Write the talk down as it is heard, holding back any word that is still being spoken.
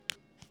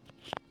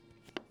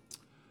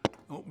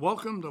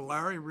Welcome to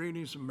Larry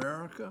Reedy's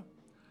America.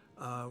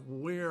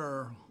 We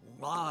are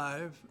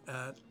live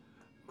at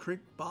Creek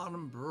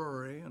Bottom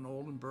Brewery in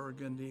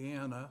Oldenburg,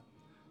 Indiana.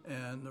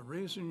 And the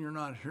reason you're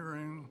not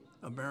hearing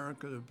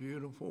America the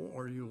Beautiful,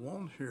 or you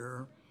won't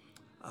hear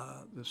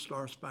the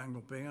Star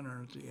Spangled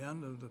Banner at the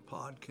end of the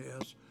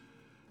podcast,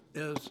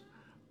 is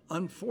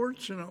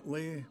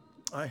unfortunately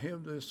I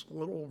have this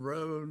little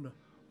Rode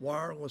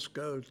wireless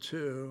Go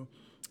 2,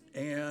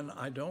 and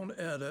I don't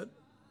edit.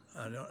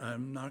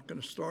 I'm not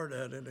going to start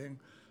editing.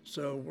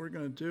 So we're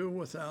going to do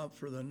without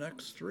for the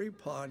next 3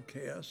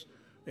 podcasts.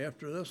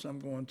 After this, I'm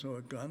going to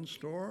a gun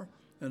store,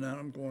 and then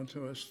I'm going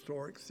to a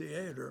historic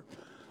theater.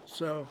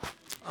 So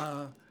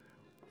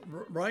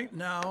right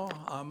now,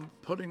 I'm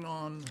putting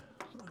on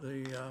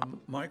the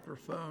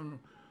microphone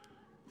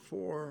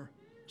for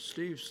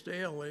Steve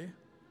Stahley,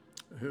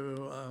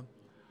 who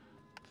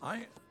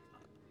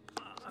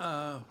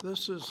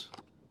this is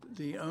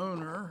the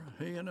owner,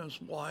 he and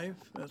his wife.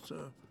 It's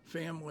a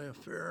family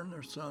affair, and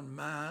their son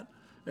Matt.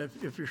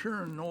 If you're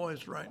hearing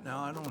noise right now,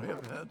 I don't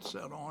have a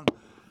headset on.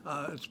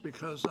 It's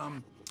because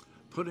I'm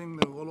putting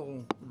the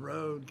little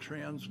Rode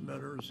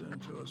transmitters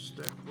into a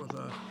stick with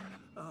a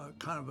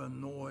kind of a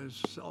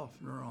noise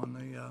softener on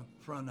the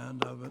front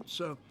end of it.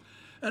 So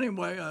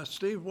anyway,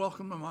 Steve,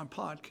 welcome to my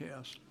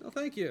podcast. Oh,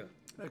 thank you.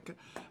 Okay.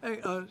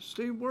 Hey,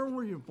 Steve, where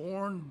were you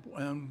born,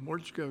 and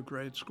where'd you go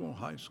grade school,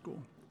 high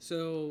school?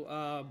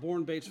 So,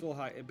 born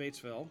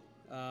Batesville.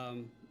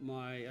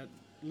 My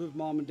lived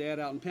mom and dad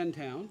out in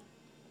Pentown,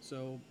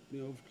 so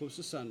close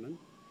to Sunman.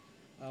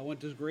 Went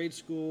to grade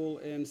school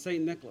in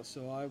St. Nicholas,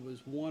 so I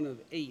was one of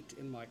 8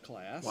 in my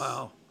class.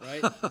 Wow!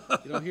 Right?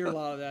 You don't hear a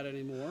lot of that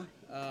anymore.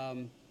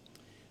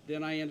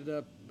 Then I ended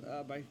up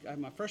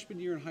my freshman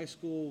year in high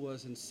school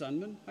was in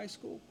Sunman High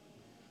School.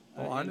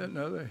 Oh, I didn't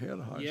know they had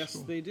a high school. Yes,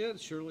 they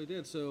did. Surely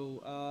did.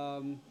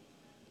 So.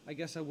 I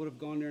guess I would have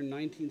gone there in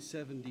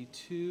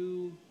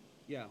 1972,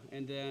 yeah,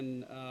 and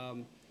then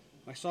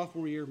my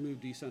sophomore year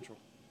moved to East Central,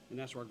 and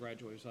that's where I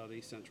graduated, was out of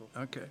East Central.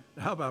 Okay.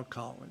 How about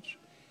college?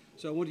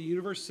 So I went to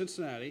University of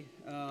Cincinnati.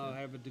 I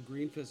have a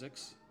degree in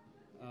physics.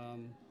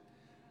 When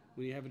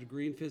you have a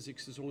degree in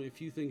physics, there's only a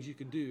few things you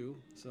can do,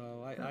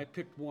 so I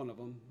picked one of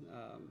them.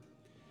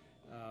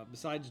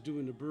 Besides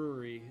doing the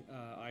brewery,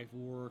 I've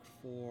worked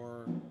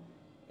for.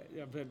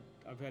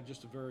 I've had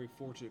just a very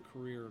fortunate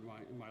career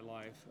in my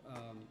life.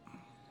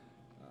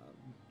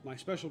 My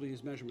specialty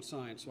is measurement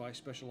science, so I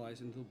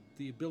specialize in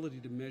the ability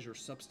to measure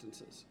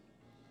substances.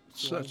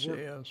 So Such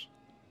as?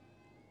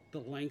 The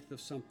length of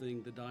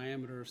something, the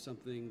diameter of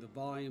something, the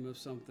volume of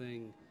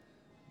something,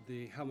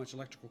 how much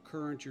electrical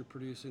current you're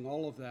producing,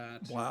 all of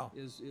that. Wow.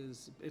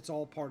 It's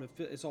all part of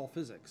it's all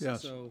physics.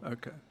 Yes. So,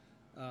 okay.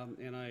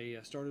 And I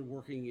started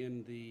working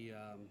in the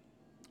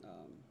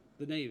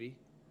Navy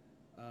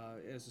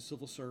as a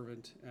civil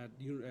servant at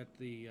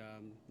the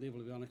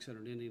Naval Avionics Center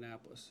in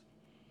Indianapolis.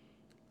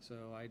 So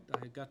I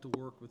got to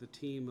work with a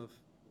team of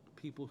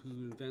people who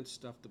invent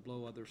stuff to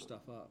blow other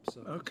stuff up.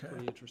 So okay. It's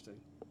pretty interesting.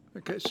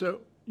 Okay,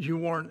 so you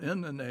weren't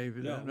in the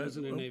Navy then? No, I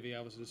wasn't in the Navy. I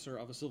was a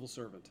civil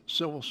servant.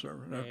 Civil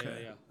servant,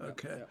 okay. Yeah,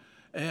 okay.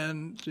 Yeah.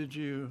 And did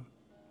you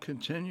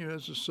continue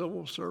as a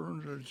civil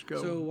servant, or did you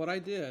go? So what I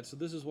did, so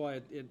this is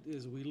why it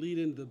is we lead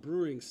into the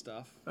brewing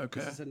stuff. Okay.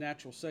 This is a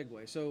natural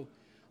segue. So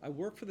I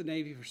worked for the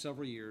Navy for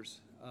several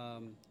years,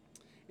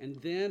 and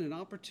then an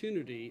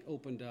opportunity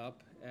opened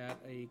up at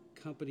a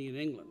company in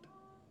England.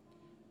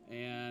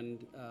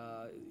 And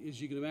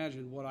as you can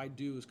imagine, what I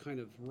do is kind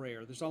of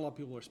rare. There's not a lot of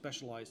people who are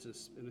specialized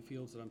in the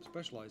fields that I'm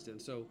specialized in.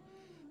 So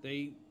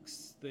they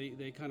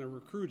kind of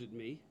recruited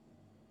me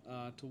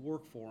to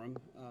work for them.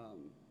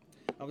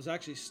 I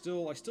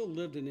still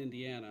lived in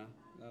Indiana.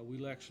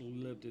 We actually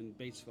lived in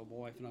Batesville. My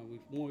wife and I,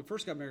 when we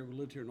first got married, we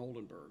lived here in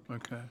Oldenburg.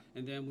 Okay.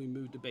 And then we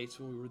moved to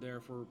Batesville. We were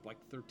there for like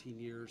 13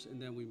 years. And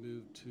then we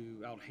moved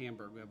to out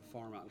Hamburg. We have a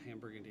farm out in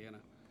Hamburg, Indiana.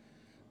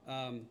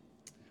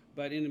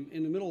 But in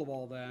the middle of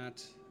all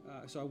that,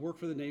 so I worked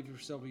for the Navy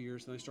for several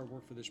years, and I started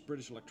working for this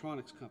British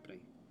electronics company.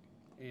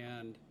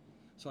 And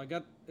so I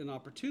got an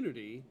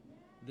opportunity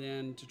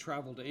then to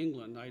travel to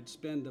England. I'd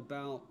spend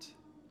about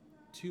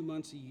 2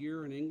 months a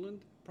year in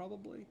England,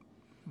 probably.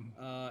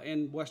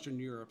 And Western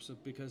Europe, so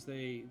because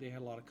they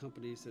had a lot of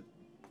companies that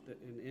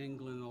in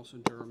England and also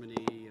in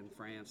Germany and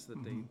France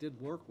that they did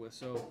work with,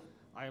 so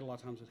I a lot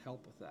of times would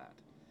help with that.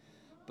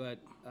 But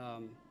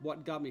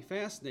what got me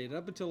fascinated,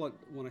 up until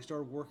when I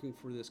started working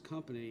for this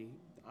company,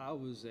 I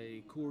was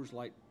a Coors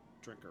Light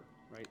drinker,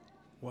 right?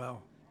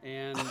 Wow.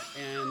 And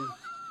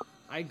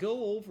I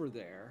go over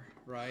there,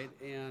 right,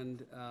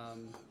 and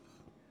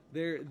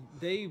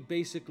they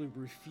basically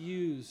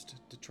refused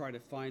to try to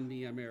find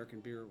me American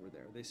beer over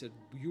there. They said,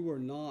 you are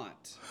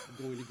not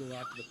going to go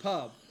out to the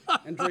pub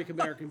and drink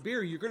American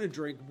beer. You're going to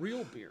drink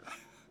real beer,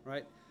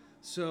 right?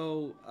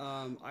 So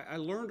I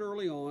learned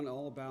early on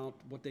all about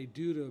what they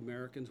do to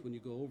Americans when you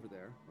go over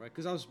there, right?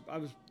 Because I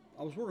was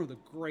working with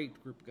a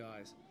great group of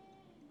guys.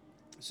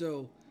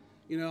 So,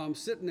 I'm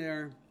sitting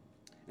there,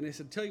 and they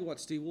said, tell you what,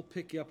 Steve, we'll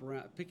pick you at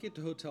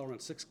the hotel around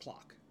 6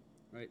 o'clock,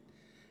 right?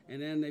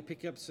 And then they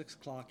pick you up at 6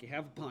 o'clock. You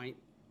have a pint,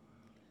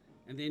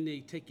 and then they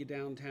take you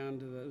downtown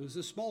to it was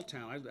a small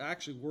town. I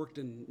actually worked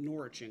in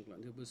Norwich,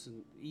 England. It was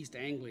in East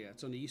Anglia.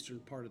 It's on the eastern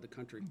part of the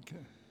country. Okay.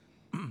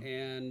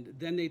 And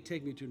then they'd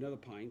take me to another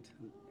pint,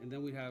 and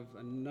then we'd have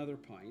another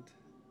pint,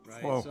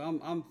 right? Whoa. So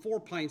I'm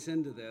 4 pints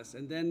into this,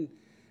 and then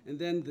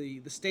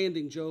the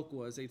standing joke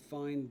was they'd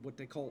find what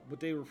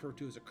they refer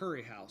to as a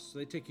curry house. So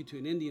they take you to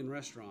an Indian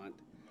restaurant,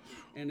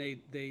 and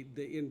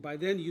and by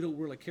then you don't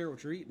really care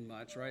what you're eating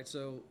much, right?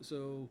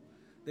 So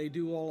they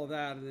do all of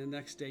that, and the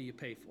next day you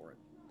pay for it.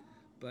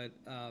 But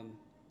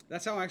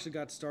that's how I actually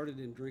got started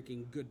in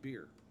drinking good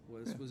beer.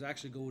 Was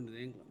actually going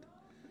to England.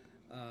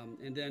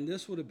 And then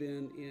this would have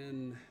been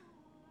in,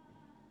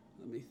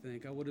 let me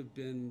think,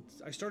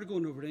 I started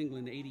going over to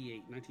England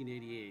in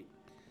 1988.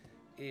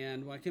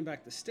 And when I came back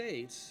to the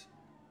States,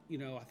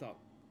 I thought,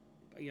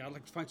 I'd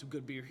like to find some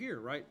good beer here,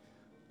 right?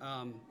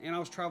 And I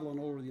was traveling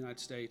all over the United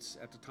States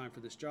at the time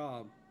for this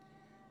job.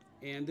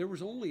 And there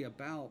was only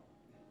about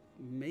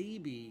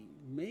maybe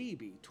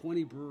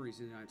 20 breweries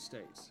in the United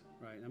States,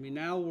 right? I mean,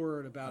 now we're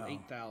at about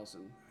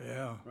 8,000.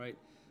 Yeah. Right?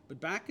 But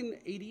back in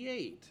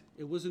 '88,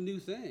 it was a new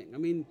thing. I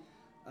mean,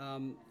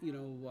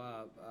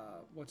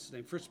 what's his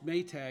name? Fritz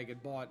Maytag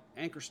had bought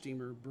Anchor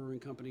Steamer Brewing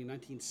Company in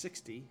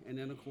 1960, and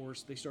then of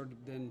course they started.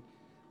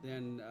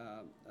 Then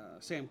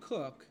Sam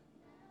Cooke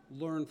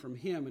learned from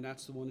him, and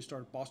that's the one who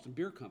started Boston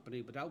Beer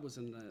Company. But that was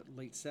in the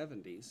late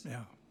 '70s.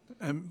 Yeah.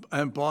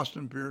 And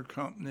Boston Beer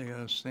Company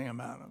is Sam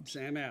Adams.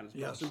 Sam Adams.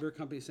 Yes. Boston Beer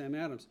Company, Sam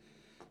Adams.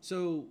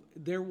 So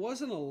there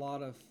wasn't a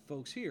lot of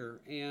folks here,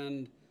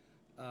 and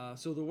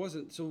so there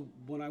wasn't. So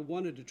when I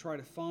wanted to try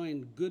to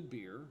find good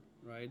beer,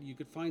 right, you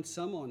could find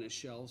some on his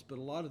shelves, but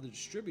a lot of the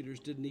distributors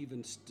didn't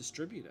even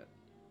distribute it,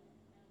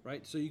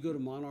 right? So you go to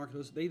Monarch,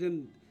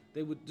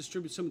 they would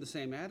distribute some of the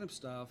Sam Adams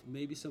stuff,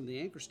 maybe some of the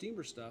Anchor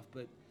Steamer stuff,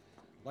 but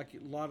like a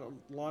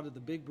lot of the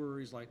big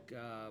breweries like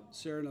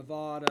Sierra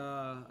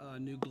Nevada,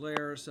 New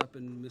Glarus up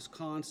in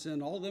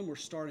Wisconsin, all of them were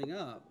starting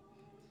up,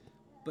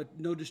 but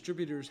no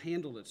distributors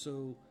handled it,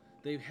 so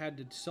they had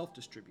to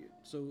self-distribute.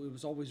 So it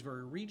was always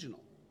very regional,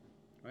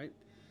 right?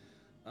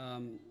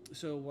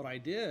 So what I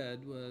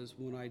did was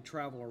when I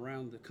travel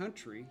around the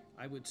country,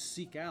 I would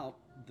seek out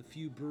the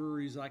few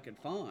breweries I could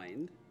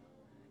find,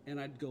 and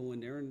I'd go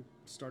in there and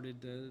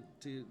started to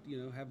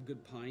have a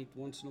good pint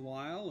once in a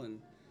while,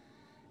 and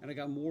I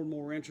got more and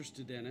more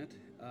interested in it.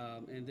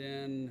 And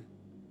then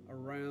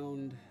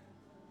around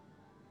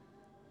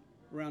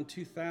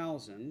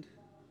 2000,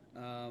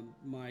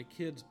 my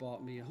kids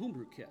bought me a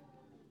homebrew kit.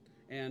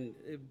 And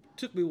it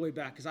took me way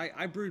back because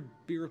I brewed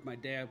beer with my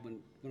dad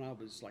when I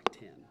was like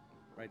 10,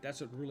 right?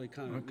 That's what really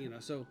kind of, Okay.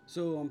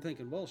 So I'm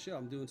thinking, well, shit,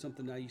 I'm doing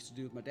something I used to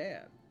do with my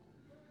dad.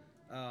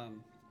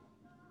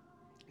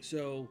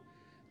 So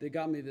they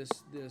got me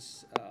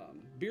this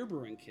beer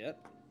brewing kit,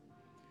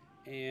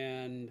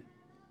 and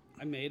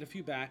I made a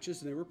few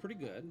batches, and they were pretty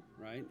good,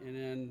 right? And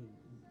then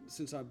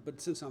since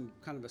I'm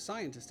kind of a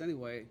scientist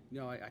anyway,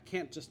 I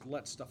can't just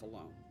let stuff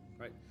alone,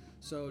 right?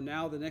 So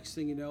now the next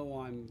thing you know,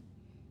 I'm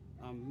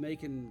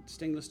making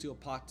stainless steel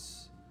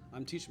pots.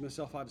 I'm teaching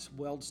myself how to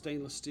weld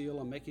stainless steel.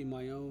 I'm making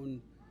my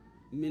own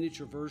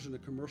miniature version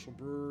of commercial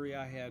brewery.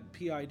 I had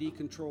PID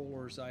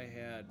controllers. I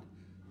had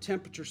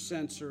temperature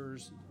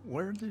sensors.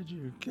 Where did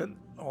you get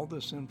all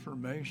this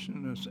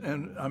information?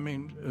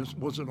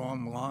 Was it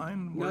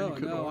online? Where you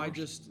could No.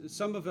 order?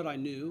 Some of it I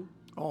knew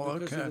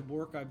because okay. of the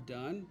work I've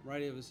done.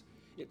 Right?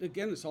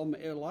 It's all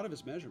a lot of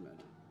it's measurement.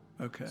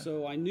 Okay.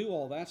 So I knew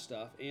all that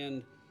stuff.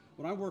 And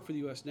when I worked for the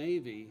U.S.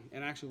 Navy,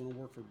 and actually when I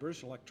worked for a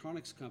British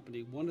electronics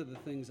company, one of the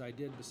things I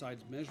did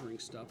besides measuring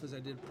stuff is I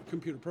did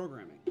computer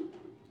programming.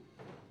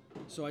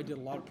 So I did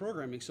a lot of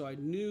programming. So I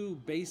knew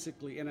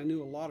basically, and I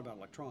knew a lot about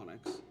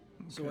electronics.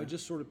 So I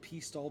just sort of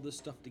pieced all this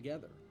stuff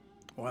together.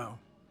 Wow.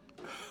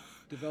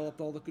 Developed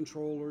all the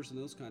controllers and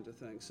those kinds of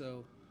things.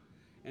 So,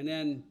 and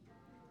then,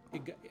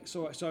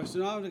 so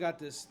now I've got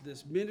this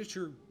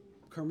miniature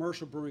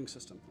commercial brewing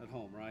system at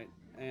home, right?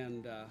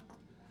 And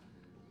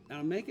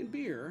I'm making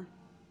beer,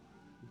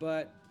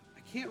 but I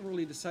can't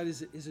really decide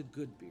is it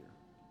good beer,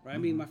 right? I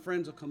mean, my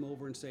friends will come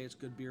over and say it's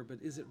good beer,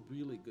 but is it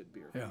really good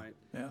beer, Yeah. right?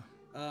 Yeah.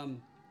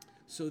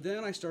 So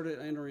then I started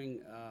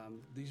entering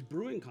these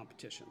brewing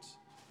competitions.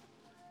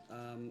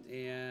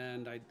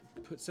 And I'd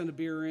send a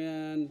beer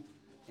in,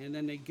 and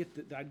then I'd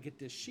get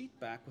this sheet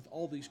back with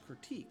all these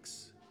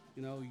critiques,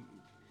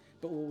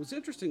 But what was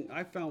interesting,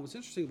 I found was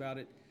interesting about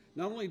it,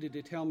 not only did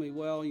they tell me,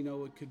 well,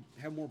 it could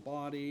have more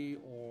body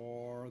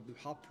or the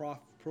hop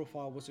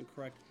profile wasn't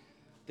correct,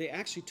 they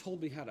actually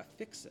told me how to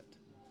fix it.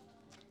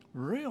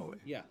 Really?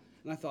 Yeah,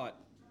 and I thought,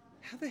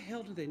 how the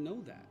hell do they know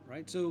that,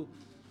 right? So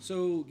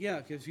yeah,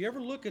 because if you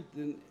ever look at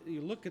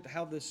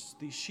how these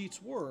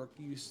sheets work,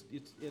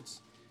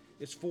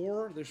 there's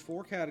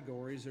four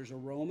categories. There's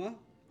aroma,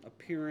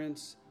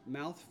 appearance,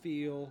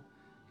 mouthfeel,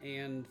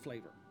 and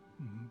flavor.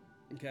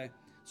 Mm-hmm. Okay,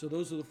 so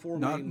those are the four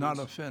main. Not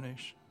a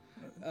finish.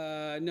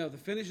 No, the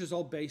finish is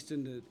all based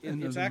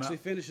it's actually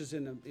finishes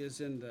it's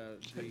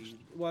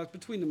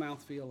between the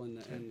mouthfeel and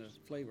the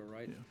flavor,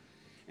 right? Yeah.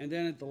 And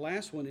then the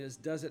last one is,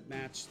 does it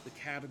match the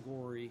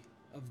category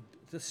of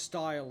the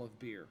style of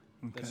beer?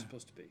 Okay. that's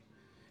supposed to be.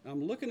 And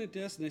I'm looking at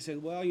this, and they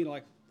said, well, you know,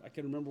 like I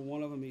can remember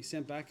one of them. He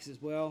sent back. He says,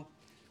 well,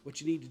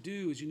 what you need to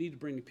do is you need to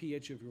bring the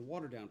pH of your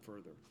water down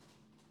further.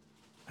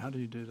 How do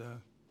you do that?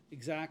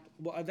 Exactly.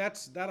 Well,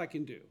 that I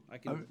can do. I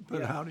can.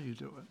 But how do you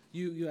do it?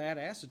 You add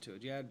acid to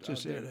it. You add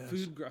Just add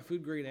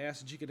food grade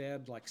acid. You could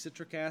add like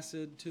citric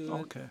acid to it.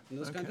 Okay. And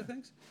those kinds of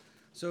things.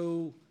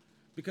 So,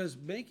 because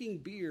making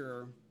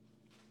beer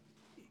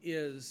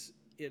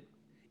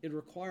it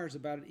requires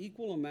about an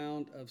equal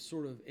amount of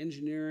sort of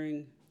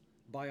engineering,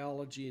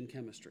 biology, and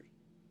chemistry.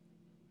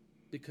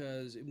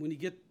 Because when you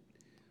get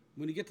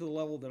to the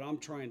level that I'm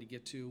trying to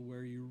get to,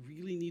 where you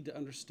really need to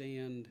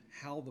understand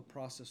how the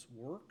process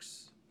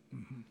works,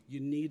 you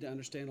need to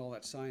understand all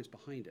that science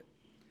behind it,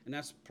 and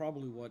that's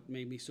probably what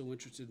made me so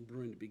interested in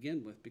brewing to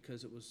begin with.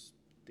 Because it was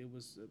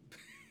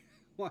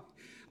my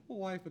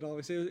wife would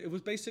always say it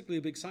was basically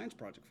a big science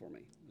project for me.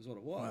 Is what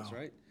it was, Wow.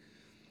 right?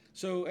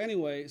 So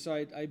anyway,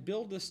 I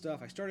build this stuff.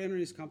 I started entering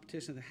these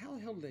competitions. And how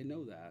the hell did they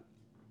know that?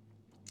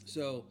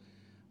 So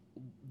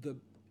the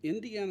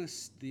Indiana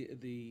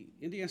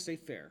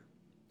State Fair,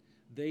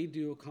 they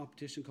do a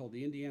competition called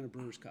the Indiana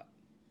Brewers Cup,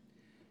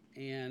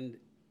 and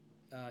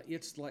I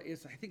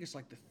think it's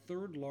like the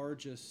third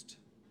largest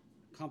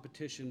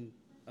competition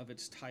of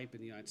its type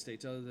in the United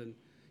States, other than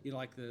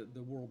like the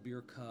World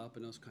Beer Cup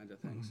and those kinds of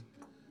things.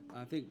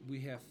 I think we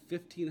have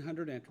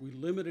 1,500 entries. We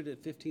limited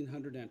at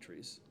 1,500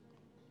 entries.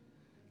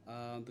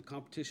 The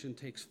competition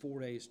takes 4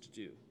 days to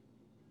do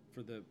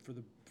for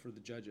the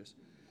judges.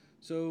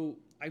 So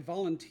I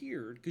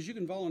volunteered, because you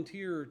can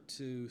volunteer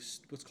to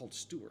what's called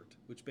steward,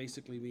 which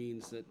basically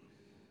means that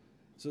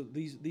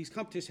these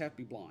competitions have to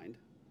be blind,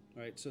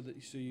 right?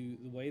 The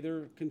way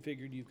they're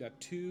configured, you've got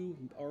 2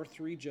 or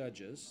 3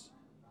 judges,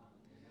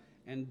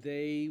 and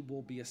they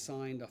will be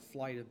assigned a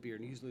flight of beer.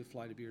 And usually a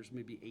flight of beer is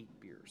maybe 8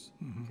 beers.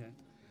 Okay,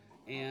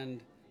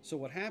 and so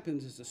what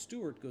happens is the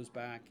steward goes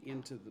back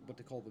into what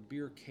they call the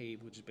beer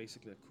cave, which is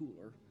basically a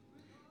cooler,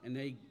 and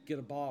they get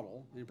a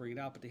bottle and bring it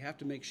out, but they have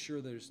to make sure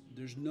there's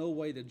no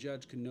way the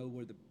judge can know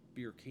where the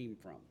beer came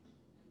from,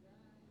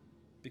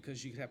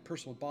 because you can have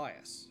personal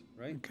bias,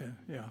 right? Okay,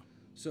 yeah.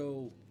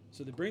 So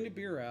they bring the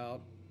beer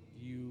out,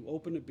 you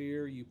open the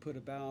beer, you put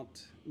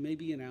about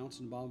maybe an ounce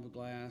in the bottom of a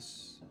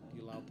glass,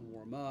 you allow it to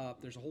warm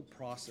up. There's a whole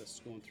process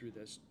going through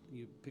this.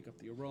 You pick up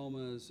the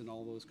aromas and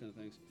all those kind of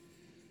things.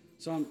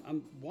 So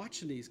I'm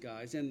watching these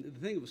guys, and the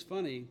thing that was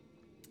funny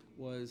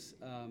was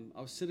I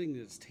was sitting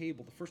at this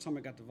table. The first time I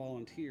got to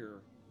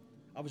volunteer,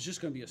 I was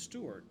just going to be a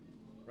steward,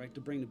 right,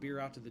 to bring the beer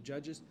out to the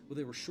judges. Well,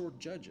 they were short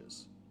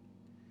judges.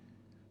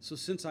 So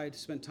since I had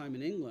spent time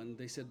in England,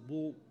 they said,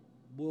 we'll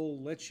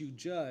let you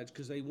judge,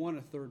 because they want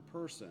a third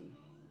person.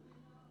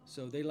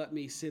 So they let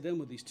me sit in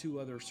with these 2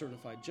 other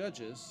certified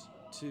judges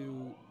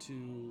to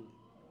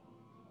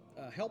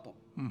help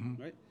them,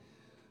 right?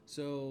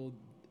 So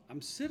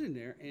I'm sitting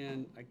there,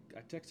 and I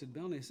texted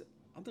Melanie. I said,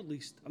 I'm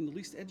the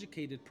least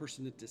educated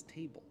person at this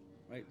table,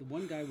 right? The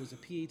one guy was a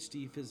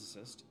PhD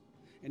physicist,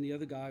 and the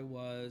other guy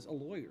was a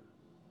lawyer.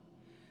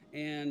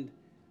 And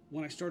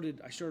when I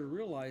started to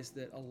realize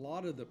that a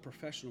lot of the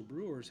professional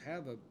brewers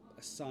have a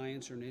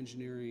science or an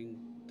engineering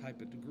type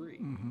of degree.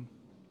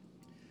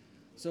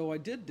 So I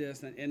did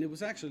this, and it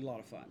was actually a lot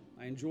of fun.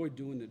 I enjoyed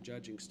doing the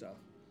judging stuff.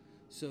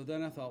 So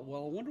then I thought,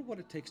 well, I wonder what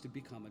it takes to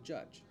become a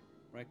judge,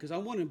 right? Because I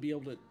want to be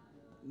able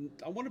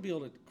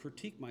to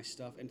critique my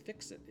stuff and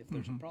fix it if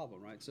there's a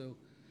problem, right? So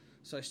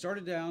I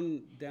started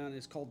down.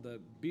 It's called the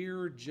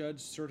Beer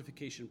Judge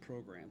Certification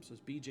Program. So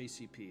it's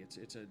BJCP.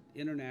 It's an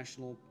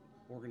international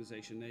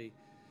organization.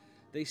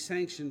 They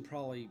sanction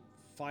probably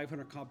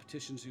 500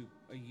 competitions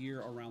a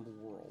year around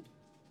the world.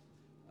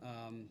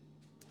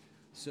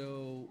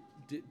 So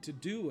to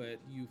do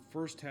it, you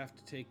first have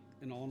to take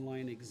an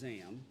online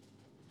exam,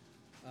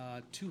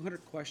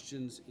 200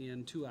 questions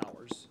in 2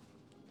 hours.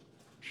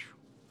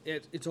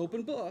 It's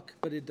open book,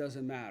 but it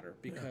doesn't matter,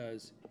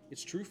 because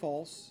it's true,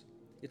 false,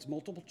 it's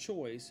multiple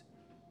choice,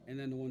 and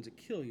then the ones that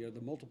kill you are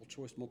the multiple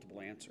choice, multiple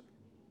answer.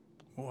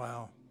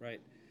 Wow.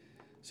 Right.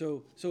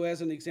 So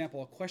as an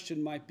example, a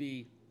question might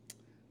be,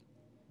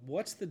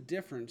 what's the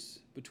difference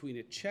between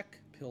a Czech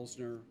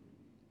Pilsner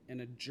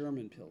and a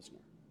German Pilsner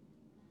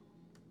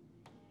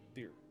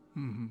beer?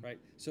 Right.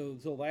 So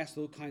they'll ask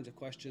those kinds of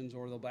questions,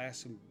 or they'll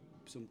ask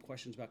some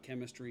questions about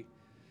chemistry.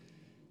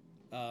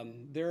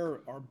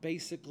 There are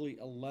basically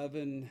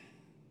 11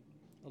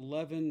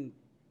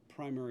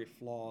 primary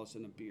flaws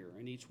in a beer,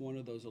 and each one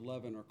of those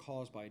 11 are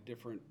caused by a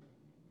different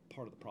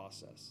part of the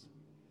process.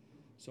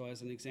 So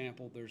as an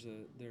example, there's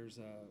a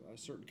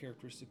certain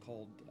characteristic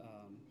called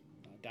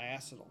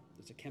diacetyl.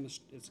 It's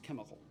a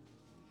chemical,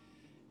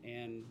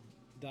 and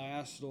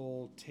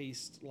diacetyl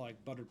tastes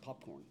like buttered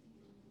popcorn,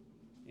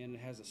 and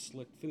it has a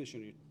slick finish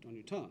on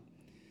your tongue.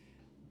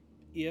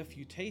 If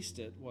you taste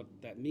it, what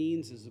that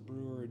means is the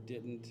brewer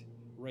didn't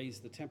raise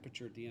the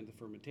temperature at the end of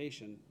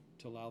fermentation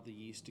to allow the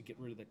yeast to get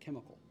rid of the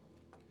chemical.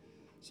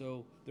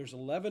 So there's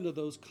 11 of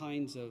those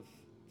kinds of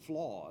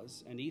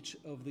flaws, and each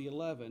of the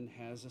 11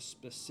 has a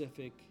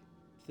specific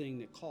thing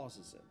that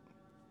causes it.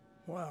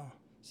 Wow.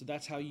 So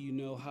that's how you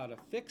know how to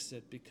fix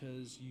it,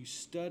 because you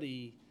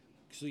study.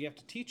 So you have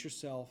to teach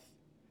yourself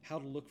how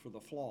to look for the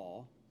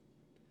flaw.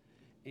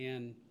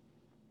 And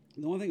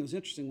the one thing that was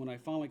interesting when I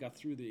finally got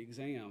through the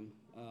exam,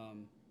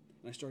 and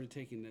I started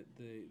taking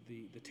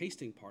the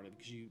tasting part of it,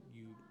 because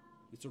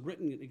it's a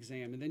written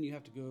exam, and then you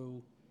have to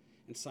go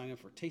and sign up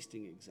for a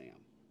tasting exam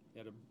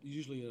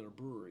usually at a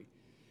brewery,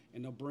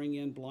 and they'll bring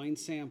in blind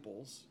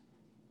samples,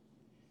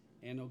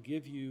 and they'll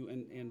give you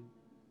and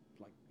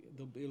like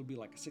it'll be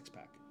like a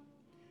 6-pack,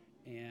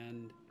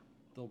 and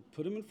they'll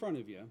put them in front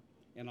of you,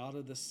 and out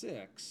of the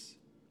 6,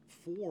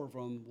 4 of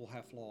them will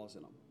have flaws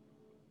in them.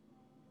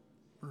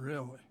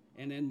 Really?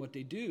 And then what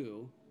they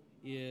do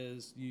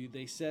is you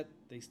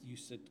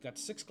got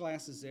 6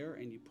 glasses there,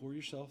 and you pour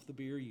yourself the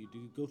beer. You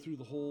go through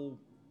the whole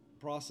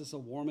process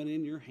of warming it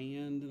in your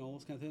hand and all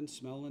this kind of thing,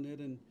 smelling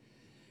it,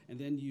 and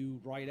then you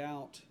write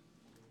out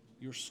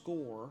your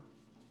score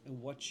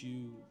and what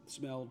you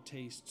smelled,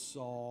 tasted,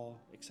 saw,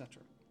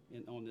 etc.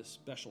 on this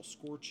special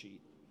score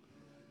sheet.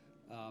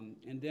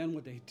 And then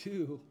what they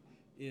do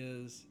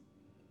is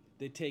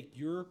they take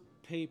your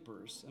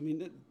papers. I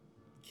mean, you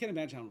can't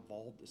imagine how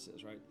involved this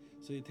is, right?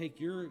 So they take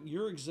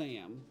your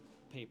exam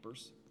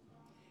papers,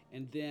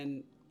 and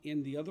then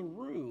in the other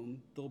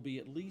room there'll be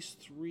at least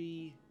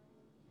 3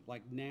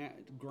 like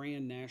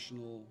grand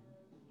national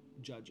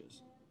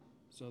judges.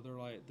 So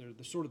they're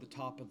sort of the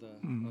top of the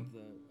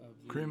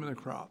Cream of the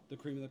crop. The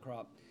cream of the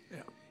crop.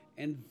 Yeah.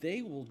 And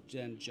they will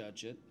then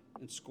judge it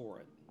and score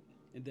it.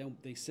 And then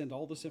they send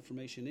all this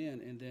information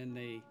in, and then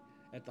they,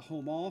 at the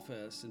home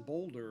office in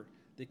Boulder,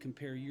 they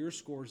compare your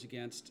scores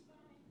against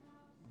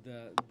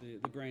the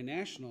Grand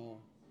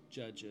National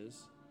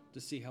judges to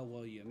see how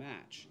well you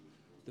match.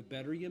 The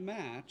better you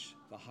match,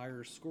 the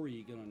higher score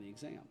you get on the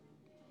exam.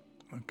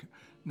 Okay.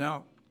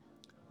 Now,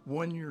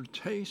 when you're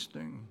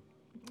tasting,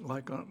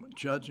 like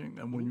judging,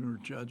 and when you were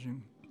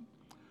judging,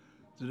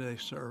 do they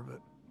serve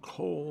it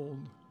cold,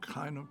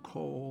 kind of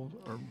cold,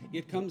 or?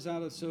 It comes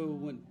out of, so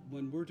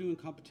when we're doing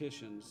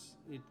competitions,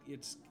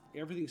 it's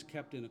everything's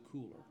kept in a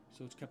cooler,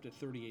 so it's kept at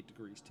 38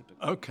 degrees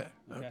typically. Okay.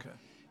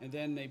 And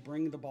then they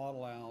bring the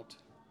bottle out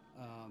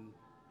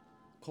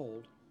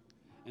cold,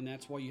 and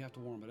that's why you have to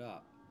warm it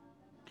up.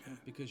 Okay.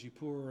 Because you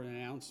pour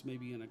an ounce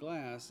maybe in a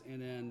glass,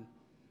 and then,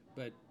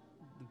 but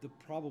the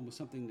problem with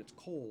something that's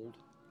cold,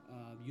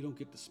 you don't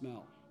get the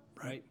smell,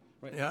 right?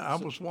 Yeah, I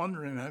was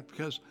wondering that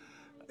because,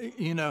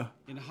 you know.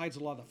 And it hides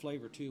a lot of the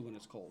flavor too when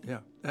it's cold. Yeah,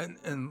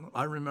 and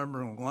I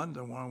remember in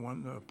London when I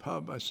went to a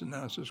pub, I said,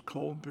 "Now is this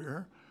cold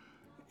beer?"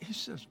 He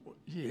says, well,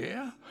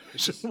 "Yeah." He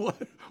said,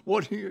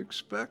 "What do you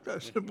expect?" I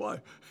said, "Well,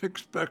 I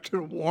expected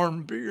a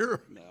warm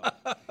beer." No,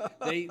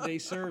 they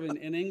serve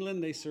in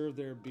England. They serve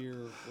their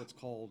beer what's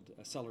called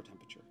a cellar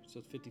temperature, so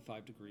it's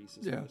 55 degrees.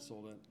 Is what it's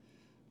sold at.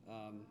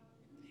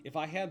 If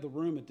I had the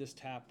room at this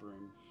tap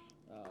room,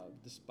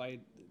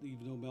 despite,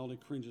 even though Melanie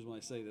cringes when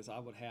I say this, I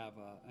would have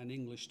an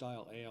English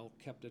style ale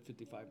kept at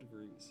 55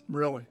 degrees.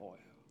 Really? Oh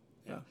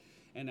yeah.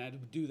 And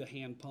I'd do the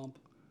hand pump,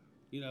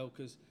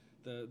 because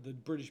the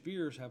British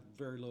beers have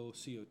very low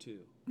CO2.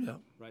 Yeah.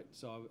 Right.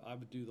 So I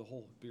would do the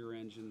whole beer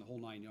engine, the whole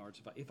 9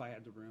 yards. If I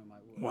had the room, I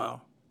would.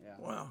 Wow. Yeah.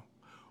 Wow.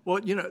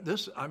 Well,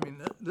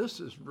 this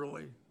is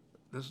really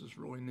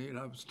neat.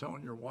 I was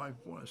telling your wife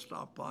when I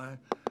stopped by,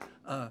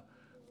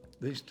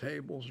 these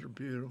tables are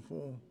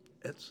beautiful.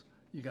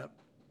 You got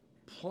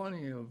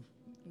plenty of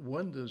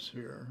windows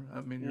here.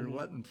 I mean, you're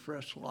letting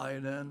fresh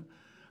light in.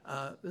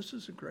 This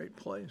is a great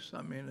place.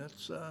 I mean,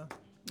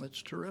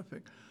 it's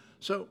terrific.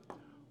 So,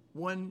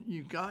 when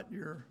you got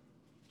your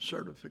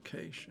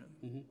certification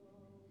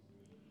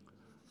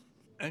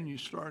and you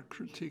start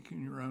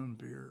critiquing your own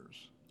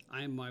beers,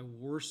 I am my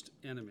worst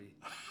enemy.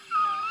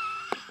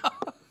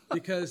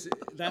 Because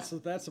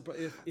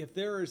if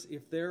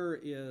there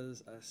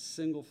is a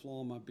single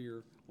flaw in my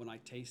beer when I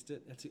taste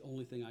it, that's the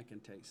only thing I can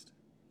taste.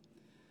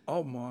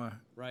 Oh my!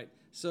 Right.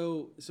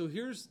 So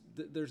there's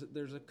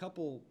a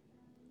couple.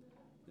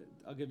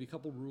 I'll give you a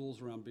couple rules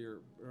around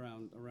beer,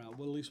 around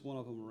well, at least one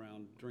of them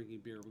around drinking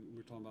beer.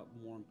 We're talking about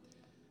warm.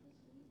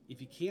 If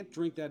you can't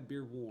drink that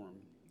beer warm,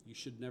 you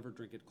should never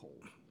drink it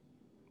cold.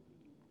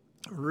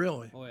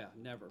 Really? Oh yeah,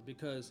 never,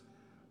 because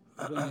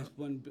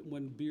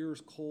when beer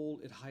is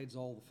cold, it hides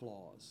all the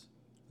flaws.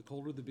 The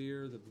colder the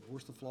beer, the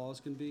worse the flaws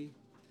can be,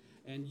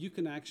 and you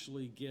can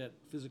actually get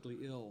physically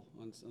ill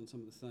on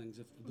some of the things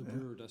if the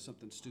brewer does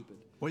something stupid.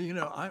 Well,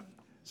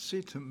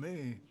 to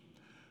me,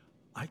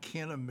 I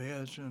can't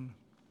imagine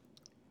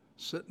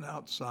sitting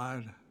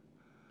outside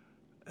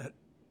at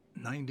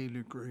 90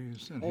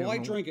 degrees. And I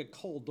drink it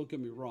cold. Don't get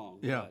me wrong.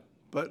 Yeah,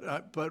 but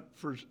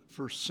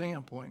for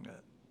sampling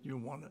it, you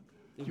want it.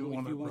 If you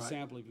want right. to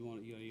sample it, you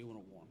want it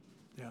warm.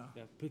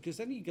 Yeah. Because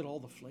then you get all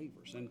the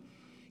flavors. And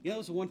that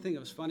was the one thing that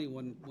was funny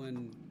when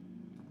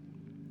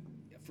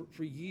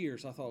for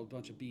years I thought it was a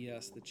bunch of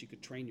BS that you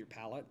could train your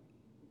palate.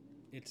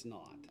 It's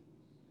not.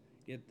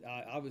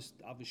 I was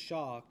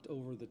shocked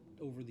over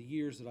the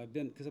years that I've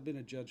been, because I've been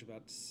a judge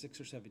about 6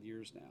 or 7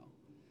 years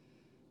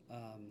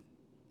now.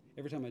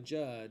 Every time I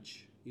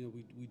judge,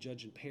 we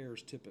judge in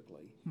pairs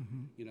typically.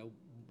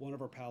 one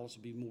of our palates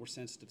will be more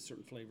sensitive to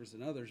certain flavors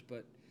than others,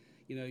 but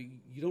you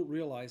don't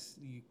realize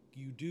you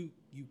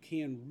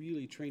can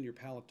really train your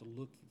palate to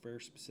look for very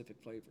specific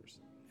flavors.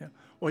 Yeah.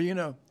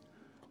 Well,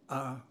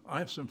 I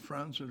have some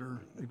friends that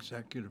are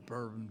executive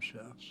bourbon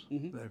chefs.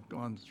 Mm-hmm. They've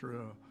gone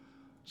through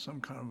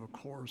some kind of a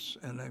course,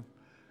 and they've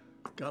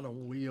got a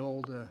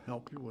wheel to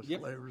help you with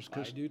flavors.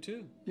 I do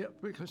too. Yeah,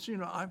 because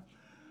I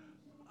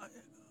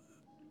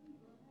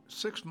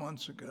 6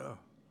 months ago,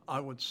 I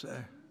would say,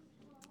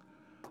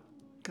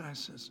 guy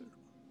says,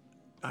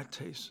 I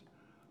taste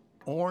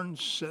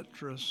orange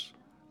citrus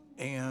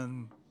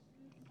and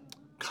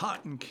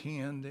cotton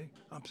candy.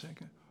 I'm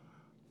thinking,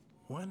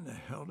 when the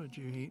hell did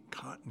you eat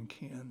cotton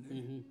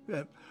candy? Mm-hmm.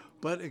 Yeah,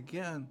 but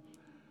again,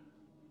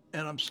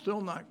 and I'm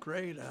still not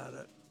great at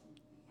it,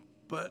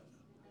 but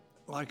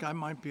like I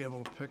might be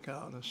able to pick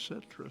out a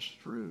citrus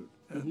fruit,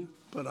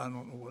 but I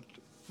don't know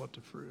what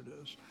the fruit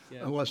is.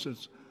 Yeah. Unless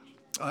it's,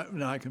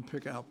 I can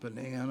pick out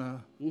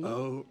banana,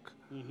 oak,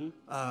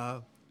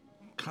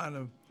 kind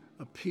of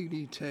a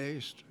peaty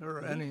taste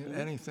or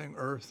anything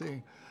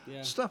earthy,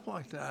 stuff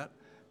like that.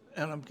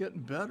 And I'm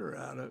getting better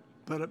at it.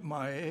 But at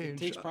my age, It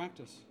takes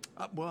practice.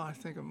 Well, I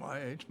think at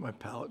my age, my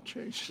palate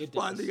changes It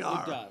by does. the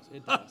hour.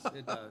 It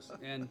does.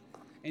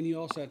 And you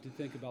also have to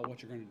think about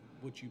what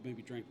you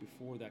maybe drank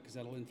before that, because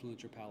that'll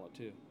influence your palate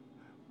too.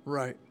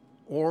 Right.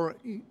 Or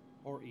eat.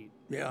 Or eat.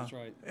 Yeah. That's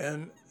right.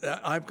 And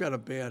I've got a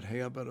bad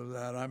habit of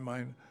that. I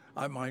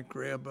might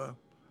grab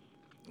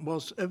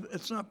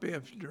it's not bad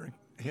if you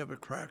have a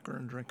cracker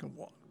and drink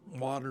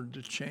water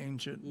to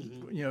change it.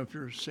 If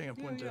you're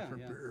sampling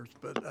different beers,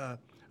 but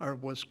or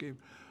whiskey.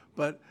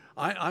 But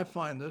I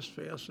find this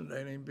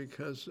fascinating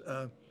because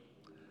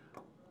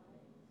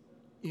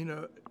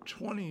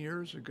 20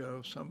 years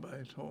ago,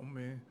 somebody told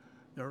me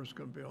there was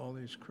going to be all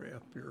these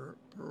craft beer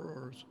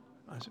brewers.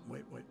 I said,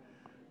 wait,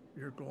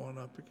 you're going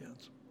up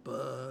against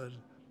Bud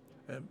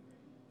and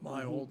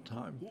my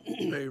old-time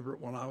favorite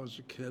when I was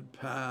a kid,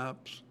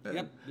 Pabst.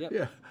 Yep.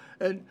 Yeah,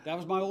 and That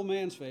was my old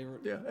man's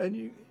favorite. yeah,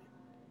 and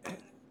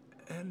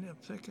I'm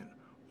thinking,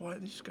 why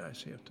these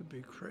guys have to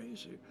be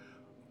crazy?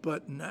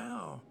 But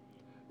now,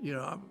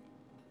 I'm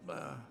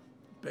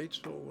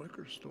Batesville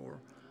Liquor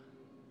Store.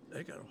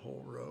 They got a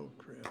whole row of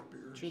craft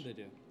beers. Sure they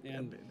do. And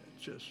I mean,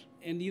 it's just.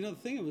 And the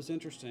thing that was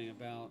interesting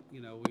about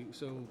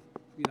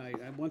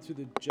I went through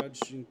the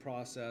judging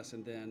process,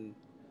 and then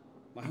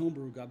my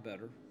homebrew got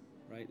better,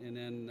 right? And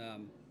then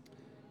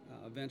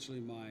eventually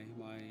my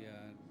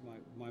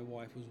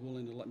wife was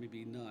willing to let me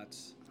be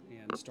nuts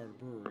and start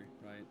a brewery,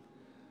 right?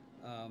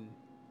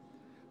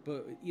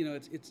 But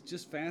it's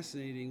just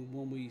fascinating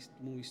when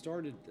we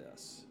started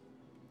this.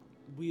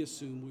 We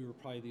assumed we were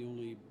probably the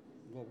only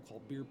what we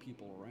call beer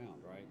people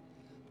around, right?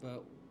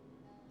 But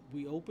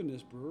we opened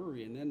this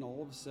brewery, and then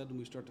all of a sudden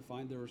we start to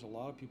find there was a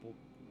lot of people,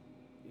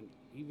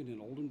 even in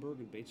Oldenburg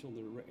and Batesville,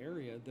 the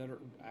area, that are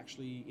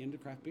actually into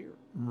craft beer.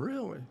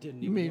 Really?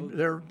 Didn't you even mean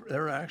know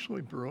they're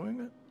actually brewing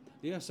it?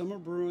 Yeah, some are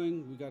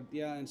brewing. We got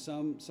and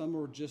some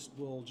are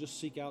will just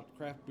seek out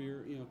craft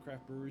beer,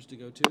 craft breweries to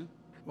go to.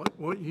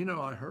 Well,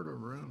 I heard a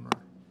rumor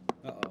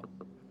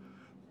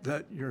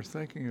that you're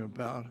thinking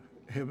about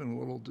having a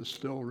little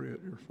distillery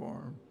at your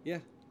farm. Yeah.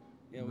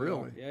 Yeah,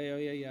 really?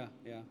 Yeah.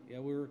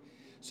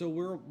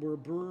 We're a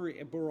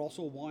brewery, but we're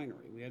also a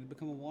winery. We had to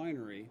become a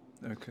winery.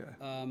 Okay.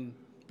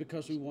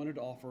 Because we wanted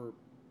to offer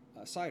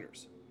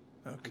ciders.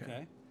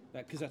 Okay.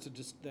 Because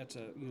that's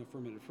a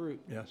fermented fruit.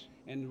 Yes.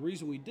 And the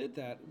reason we did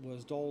that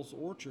was Dahl's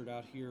Orchard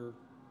out here.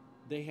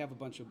 They have a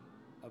bunch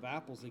of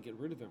apples they get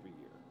rid of every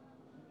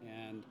year,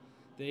 and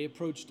they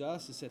approached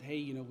us and said,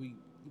 "Hey, we've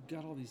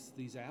got all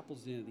these apples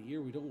at the end of the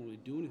year. We don't really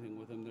do anything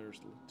with them. They're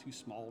too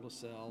small to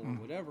sell or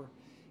whatever."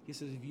 He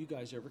says, "Have you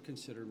guys ever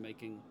considered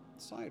making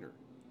cider?"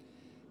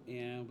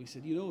 And we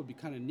said, it'd be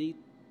kind of neat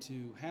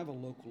to have a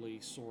locally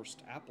sourced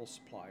apple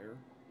supplier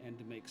and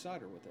to make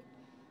cider with it.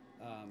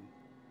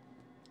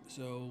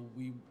 So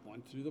we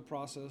went through the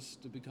process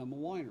to become a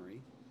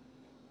winery.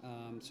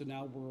 So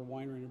now we're a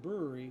winery and a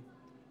brewery.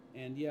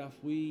 And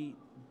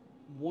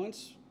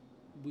once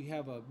we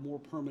have a more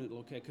permanent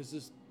location,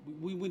 because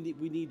we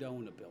need to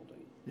own a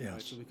building. Yes.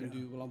 Right? So we can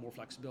do a lot more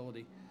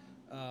flexibility.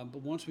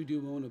 But once we do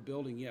own a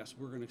building, yes,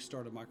 we're going to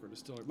start a micro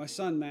distillery. My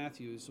son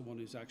Matthew is the one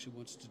who's actually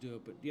wants to do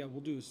it, but yeah,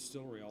 we'll do a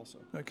distillery also.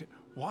 Okay.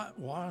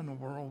 Why in the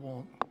world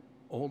won't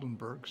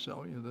Oldenburg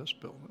sell you this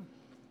building?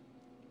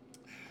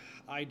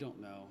 I don't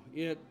know.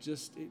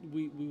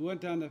 We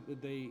went down to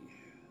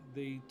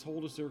they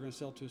told us they were going to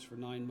sell to us for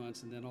 9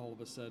 months, and then all of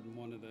a sudden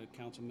one of the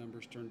council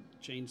members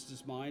changed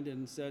his mind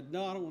and said,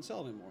 "No, I don't want to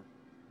sell anymore."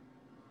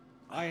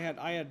 I had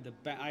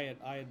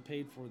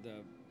paid for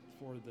the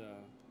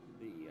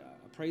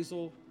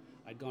appraisal.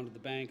 I'd gone to the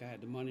bank. I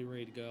had the money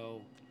ready to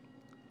go.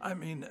 I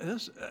mean,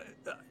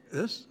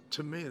 this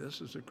to me,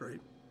 this is a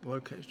great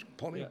location.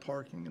 Plenty of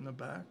parking in the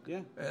back.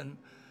 Yeah.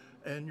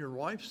 And your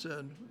wife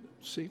said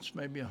seats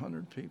maybe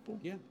 100 people.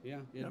 Yeah,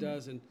 it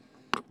does. And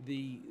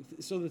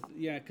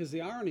because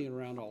the irony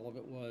around all of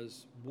it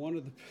was one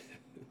of the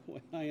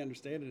way I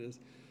understand it is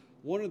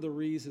one of the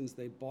reasons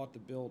they bought the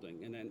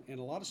building, and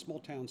a lot of small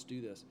towns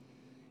do this,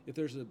 if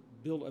there's a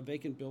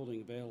vacant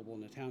building available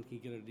and the town can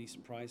get it at a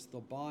decent price,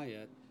 they'll buy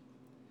it.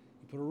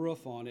 You put a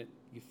roof on it,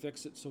 you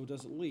fix it so it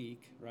doesn't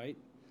leak, right?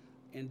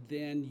 And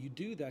then you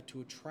do that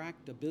to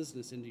attract a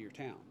business into your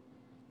town,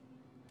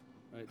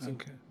 right? So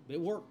it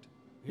worked.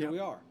 Here we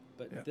are.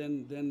 But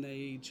then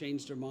they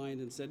changed their mind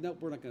and said, nope,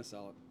 we're not going to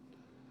sell it.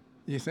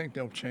 You think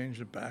they'll change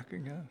it back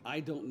again? I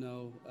don't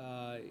know.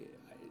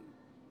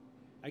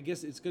 I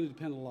guess it's going to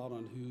depend a lot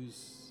on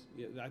who's.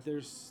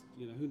 There's,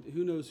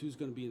 who knows who's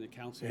going to be in the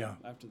council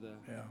after the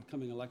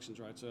coming elections,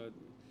 right? So,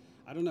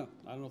 I don't know.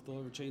 I don't know if they'll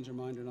ever change their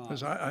mind or not.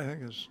 Because I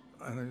think it's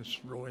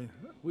really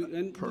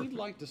perfect. We'd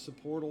like to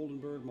support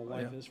Oldenburg. My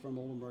wife is from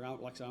Oldenburg.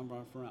 Like I said, I'm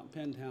from out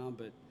in Pentown,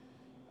 but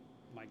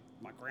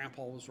my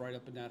grandpa was right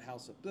up in that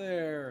house up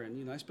there,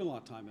 and I spent a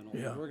lot of time in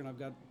Oldenburg, and I've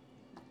got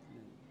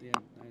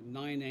I had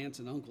 9 aunts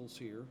and uncles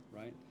here,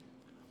 right?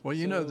 Well,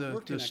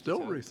 the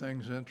distillery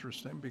thing's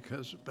interesting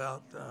because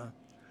about,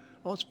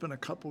 it's been a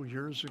couple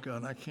years ago,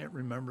 and I can't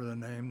remember the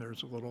name.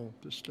 There's a little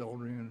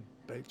distillery in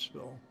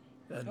Batesville.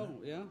 And,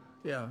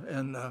 Yeah,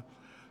 and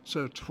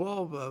so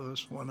 12 of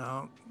us went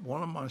out,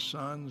 one of my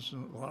sons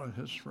and a lot of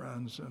his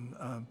friends,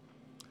 and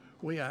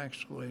we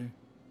actually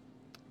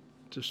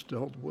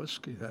distilled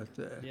whiskey that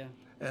day. Yeah.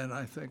 And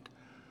I think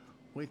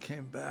we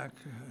came back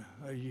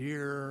a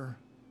year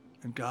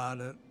and got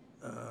it.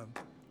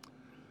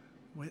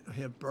 We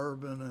had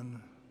bourbon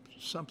and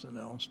something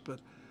else. But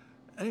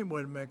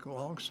anyway, to make a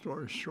long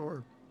story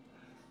short,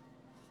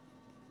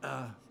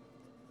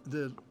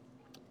 the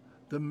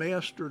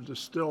master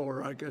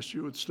distiller, I guess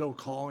you would still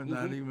call him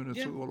that, even if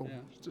it's a little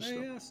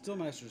distiller. Yeah, still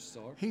master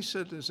distiller. He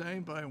said, does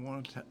anybody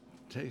want to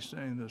taste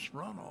any of this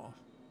runoff?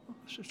 I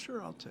said,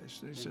 sure, I'll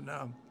taste it. He said,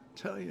 now, I'll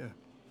tell you,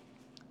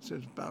 he said,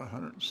 it's about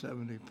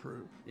 170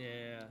 proof.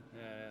 Yeah.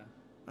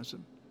 I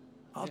said,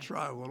 I'll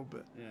try a little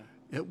bit. Yeah.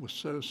 It was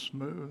so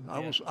smooth.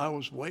 I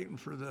was waiting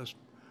for the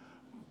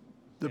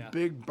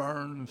big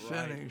burn and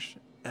finish,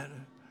 and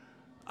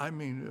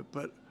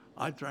but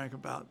I drank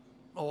about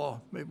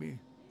maybe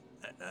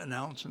an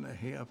ounce and a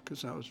half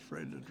because I was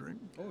afraid to drink.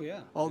 Oh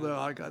yeah. Although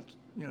I got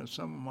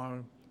some of my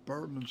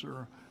bourbons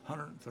are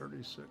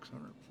 136,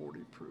 140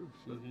 proof.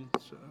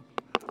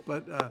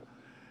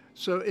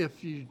 So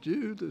if you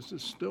do the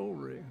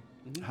distillery,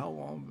 how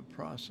long the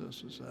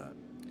process is that?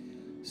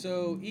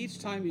 So each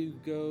time you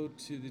go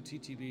to the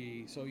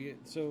TTB, so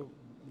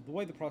the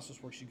way the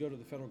process works, you go to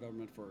the federal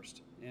government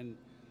first. And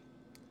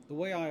the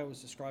way I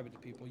always describe it to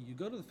people, you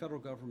go to the federal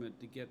government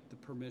to get the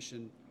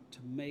permission to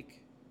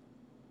make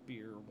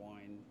beer,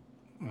 wine,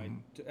 right?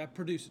 To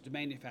produce it, to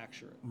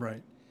manufacture it.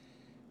 Right.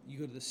 You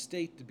go to the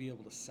state to be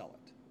able to sell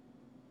it.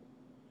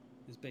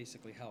 Is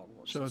basically how it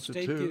works. So it's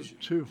a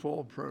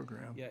twofold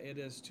program. Yeah, it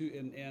is two,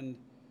 and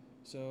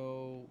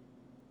so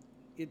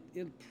it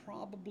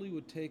probably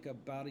would take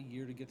about a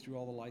year to get through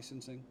all the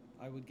licensing,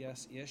 I would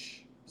guess,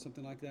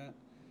 something like that.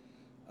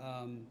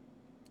 A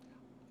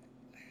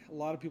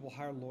lot of people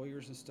hire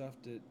lawyers and stuff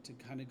to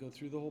kind of go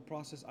through the whole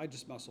process. I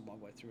just muscle my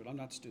way through it. I'm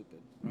not stupid,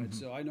 right?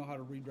 So I know how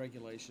to read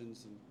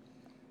regulations,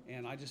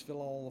 and I just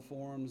fill all the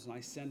forms and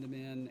I send them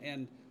in.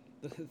 And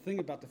the thing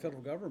about the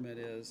federal government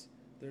is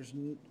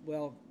you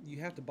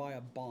have to buy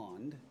a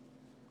bond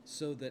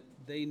so that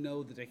they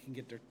know that they can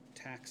get their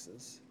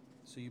taxes.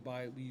 So you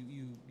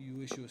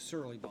issue a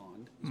surly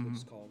bond, is what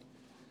it's called.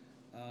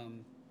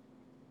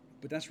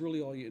 But that's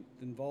really all you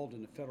involved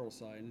in the federal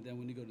side. And then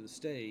when you go to the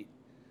state,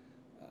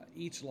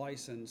 each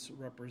license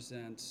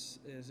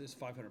is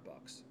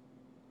 $500,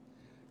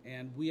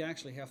 and we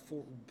actually have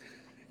 4.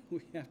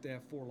 We have to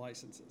have 4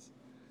 licenses.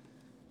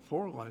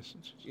 4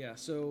 licenses. Yeah.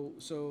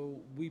 So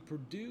we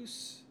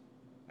produce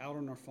out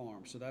on our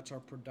farm. So that's our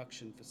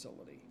production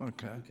facility.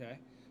 Okay. Okay.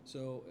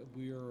 So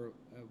we are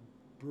a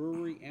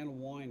brewery and a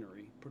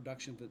winery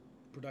production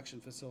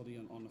facility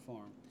on the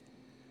farm.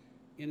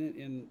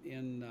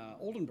 In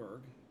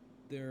Oldenburg,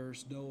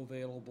 there's no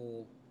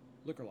available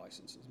liquor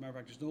licenses. As a matter of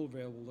fact, there's no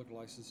available liquor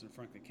license in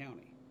Franklin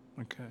County.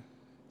 Okay.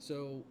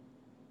 So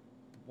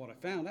what I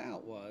found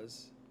out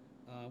was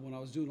when I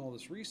was doing all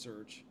this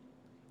research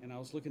and I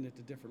was looking at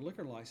the different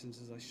liquor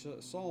licenses, I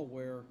saw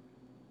where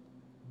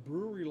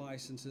brewery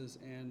licenses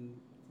and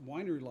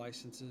winery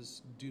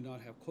licenses do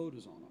not have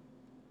quotas on them.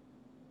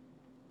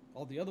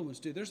 All the other ones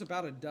do. There's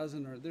about a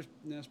dozen, or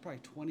there's probably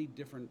 20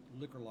 different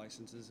liquor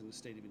licenses in the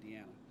state of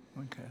Indiana.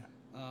 Okay.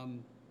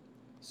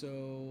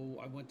 So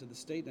I went to the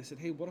state and I said,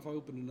 "Hey, what if I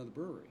opened another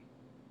brewery?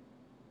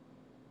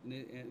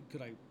 And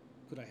could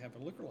I have a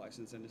liquor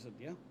license?" And they said,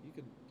 "Yeah,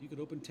 you could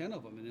open 10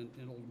 of them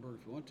in Oldenburg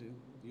if you want to.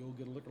 You'll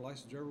get a liquor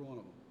license for every one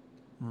of them."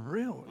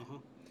 Really?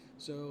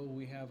 So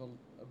we have a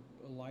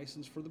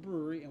license for the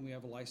brewery and we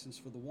have a license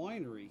for the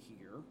winery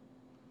here.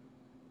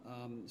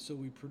 So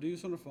we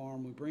produce on a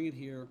farm, we bring it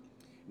here.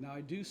 Now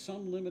I do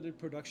some limited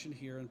production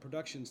here, and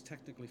production is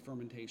technically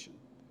fermentation.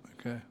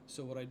 Okay.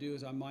 So what I do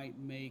is I might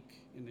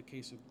make, in the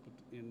case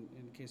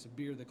of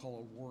beer, they call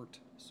it wort.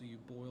 So you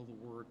boil the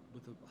wort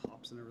with the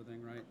hops and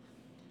everything, right?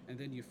 And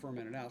then you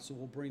ferment it out. So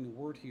we'll bring the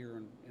wort here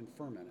and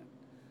ferment it.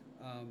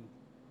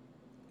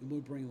 And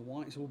we'll bring the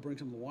wine. So we'll bring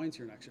some of the wines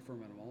here and actually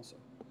ferment them also.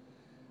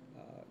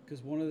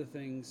 because one of the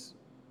things,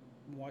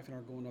 my wife and I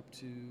are going up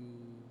to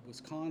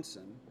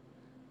Wisconsin,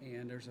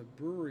 and there's a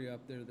brewery up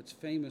there that's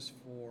famous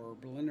for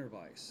Berliner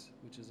Weiss,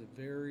 which is a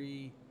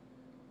very,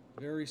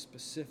 very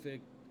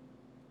specific,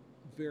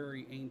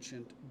 very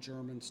ancient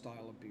German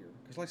style of beer.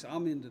 Because like I said,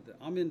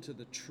 I'm into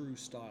the true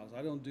styles.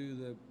 I don't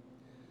do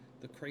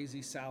the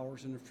crazy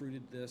sours and the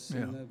fruited this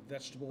and the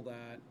vegetable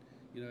that.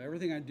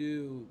 Everything I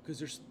do,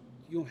 because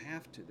you don't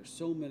have to. There's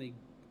so many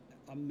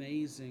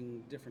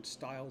amazing different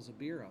styles of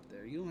beer out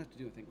there. You don't have to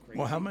do anything crazy.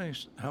 Well, how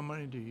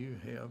many do you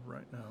have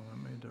right now? How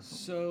many different?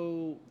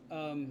 So,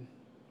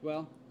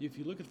 well, if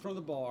you look at the front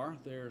of the bar,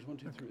 there's 1,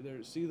 2, 3.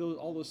 There, see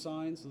all those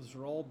signs? Those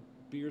are all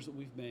beers that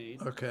we've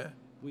made. Okay.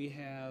 We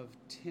have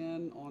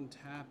 10 on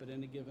tap at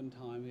any given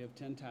time. We have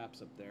 10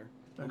 taps up there.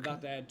 I'm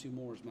about to add 2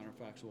 more, as a matter of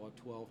fact, so we'll have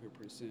 12 here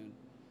pretty soon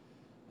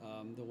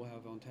that we'll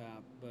have on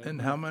tap.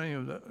 And how many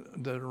of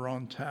that are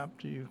on tap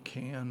do you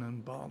can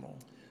and bottle?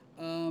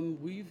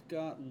 We've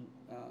got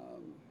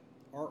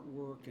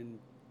artwork, and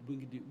we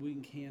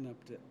can can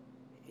up to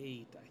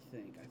 8, I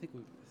think. I think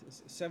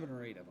 7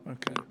 or 8 of them.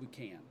 Okay. We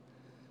can.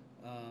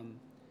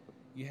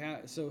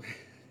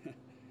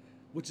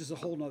 Which is a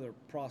whole nother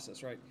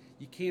process, right?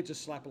 You can't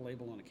just slap a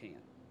label on a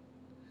can.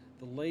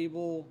 The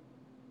label,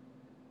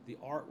 the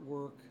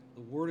artwork,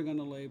 the wording on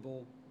the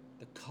label,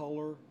 the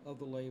color of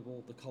the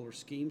label, the color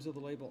schemes of the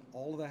label,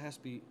 all of that has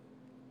to be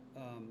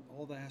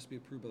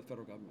approved by the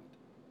federal government.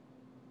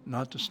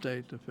 Not the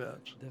state, the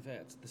feds. The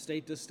feds. The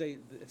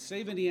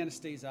state of Indiana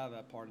stays out of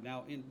that part.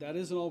 Now, that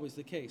isn't always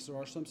the case. There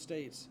are some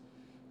states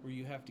where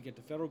you have to get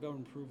the federal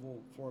government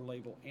approval for a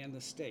label and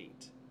the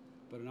state.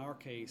 But in our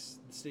case,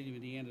 the state of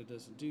Indiana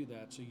doesn't do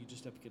that, so you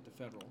just have to get the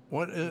federal.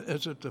 What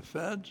is it? The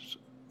feds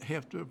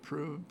have to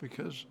approve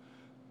because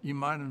you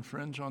might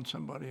infringe on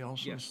somebody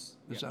else's? Yes.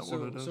 Is that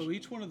what it is? So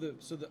each one of the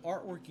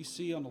artwork you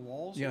see on the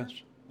walls. Yes.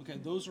 Here, okay,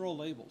 those are all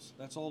labels.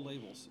 That's all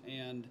labels.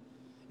 And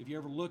if you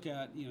ever look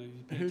at, if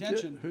you pay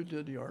attention. Who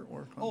did the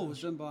artwork on Oh, it this?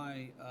 was done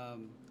by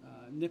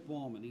Nick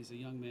Wallman. He's a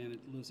young man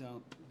that lives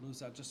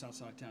out just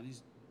outside town.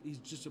 He's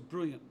just a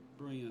brilliant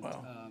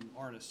Wow.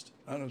 artist.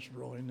 That is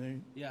really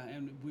neat. Yeah,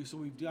 and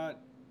we've got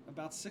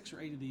about 6 or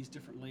 8 of these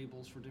different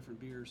labels for different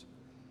beers,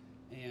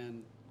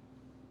 and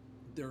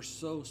they're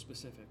so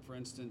specific. For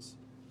instance,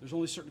 there's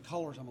only certain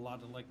colors I'm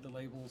allowed to like the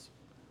labels.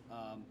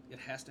 It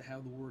has to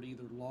have the word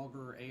either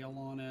lager or ale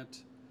on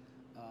it,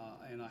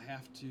 and I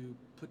have to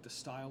put the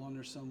style on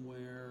there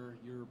somewhere.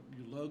 Your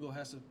logo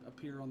has to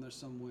appear on there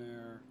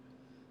somewhere.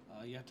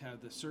 You have to have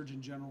the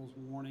Surgeon General's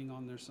warning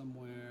on there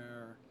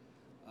somewhere.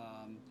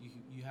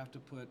 You have to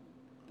put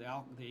the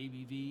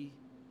ABV,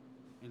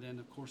 and then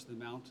of course the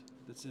amount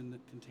that's in the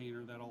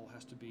container. That all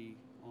has to be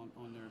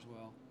on there as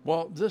well.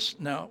 Well, this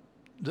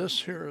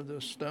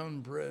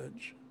Stone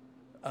Bridge,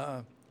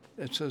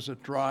 it says a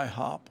dry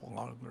hop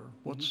lager.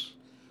 What's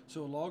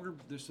So a lager?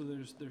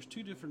 There's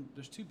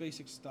two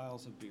basic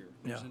styles of beer.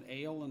 There's an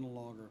ale and a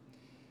lager.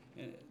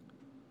 And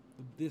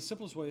the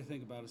simplest way to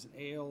think about it is an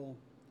ale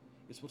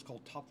is what's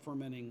called top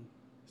fermenting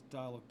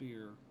style of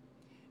beer.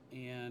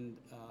 And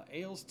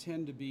ales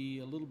tend to be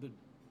a little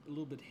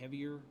bit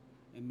heavier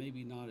and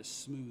maybe not as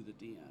smooth at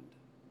the end.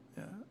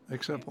 Yeah,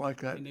 except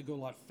like that. And they go a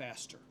lot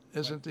faster.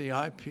 Isn't the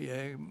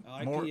IPA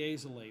more? IPA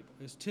is a label.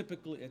 It's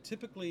typically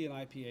an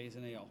IPA is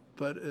an ale.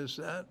 But is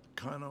that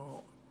kind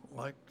of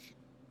like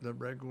the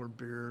regular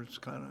beer? It's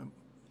kind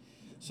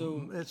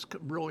of it's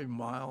really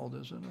mild,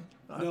 isn't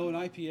it? No, an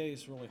IPA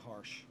is really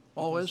harsh.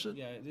 Oh, is it?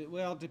 Yeah.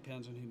 Well, it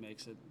depends on who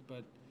makes it,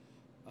 but.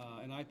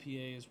 An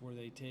IPA is where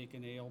they take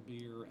an ale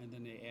beer and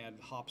then they add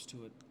hops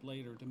to it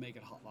later to make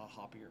it a lot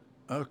hoppier.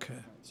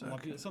 Okay.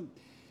 Right, so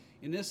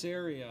in this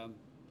area,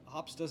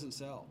 hops doesn't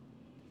sell.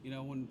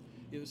 When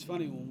it was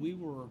funny when we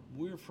were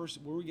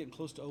getting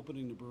close to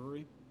opening the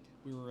brewery,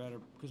 we were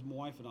because my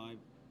wife and I,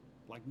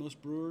 like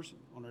most brewers,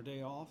 on our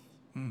day off,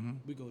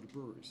 we go to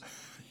breweries.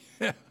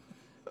 Yeah.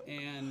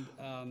 And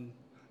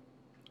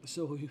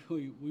so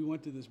we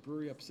went to this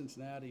brewery up in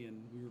Cincinnati,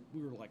 and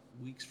we were like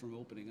weeks from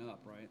opening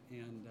up, right?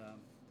 And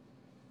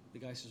the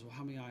guy says, "Well,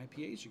 how many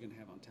IPAs are you going to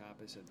have on tap?"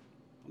 I said,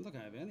 "I'm not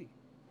going to have any."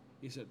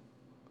 He said,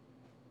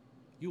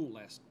 "You won't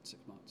last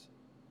 6 months."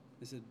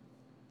 I said,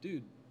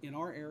 "Dude, in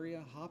our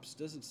area, hops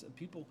doesn't.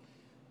 People,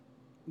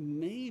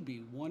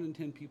 maybe 1 in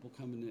 10 people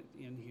come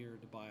in here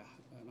to buy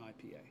an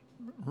IPA.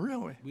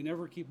 Really? We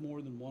never keep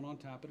more than 1 on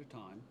tap at a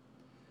time."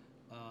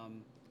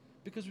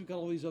 Because we've got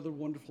all these other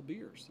wonderful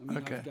beers. I mean,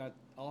 Okay.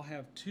 I'll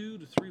have 2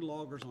 to 3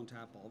 lagers on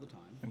tap all the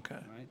time. Okay.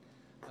 Right.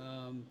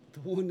 The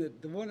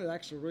one that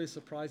actually really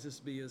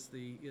surprises me is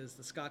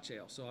the Scotch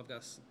ale. So I've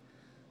got.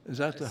 Is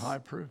that the high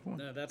proof one?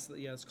 No,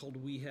 it's called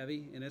Wee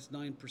Heavy, and it's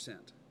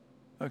 9%.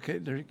 Okay,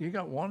 you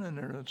got one in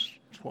there that's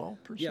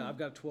 12%. Yeah, I've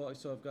got 12.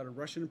 So I've got a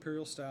Russian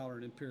Imperial Stout or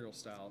an Imperial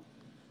Stout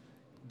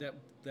that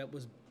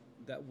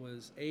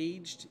was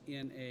aged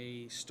in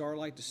a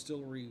Starlight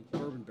Distillery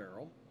bourbon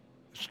barrel.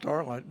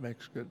 Starlight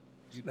makes good.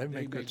 They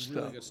make good stuff.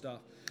 Really good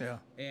stuff. Yeah.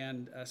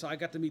 And so I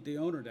got to meet the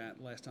owner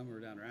last time we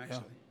were down there,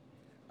 actually.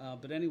 Yeah.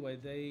 But anyway,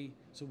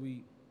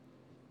 we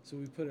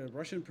put a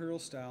Russian Imperial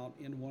Stout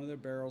in one of their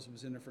barrels. It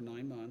was in there for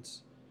 9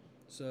 months.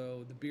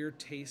 So the beer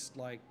tastes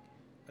like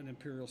an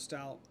imperial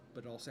stout,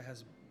 but it also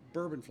has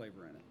bourbon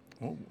flavor in it.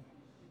 Oh,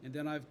 And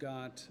then I've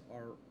got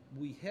our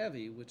Wee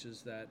Heavy, which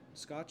is that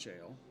Scotch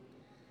ale.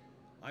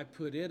 I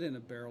put it in a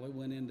barrel. It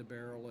went into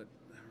barrel at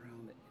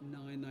around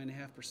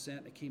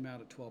 9.5%. It came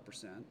out at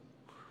 12%.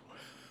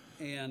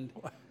 And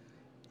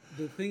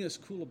the thing that's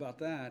cool about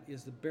that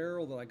is the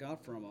barrel that I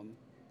got from them,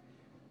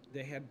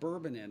 they had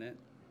bourbon in it,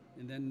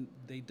 and then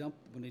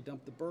when they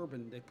dumped the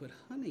bourbon, they put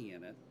honey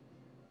in it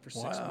for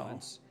 6 Wow.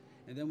 months,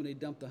 and then when they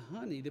dumped the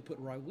honey, they put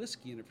rye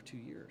whiskey in it for 2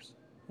 years.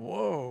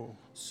 whoa.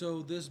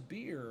 So this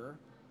beer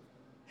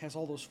has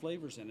all those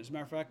flavors in it. As a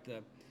matter of fact,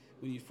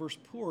 when you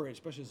first pour it,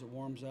 especially as it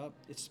warms up,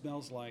 it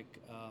smells like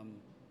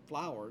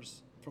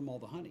flowers from all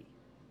the honey.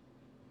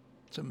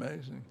 It's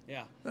amazing.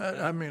 Yeah.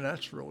 I mean,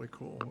 that's really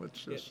cool.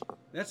 It's just,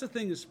 That's the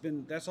thing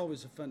that's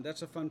always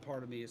that's a fun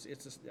part of me.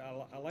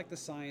 I like the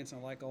science, I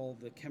like all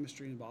the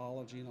chemistry and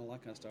biology and all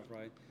that kind of stuff,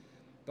 right?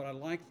 But I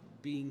like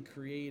being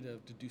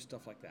creative to do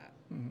stuff like that.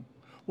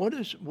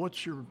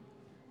 what's your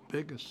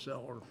biggest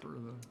seller for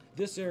the,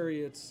 This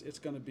area, it's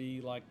going to be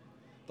like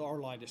our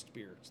lightest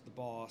beer. It's the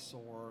Boss,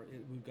 or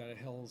we've got a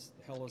Hell's.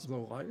 the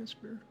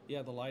lightest beer?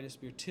 Yeah, the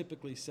lightest beer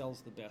typically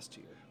sells the best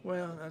here.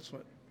 Well, that's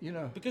what,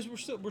 Because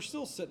we're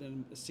still sitting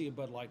in a sea of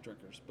Bud Light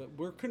drinkers, but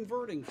we're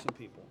converting some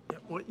people. yeah,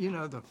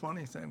 well, the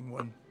funny thing,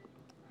 when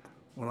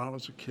I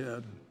was a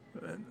kid,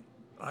 and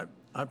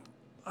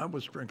I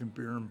was drinking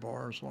beer in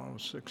bars when I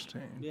was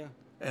 16. Yeah.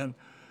 And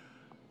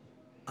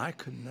I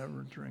could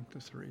never drink the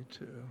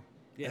 3-2.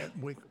 Yeah.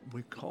 And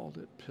we called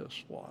it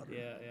piss water.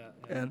 Yeah.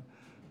 And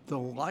the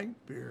light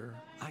beer,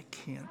 I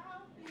can't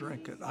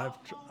drink it.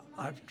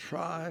 I've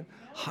tried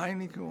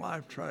Heineken.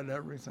 I've tried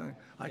everything.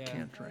 I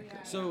can't drink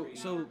it. So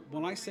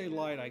when I say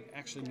light, I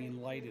actually mean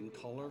light in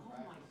color.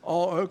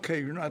 Oh, okay.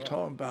 You're not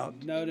talking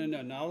about. No,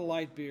 not a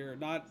light beer,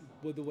 not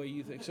with the way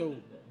you think. So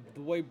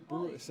the way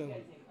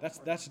that's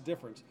the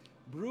difference.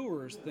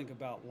 Brewers think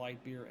about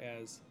light beer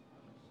as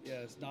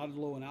not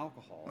low in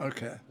alcohol.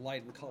 Okay.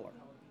 Light in color.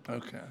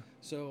 Okay.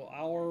 So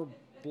our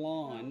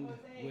blonde,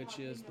 which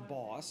is the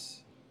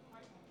Boss,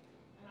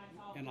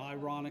 and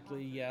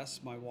ironically,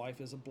 yes, my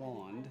wife is a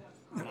blonde.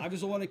 And I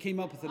was the one that came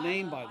up with the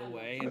name, by the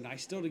way, and I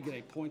still didn't get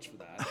any points for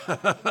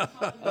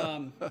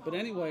that. But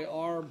anyway,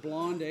 our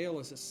blonde ale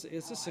is a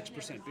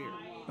 6% beer.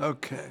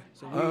 Okay.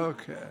 So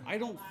Okay. I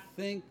don't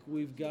think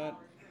we've got.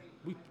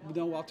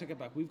 I'll take it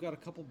back. We've got a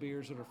couple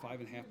beers that are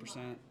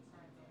 5.5%,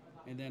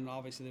 and then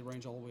obviously they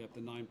range all the way up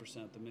to 9%.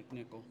 The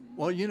McNichol.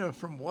 Well,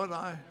 from what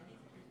I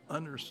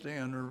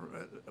understand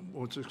or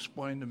was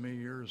explained to me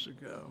years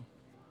ago,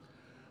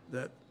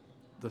 that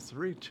the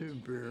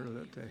 3-2 beer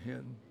that they had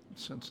in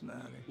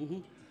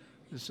Cincinnati,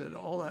 they said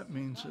all that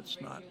means it's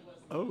not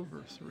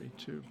over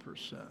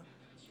 3.2%,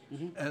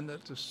 and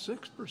that the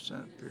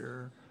 6%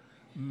 beer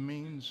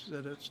means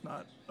that it's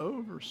not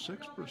over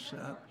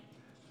 6%.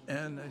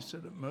 And they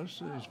said that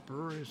most of these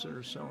breweries that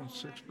are selling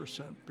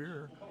 6%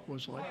 beer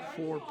was like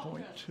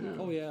 4.2.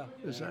 Oh yeah.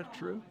 Is that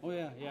true? Oh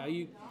yeah.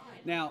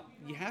 Now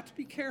you have to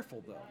be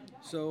careful though.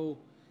 So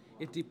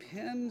it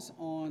depends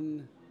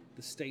on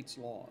the state's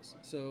laws.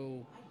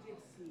 So,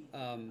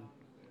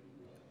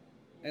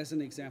 as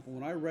an example,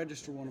 when I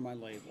register one of my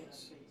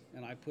labels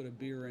and I put a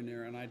beer in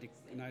there and I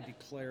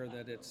declare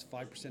that it's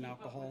 5%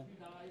 alcohol,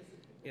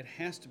 it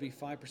has to be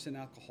 5%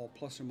 alcohol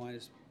plus or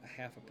minus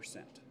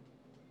 0.5%.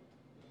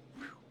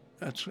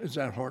 Is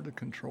that hard to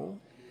control?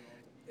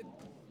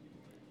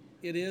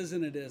 It is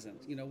and it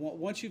isn't.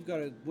 Once you've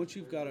got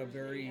a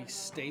very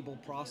stable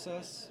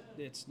process,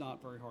 it's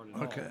not very hard at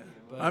all. Okay.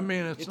 But I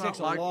mean, it's it not takes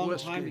like a long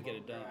whiskey. time to get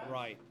it done.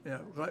 Right. Yeah,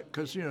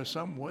 because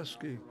some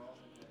whiskey,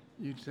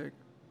 you take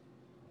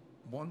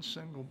one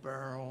single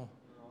barrel,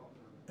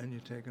 and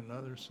you take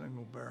another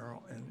single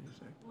barrel, and you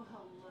think,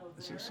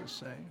 is this the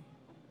same?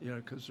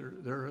 Because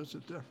there is a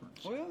difference.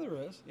 Oh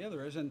yeah,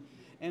 there is,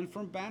 and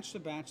from batch to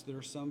batch,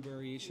 there's some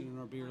variation in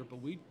our beer, but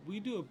we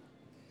do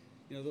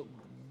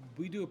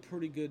a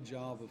pretty good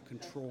job of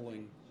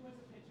controlling,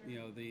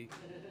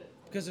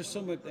 because there's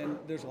so much, and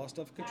there's a lot of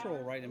stuff to control,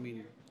 right? I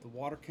mean, the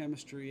water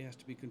chemistry has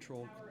to be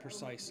controlled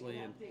precisely,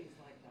 and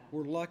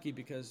we're lucky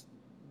because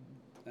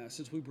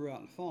since we brew out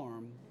on a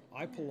farm,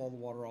 I pull all the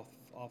water off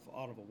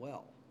out of a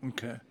well.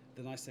 Okay.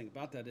 The nice thing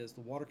about that is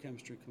the water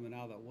chemistry coming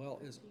out of that well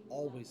is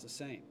always the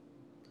same.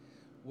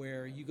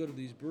 Where you go to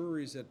these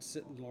breweries that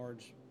sit in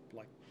large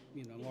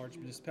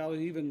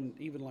municipalities,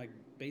 even like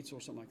Batesville or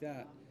something like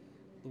that,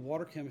 the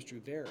water chemistry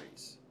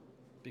varies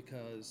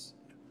because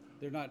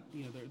they're not,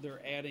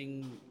 they're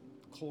adding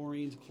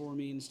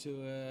chloramines to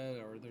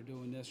it, or they're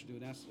doing this or doing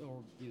that,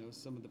 or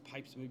some of the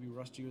pipes may be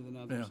rustier than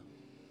others. Yeah.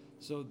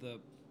 So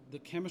the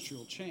chemistry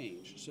will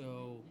change.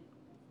 So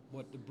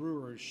what the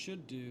brewers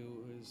should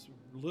do is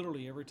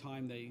literally every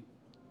time they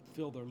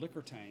fill their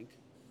liquor tank,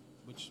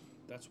 which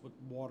that's what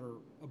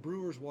a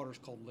brewer's water is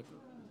called liquor.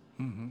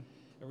 Mm-hmm.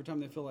 Every time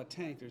they fill that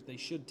tank, they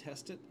should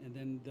test it, and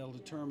then they'll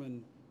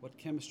determine what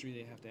chemistry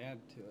they have to add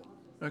to it.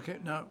 Okay,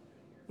 now,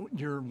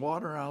 your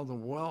water out of the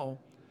well,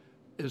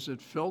 is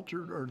it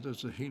filtered, or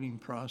does the heating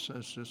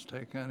process just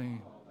take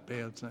any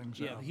bad things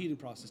Yeah, out. the heating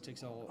process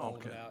takes all of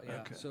Okay, it out.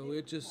 Yeah. okay. So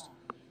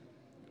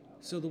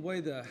the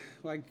way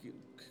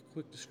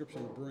quick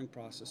description of the brewing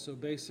process. So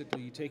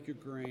basically, you take your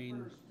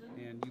grain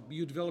and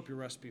you develop your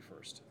recipe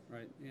first,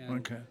 right? And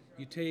Okay.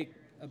 you take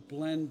a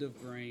blend of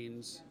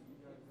grains.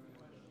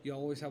 You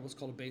always have what's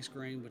called a base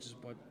grain, which is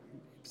what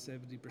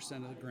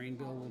 70% of the grain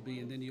bill will be,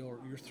 and then you're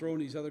throwing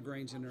these other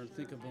grains in there and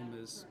think of them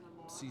as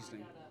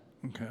seasoning.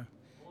 Okay.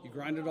 You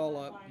grind it all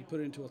up. You put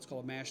it into what's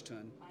called a mash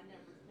tun.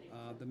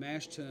 The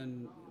mash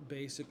tun,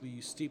 basically,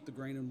 you steep the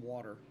grain in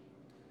water,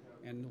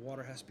 and the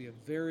water has to be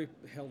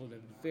held at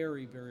a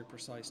very, very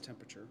precise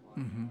temperature.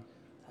 Mm-hmm.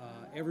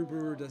 Every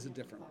brewer does it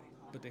differently,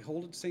 but they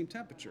hold at the same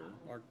temperature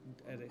or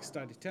at a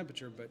steady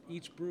temperature, but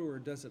each brewer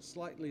does it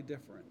slightly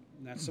different,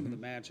 and that's some of the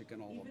magic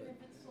in all of it.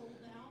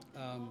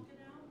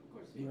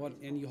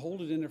 And you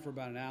hold it in there for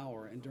about an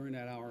hour, and during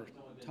that hour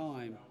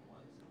time,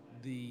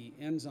 the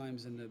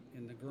enzymes in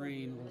the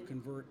grain will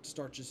convert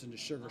starches into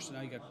sugar. So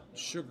now you got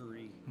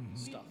sugary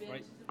stuff,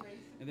 right?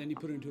 And then you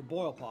put it into a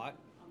boil pot,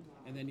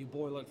 and then you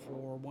boil it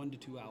for 1 to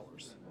 2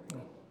 hours,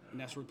 and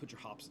that's where you put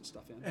your hops and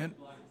stuff in. And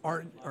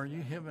are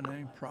you having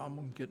any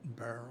problem getting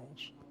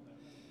barrels?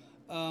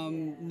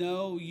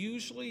 No,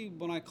 usually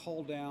when I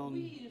call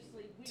down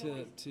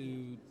to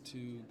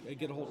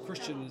get a hold of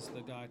Christian, is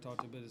the guy I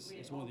talked to, but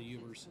is one of the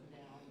Ubers.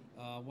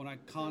 When I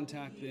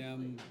contact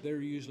them,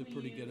 they're usually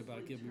pretty good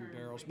about giving me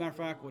barrels. Matter of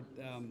fact,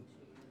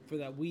 for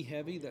that Wee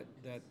Heavy,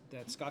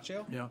 that Scotch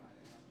ale, Yeah.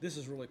 this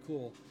is really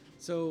cool.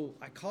 So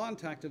I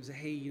contacted them and said,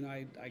 hey,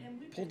 I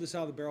pulled this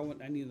out of the barrel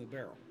and I needed the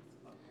barrel.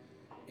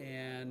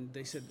 And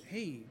they said,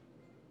 hey,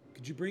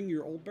 could you bring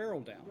your old barrel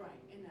down?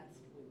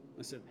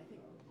 I said,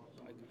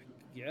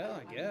 yeah,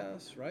 I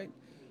guess, right?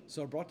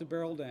 So I brought the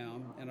barrel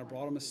down, and I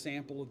brought them a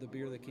sample of the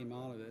beer that came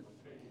out of it.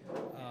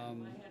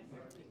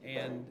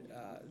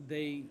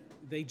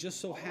 They just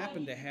so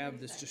happened to have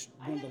this just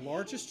one of the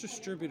largest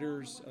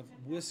distributors of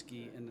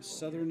whiskey in the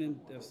southern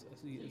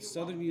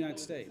United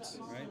States,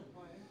 right?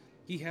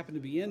 He happened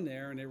to be in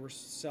there, and they were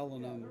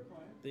selling them.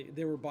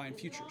 They were buying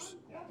futures,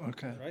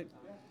 Okay. right?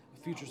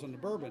 Futures on the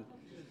bourbon,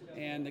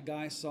 and the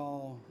guy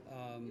saw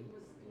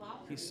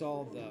he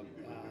saw the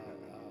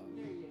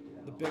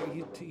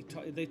barrel.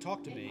 They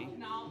talked to me,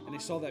 and they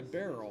saw that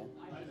barrel,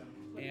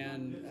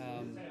 and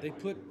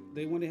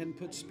they went ahead and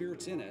put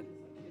spirits in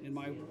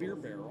my beer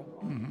barrel.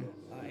 Mm-hmm.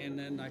 And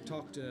then I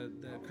talked to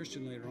the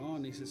Christian later on,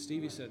 and he said,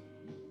 Steve, he said,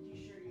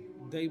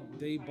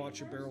 they bought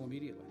your barrel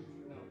immediately.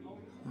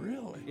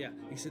 Really? Yeah.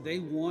 He said they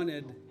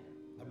wanted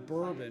a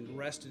bourbon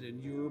rested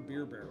in your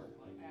beer barrel.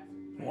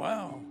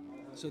 Wow.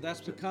 So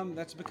that's become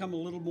a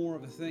little more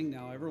of a thing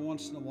now. Every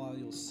once in a while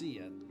you'll see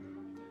it.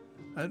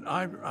 And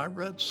I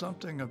read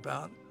something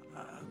about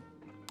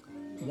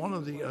one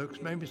of the oaks,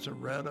 maybe it's a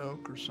red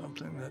oak or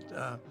something,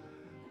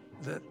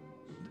 that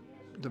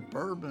the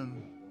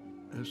bourbon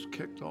is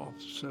kicked off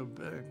so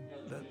big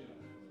that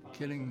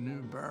getting new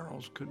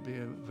barrels could be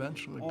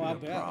eventually be I a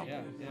bet.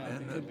 problem. Yeah,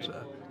 And it could it's be.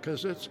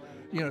 because it's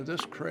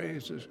this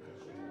craze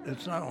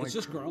it's not only It's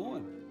just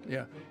growing.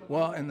 yeah.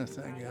 Well, and the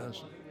thing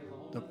is,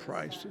 the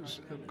prices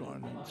have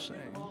gone insane.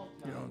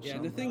 Yeah,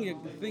 and the thing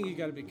you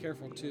got to be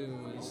careful too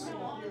is,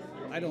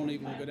 I don't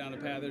even go down the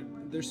path.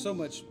 There's so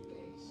much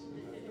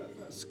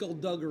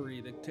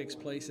skullduggery that takes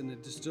place in the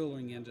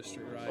distilling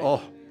industry, right?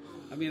 Oh,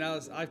 I mean, I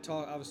was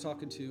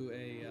talking to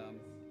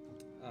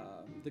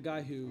the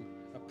guy who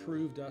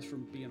approved us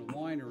from being a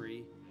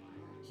winery.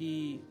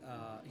 He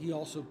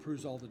also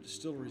approves all the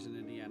distilleries in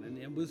Indiana,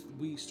 and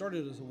we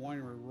started as a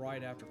winery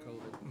right after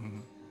COVID. mm-hmm.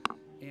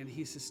 And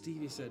he said,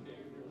 Steve, he said,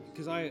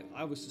 because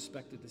I was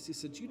suspected this. He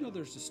said, you know,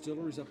 there's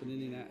distilleries up in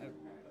Indiana.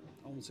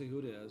 I won't say who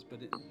it is, but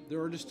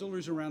there are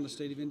distilleries around the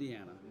state of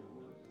Indiana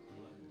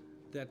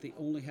that they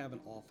only have an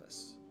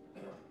office.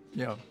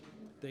 Yeah.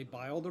 They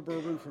buy all their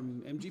bourbon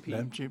from MGP.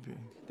 MGP.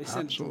 They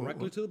send Absolutely. it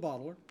directly to the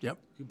bottler. Yep.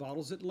 Who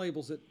bottles it and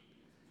labels it,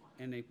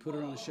 and they put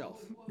it on the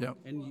shelf. Yep.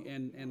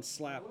 And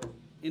slap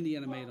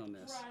Indiana made on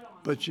this.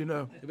 But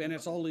And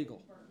it's all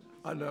legal.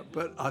 I know.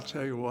 But I'll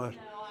tell you what,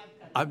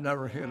 I've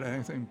never had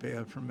anything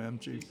bad from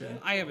MGP.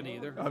 I haven't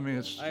either. I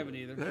mean, I haven't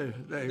either.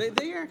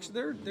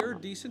 They're a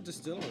decent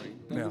distillery.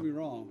 Don't Yeah. get me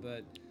wrong,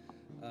 but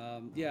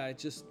it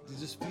just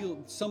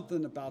feels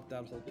something about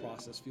that whole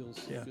process feels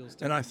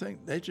different. And I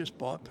think they just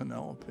bought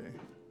Penelope.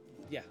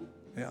 Yeah.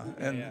 Yeah,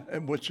 Yeah.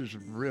 and which is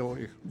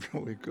really,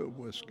 really good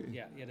whiskey.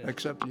 Yeah, it is.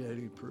 Except the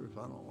 80 proof,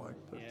 I don't like.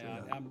 But,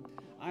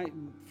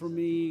 For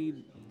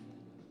me,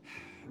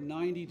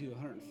 90 to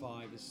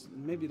 105 is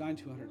maybe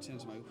 90 to 110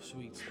 is my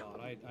sweet spot.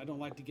 I don't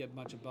like to get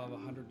much above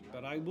 100,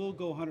 but I will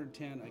go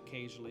 110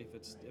 occasionally if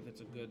it's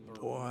a good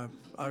bourbon. Boy,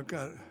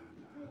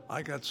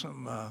 I got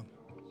some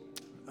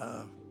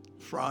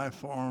Fry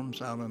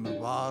Farms out in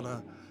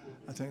Nevada.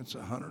 I think it's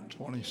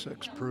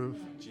 126 proof.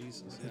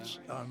 Jesus, It's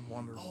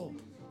wonderful.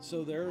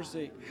 So there's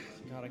I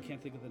can't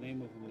think of the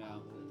name of them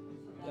now.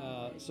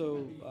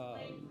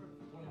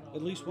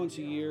 At least once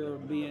a year,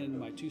 me and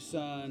my two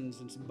sons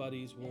and some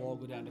buddies will all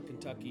go down to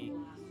Kentucky,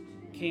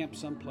 camp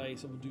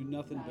someplace, and we'll do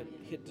nothing but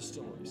hit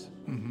distilleries.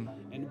 Mm-hmm.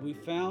 And we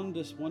found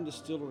this one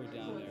distillery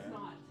down there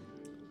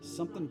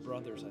something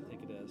Brothers, I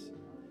think it is.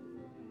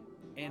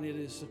 And it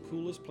is the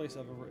coolest place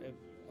I've ever.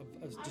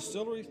 A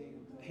distillery,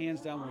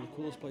 hands down, one of the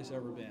coolest place I've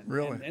ever been.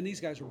 Really? And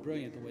these guys were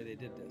brilliant the way they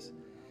did this.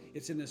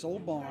 It's in this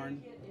old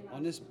barn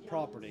on this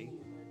property,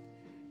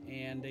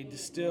 and they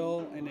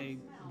distill and they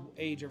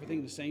age everything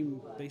in the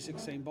same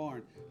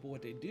barn. But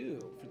what they do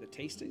for the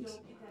tastings,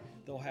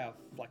 they'll have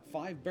like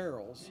 5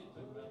 barrels,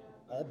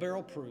 all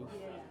barrel proof,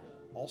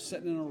 all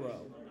sitting in a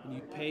row. And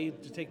you pay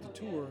to take the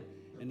tour,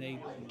 and they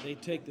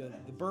take the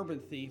bourbon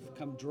thief,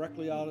 come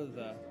directly out of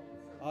the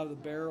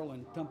barrel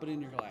and dump it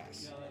in your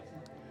glass.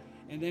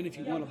 And then if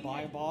you want to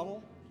buy a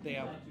bottle, they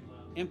have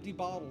empty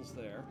bottles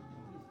there.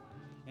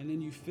 And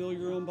then you fill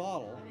your own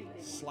bottle,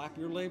 slap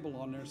your label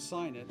on there,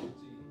 sign it.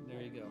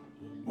 There you go.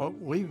 Well,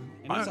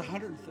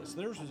 So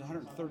theirs was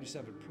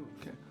 137 proof.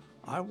 Okay.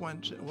 I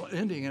went to,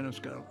 Indiana's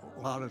got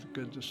a lot of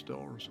good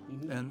distillers.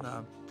 And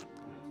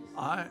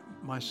I,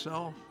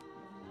 myself,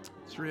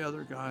 3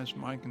 other guys,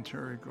 Mike and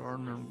Terry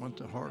Gardner, went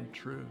to Hard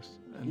Truth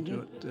and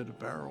did a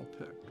barrel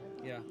pick.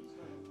 Yeah.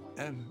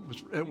 And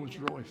it was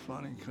really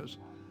funny because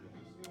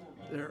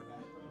there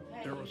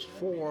was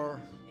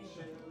 4,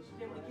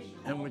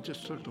 and we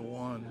just took the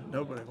one.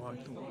 Nobody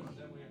liked the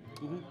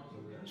one.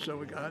 So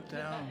we got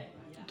down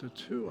to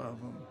 2 of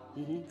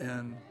them,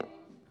 and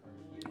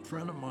a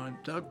friend of mine,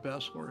 Doug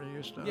Bessler, he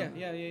used to.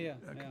 Yeah.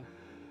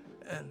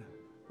 And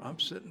I'm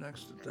sitting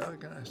next to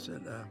Doug, and I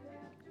said,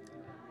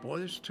 boy,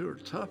 these 2 are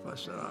tough. I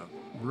said, I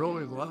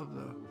really love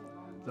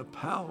the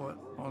palate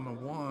on the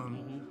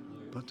one,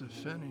 but the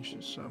finish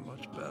is so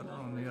much better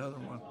on the other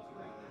one.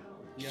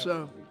 Yeah.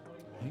 So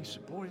he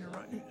said, boy, you're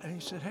right. And he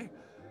said, hey,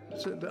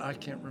 I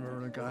can't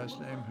remember the guy's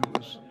name who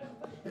was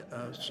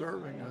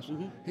serving us.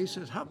 He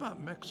says, how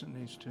about mixing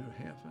these 2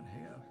 half and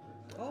half?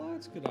 Oh,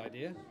 that's a good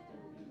idea.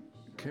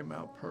 Came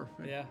out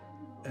perfect. Yeah.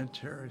 And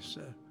Terry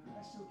said,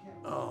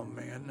 oh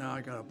man, now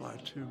I gotta buy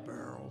 2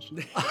 barrels.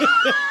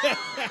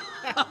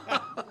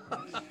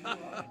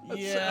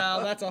 Yeah,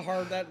 that's a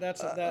hard.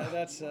 That's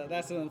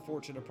an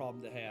unfortunate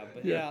problem to have.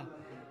 But yeah,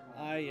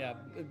 as a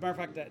matter of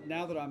fact,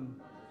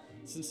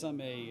 since I'm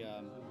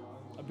a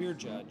beer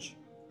judge,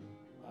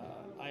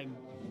 I'm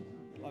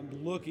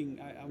looking.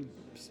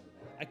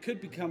 I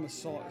could become a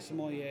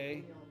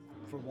sommelier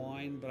for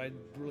wine, but I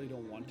really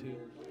don't want to,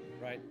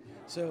 right?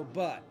 So,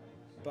 but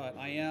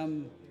I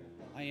am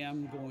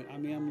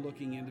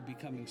looking into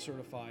becoming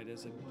certified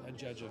as a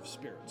judge of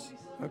spirits.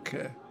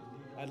 Okay.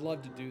 I'd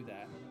love to do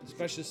that,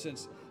 especially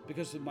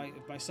because if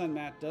my son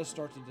Matt does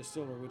start the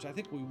distillery, which I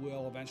think we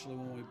will eventually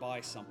when we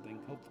buy something.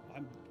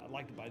 I'd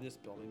like to buy this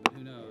building, but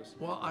who knows?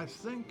 Well, I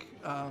think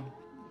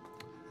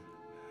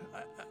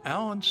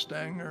Alan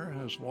Stanger,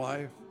 his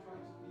wife,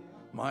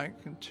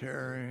 Mike and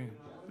Terry,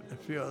 a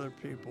few other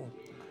people.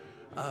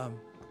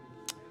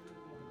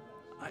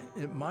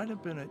 It might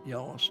have been at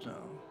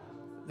Yellowstone.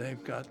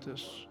 They've got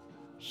this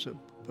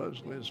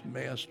supposedly as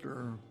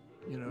master,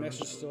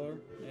 Master distiller,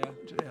 yeah.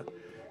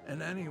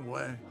 And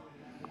anyway,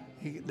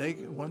 they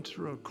went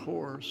through a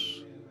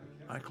course.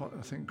 I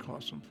think it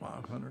cost them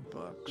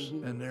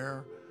 $500, and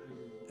they're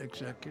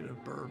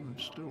executive bourbon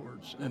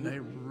stewards, and they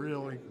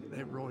really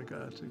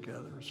got it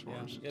together as far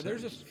as the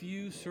there's a taste.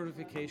 few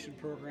certification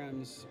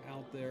programs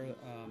out there.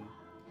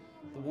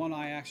 The one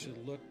I actually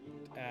looked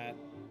at,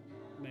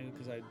 mainly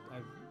because I've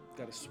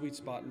got a sweet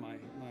spot in my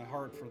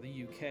heart for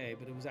the UK,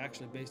 but it was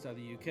actually based out of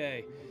the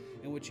UK.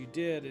 And what you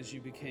did is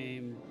you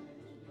became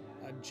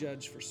a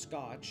judge for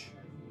Scotch,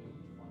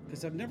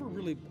 because I've never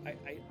really,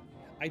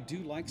 I do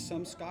like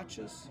some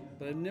Scotches,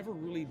 but I've never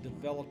really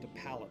developed a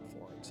palate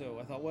for it. So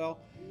I thought, well,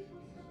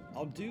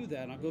 I'll do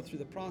that, and I'll go through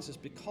the process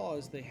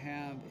because they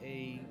have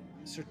a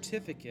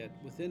certificate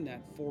within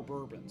that for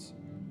bourbons.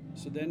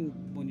 So then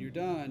when you're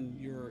done,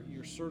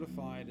 you're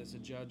certified as a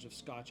judge of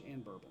Scotch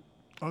and bourbon.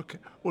 Okay.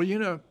 Well,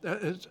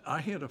 I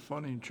had a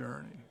funny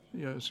journey.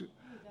 As a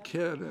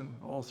kid and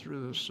all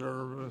through the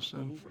service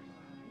and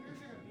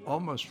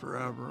almost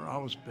forever, I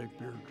was a big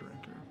beer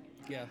drinker.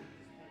 Yeah.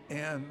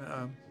 And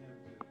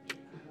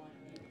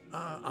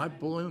I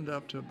ballooned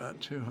up to about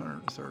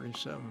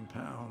 237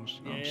 pounds.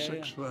 I'm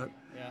 6 foot.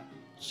 Yeah.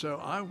 So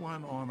I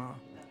went on a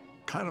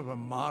kind of a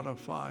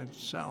modified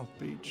South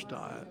Beach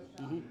diet.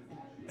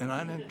 And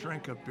I didn't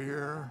drink a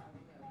beer,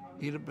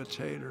 eat a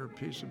potato or a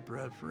piece of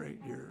bread for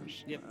 8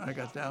 years. Yep. I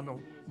got down to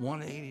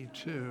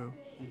 182.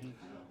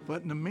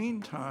 But in the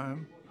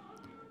meantime,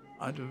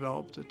 I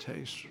developed a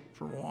taste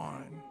for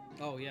wine.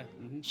 Oh, yeah.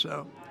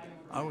 So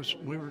I would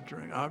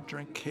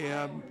drink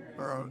cab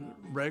or a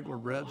regular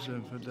red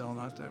Zinfandel,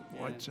 not that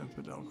white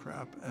Zinfandel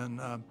crap,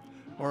 and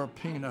or a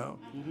Pinot.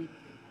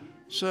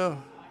 So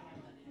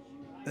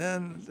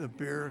then the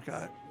beer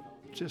got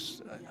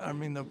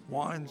the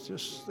wine's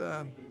just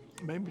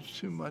maybe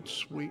too much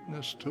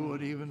sweetness to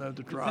it, even though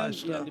the dry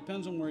stuff. Yeah,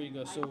 depends on where you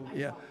go. So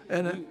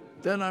and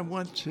then I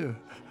went to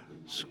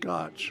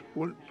Scotch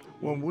when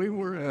we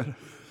were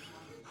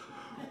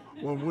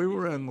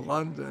in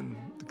London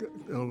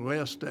the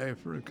last day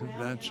for a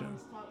convention.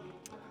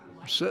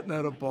 We're sitting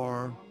at a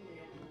bar.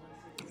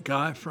 A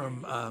guy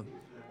from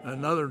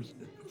another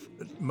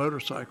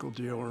motorcycle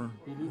dealer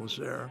was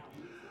there.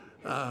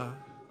 a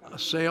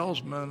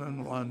salesman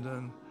in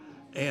London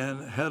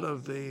and head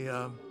of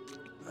the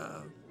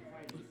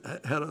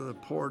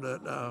port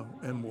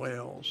in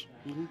Wales.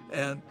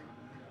 And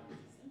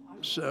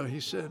so he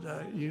said,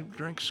 "You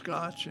drink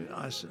Scotch?" And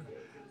I said,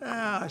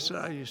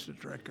 I used to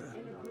drink a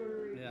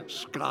Yeah.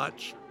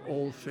 Scotch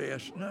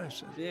old-fashioned." No, he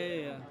said.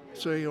 Yeah.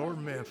 So he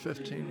ordered me a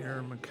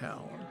 15-year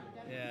Macallan,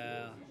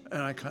 Yeah.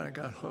 and I kind of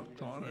got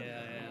hooked on it.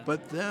 Yeah.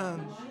 But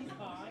then,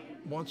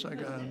 once I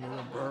got into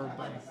the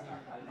bourbon,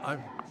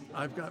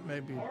 I've got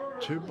maybe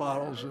 2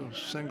 bottles of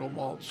single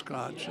malt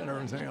Scotch, and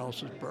everything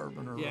else is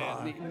bourbon or Yeah.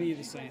 rye. Me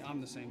the same. I'm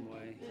the same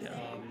way.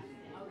 Yeah.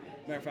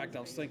 Matter of fact, I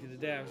was thinking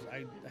today,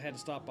 I had to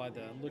stop by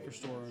the liquor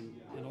store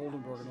in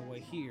Oldenburg on the way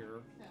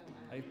here.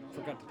 I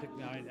forgot to pick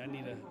me. I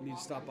need to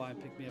stop by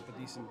and pick me up a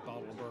decent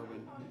bottle of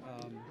bourbon.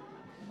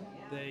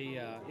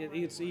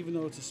 It's even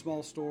though it's a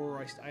small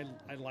store,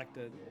 I like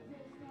to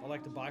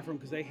buy from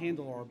because they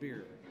handle our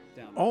beer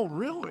down there. Oh,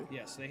 really?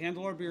 Yes, they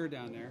handle our beer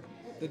down there.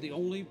 They're the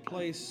only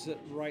place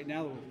right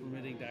now that we're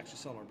permitting to actually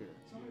sell our beer.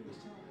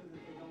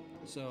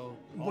 So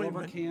all Wait a of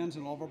our minute. cans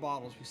and all of our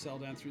bottles we sell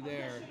down through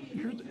there.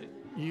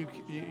 You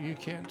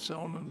can't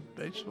sell them in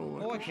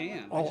Batesville? Oh, I liquor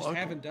can. store? I just okay.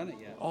 haven't done it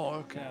yet. Oh,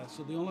 okay. Yeah,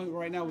 so the only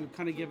right now we've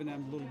kind of given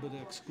them a little bit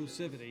of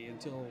exclusivity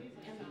until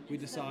we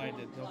decide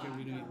that okay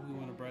we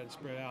want to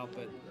spread out.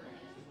 But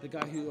the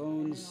guy who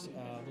owns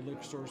the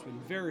liquor store has been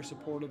very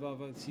supportive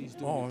of us. He's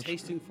doing a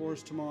tasting for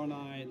us tomorrow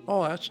night.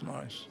 Oh, that's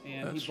nice.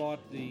 And he bought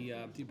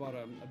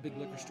a big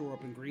liquor store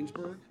up in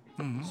Greensburg.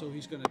 Mm-hmm. So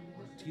he's gonna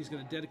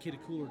dedicate a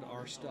cooler to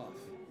our stuff.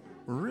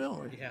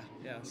 Really?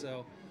 Yeah.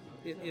 So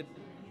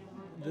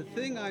the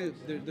thing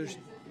there's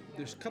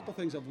a couple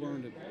things I've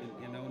learned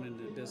in owning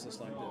a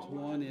business like this.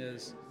 One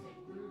is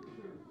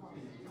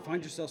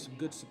find yourself some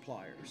good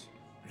suppliers.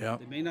 Yeah.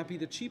 They may not be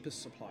the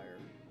cheapest supplier,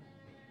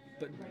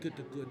 but get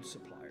the good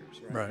suppliers,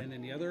 right? Right. And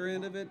then the other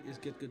end of it is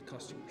get good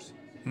customers,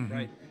 Mm-hmm.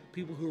 right?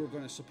 People who are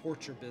going to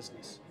support your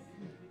business.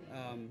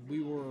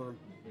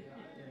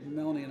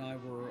 Melanie and I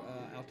were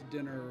out to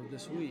dinner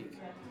this week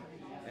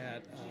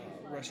at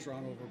a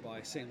restaurant over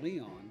by St.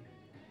 Leon,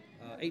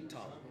 Eight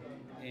Top,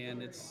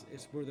 and it's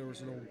where there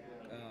was an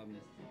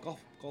old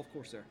golf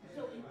course there,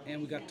 and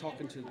we got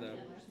talking to the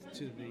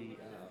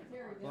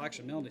well,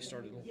 actually Melanie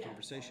started a little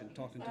conversation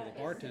talking to the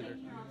bartender.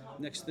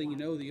 Next thing you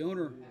know, the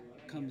owner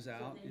comes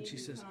out and she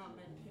says,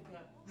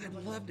 "I'd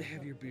love to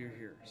have your beer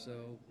here,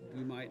 so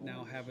we might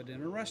now have it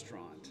in a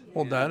restaurant."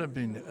 Well, And- that'd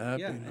be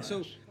nice.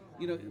 So,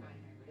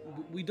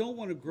 we don't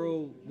want to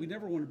grow. We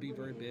never want to be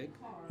very big.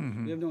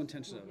 Mm-hmm. We have no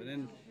intention of it.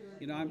 And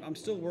I'm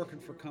still working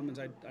for Cummins.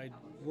 I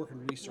work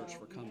in research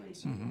for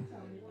Cummins. Mm-hmm.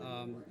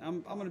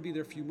 I'm going to be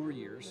there a few more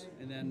years,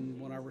 and then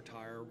when I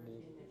retire,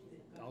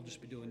 I'll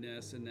just be doing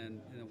this, and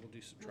then we'll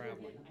do some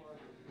traveling.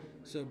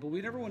 So, but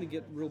we never want to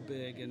get real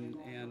big, and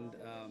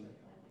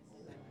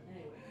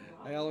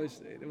I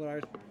always, when I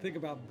think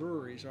about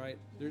breweries, right?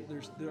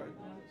 There's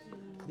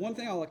one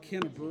thing I'll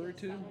akin a brewery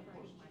to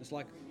is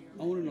like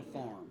owning a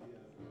farm.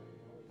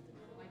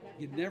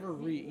 You'd never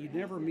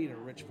meet a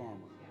rich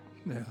farmer,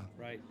 Yeah.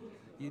 right?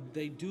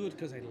 They do it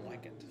because they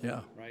like it,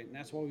 Yeah. right? And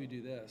that's why we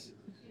do this.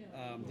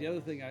 The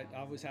other thing I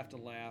always have to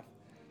laugh.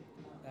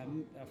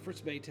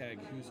 Fritz Maytag,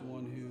 who's the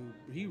one who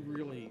he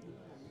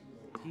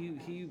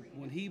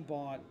when he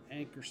bought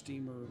Anchor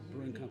Steamer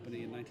Brewing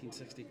Company in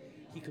 1960,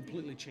 he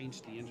completely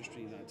changed the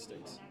industry in the United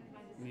States.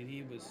 I mean,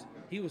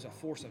 he was a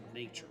force of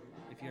nature.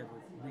 If you ever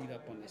read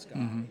up on this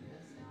guy,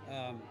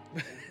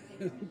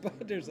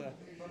 but there's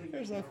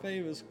a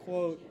famous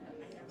quote.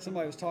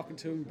 Somebody was talking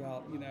to him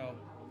about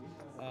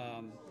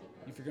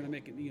if you're going to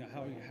make it,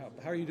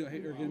 how are you doing?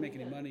 You're going to make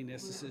any money in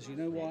this? He says, you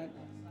know what?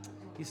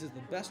 He says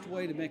the best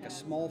way to make a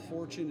small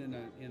fortune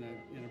in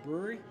a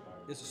brewery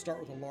is to start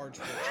with a large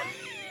fortune.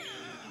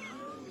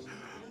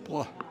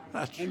 Well,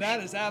 that's And that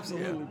is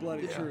absolutely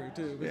bloody true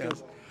too,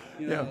 because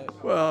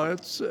Well,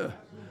 it's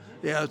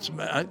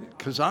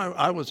because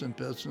I was in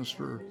business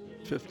for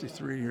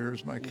 53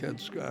 years. My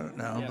kids got it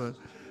now,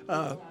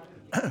 but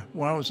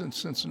when I was in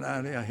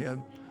Cincinnati, I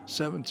had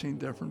 17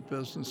 different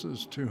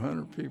businesses,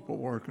 200 people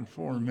working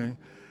for me,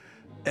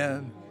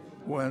 and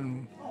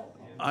when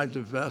I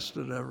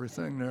divested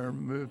everything there,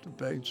 moved to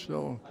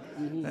Batesville,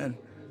 and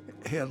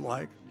had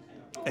like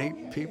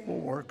 8 people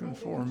working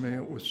for me.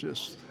 It was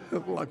just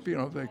like being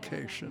on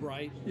vacation.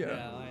 right? Yeah.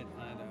 I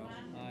know.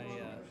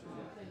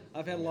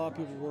 I've had a lot of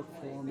people work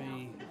for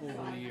me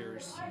over the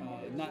years,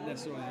 not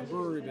necessarily in a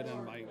brewery, but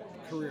in my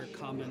career at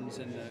Cummins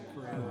and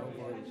career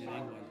over in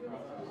England.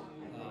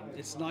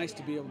 It's nice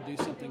to be able to do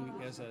something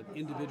as an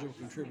individual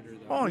contributor,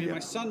 though. Oh, I mean, yeah. My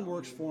son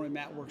works for me.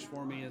 Matt works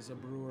for me as a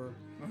brewer,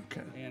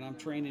 Okay. and I'm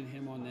training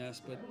him on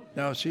this. But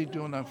Now, is he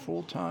doing that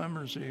full time,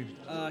 or is he?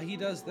 he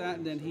does that,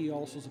 and then he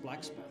also is a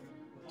blacksmith.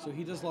 So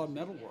he does a lot of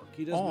metal work.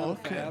 He does metal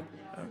fab.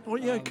 Well,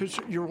 yeah, because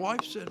your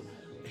wife said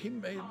he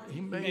made He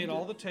made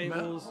all the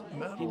tables.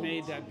 Metal. He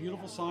made that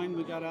beautiful sign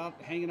we got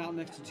out, hanging out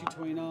next to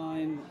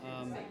 229.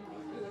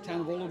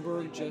 Town of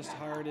Oldenburg just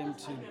hired him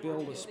to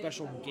build a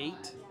special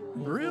gate.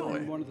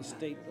 Really? In one of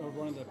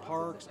the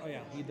parks. Oh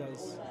yeah, he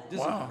does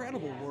Wow.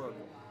 incredible work.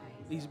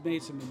 He's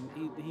made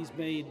he's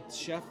made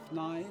chef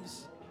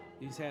knives.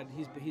 He's had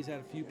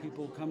a few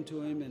people come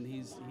to him, and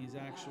he's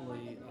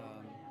actually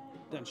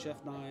done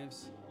chef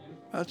knives.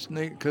 That's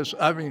neat, because,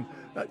 I mean,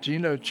 do you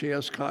know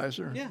Chaz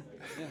Kaiser? Yeah,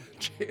 yeah.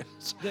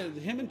 Chaz.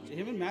 Him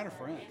and Matt are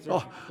friends. They're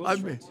Oh, close I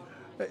mean,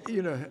 friends.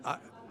 you know,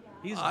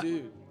 He's a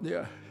dude.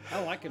 yeah,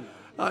 I like him.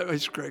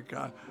 he's a great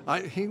guy.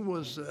 He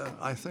was,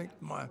 I think,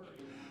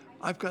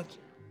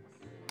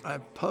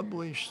 I've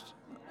published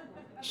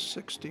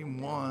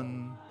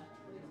 61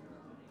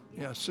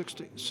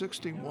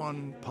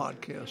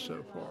 podcasts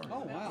so far.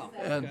 Oh wow.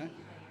 And Okay.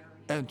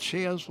 and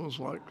Chaz was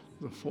like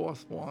the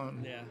fourth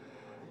one. Yeah.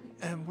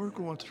 And we're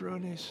going through,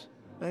 and he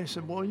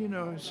said, well, he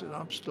said,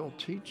 I'm still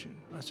teaching.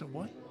 I said,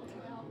 what?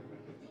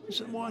 He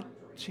said, well, I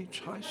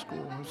teach high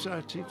school. He said,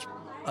 I teach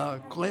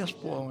glass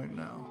blowing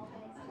now.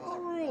 Oh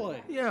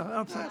really?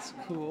 Yeah, That's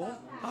cool.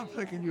 I'm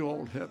thinking you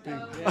old hippie.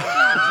 Yeah,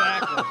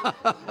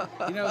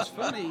 exactly. It's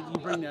funny you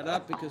bring that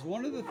up, because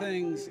one of the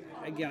things,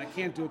 again, I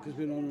can't do it because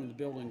we don't own the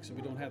building, so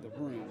we don't have the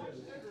room.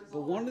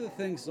 But one of the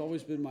things that's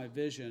always been my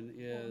vision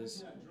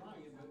is,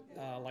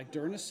 like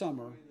during the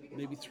summer,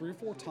 maybe 3 or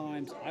 4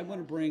 times, I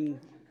want to bring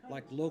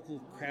like local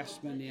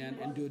craftsmen in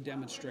and do a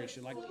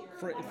demonstration. Like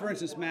for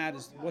instance, Matt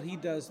is what he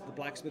does. The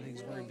blacksmithing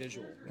is very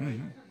visual, right?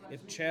 Mm-hmm.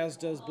 If Chaz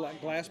does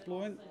glass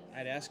blowing,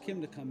 I'd ask him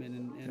to come in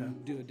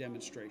and do a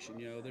demonstration.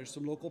 There's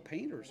some local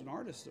painters and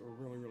artists that are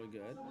really, really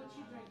good.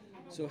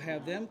 So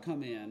have them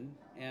come in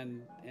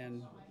and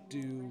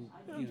do,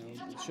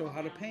 show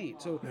how to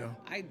paint. So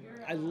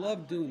I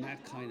love doing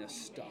that kind of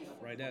stuff,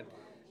 right?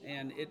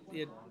 And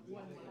it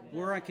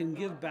where I can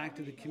give back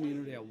to the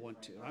community I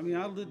want to. I mean,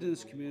 I've lived in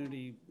this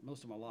community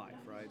most of my life,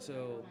 right?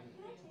 So,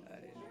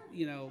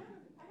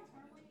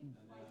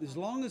 as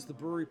long as the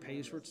brewery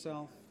pays for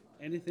itself,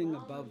 anything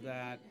above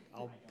that,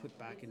 I'll put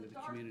back into the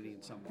community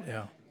in some way.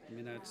 Yeah. I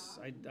mean,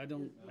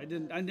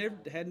 I never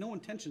had no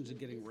intentions of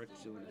getting rich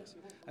doing this.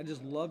 I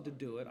just love to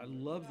do it. I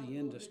love the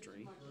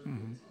industry,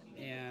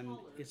 and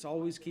it's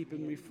always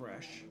keeping me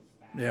fresh.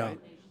 Yeah. Right?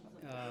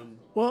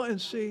 Well, and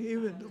see,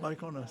 even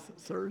like on a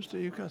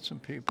Thursday, you got some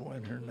people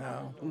in here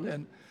now,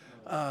 and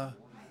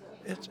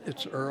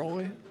it's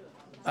early.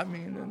 I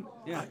mean,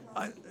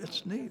 and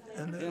it's neat.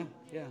 And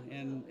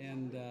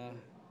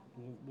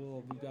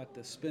we've got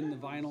the spin the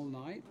vinyl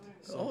night.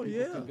 So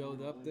people can go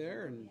up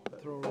there and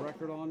throw a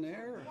record on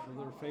there,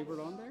 or their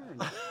favorite on there.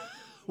 And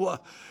well,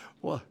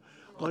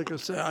 like I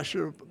said, I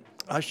should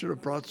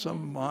have brought some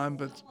of mine,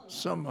 but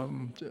some of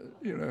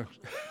them,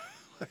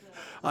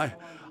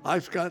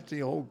 I've got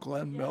the old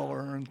Glenn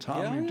Miller and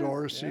Tommy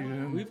Dorsey. Yeah.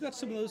 And we've got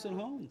some of those at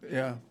home.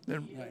 Yeah.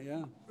 And,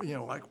 yeah.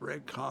 Like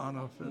Red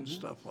Conniff and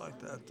stuff like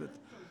that.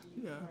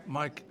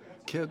 My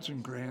kids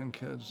and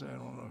grandkids, they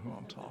don't know who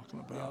I'm talking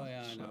about. Oh,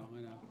 yeah, I know.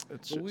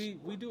 It's But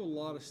we do a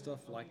lot of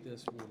stuff like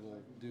this where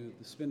we'll do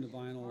the spin to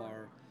vinyl.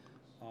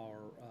 Our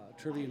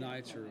trivia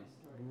nights are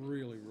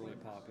really, really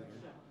popular.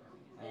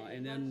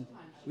 And then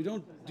we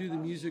don't do the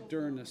music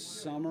during the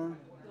summer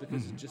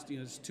because it's just,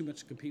 it's too much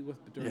to compete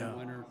with. But during the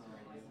winter,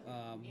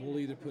 we'll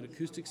either put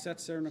acoustic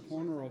sets there in the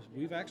corner, or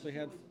we've actually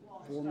had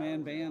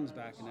 4-man bands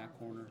back in that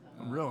corner.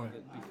 Really?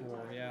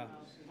 Before, yeah.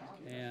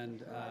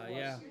 And,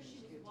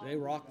 they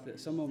rock.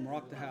 Some of them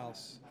rock the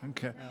house.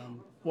 Okay.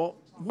 Well,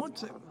 one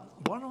thing,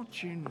 why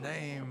don't you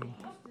name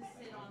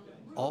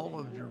all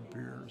of your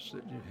beers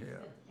that you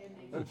have?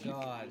 Oh,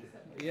 God.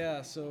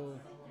 Yeah, so,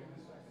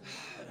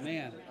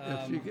 man.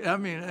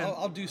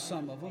 I'll do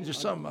some of them.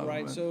 Just some of them.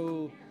 Right,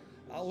 so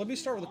let me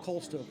start with the Coal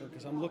Stoker,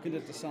 because I'm looking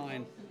at the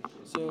sign.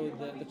 So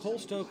the Coal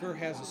Stoker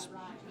has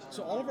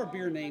so all of our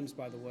beer names,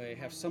 by the way,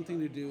 have something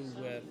to do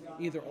with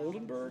either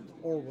Oldenburg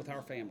or with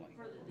our family.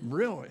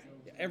 Really?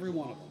 Every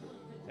one of them.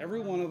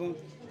 Every one of them.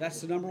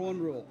 That's the number one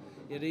rule.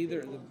 The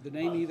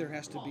name either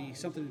has to be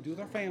something to do with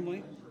our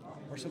family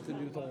or something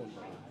to do with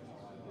Oldenburg.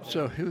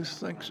 So who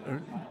thinks?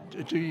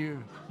 Do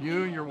you,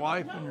 your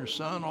wife, and your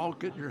son all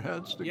get your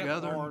heads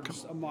together?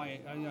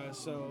 Yep,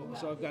 so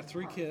I've got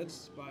 3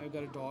 kids. I've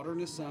got a daughter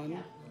and a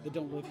son that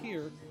don't live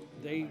here.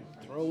 They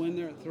throw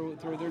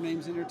their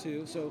names in there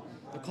too. So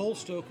the Coal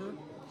Stoker.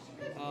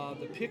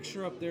 The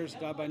picture up there is a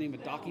guy by the name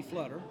of Docky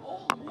Flutter.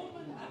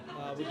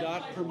 We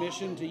got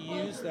permission to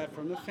use that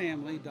from the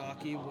family.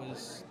 Docky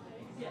was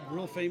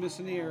real famous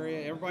in the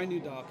area. Everybody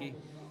knew Docky.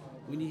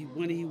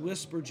 When he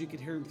whispered, you could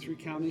hear him 3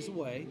 counties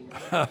away.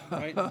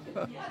 Right?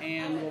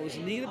 And what was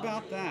neat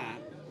about that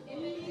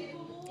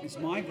is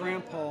my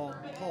grandpa,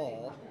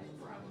 Paul,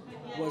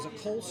 was a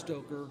coal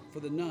stoker for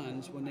the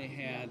nuns when they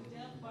had,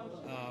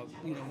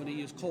 when they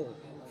used coal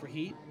for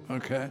heat.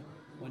 Okay.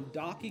 When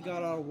Docky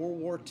got out of World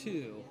War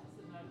II,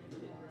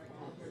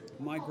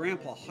 my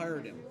grandpa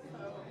hired him.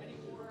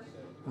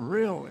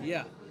 Really?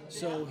 Yeah.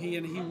 So he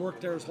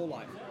worked there his whole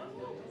life.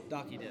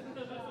 Docky did.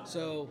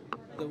 So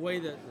the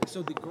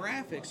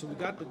graphics. So we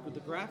got the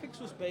graphics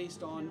was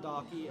based on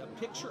Docky,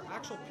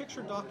 actual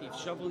picture Docky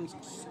shoveling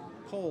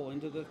coal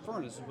into the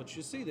furnace, is what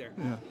you see there.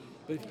 Yeah.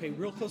 But if you pay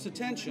real close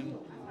attention,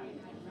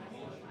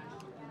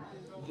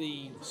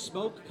 the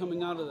smoke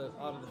coming out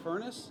of the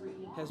furnace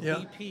has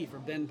BP for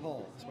Ben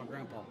Paul. That's my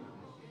grandpa.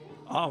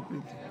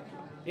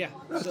 Yeah.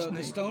 That's So the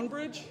neat.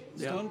 Stonebridge,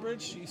 Yeah.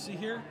 Stonebridge, you see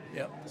here.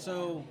 Yep.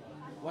 So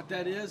what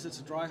that is, it's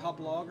a dry hop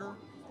lager.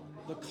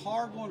 The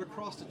car going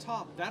across the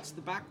top, that's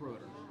the back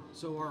roader.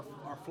 So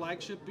our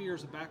flagship beer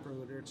is a back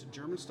roader. It's a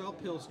German style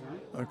Pilsner.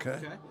 Okay.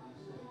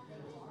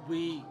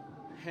 We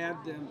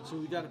had them,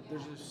 so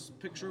there's this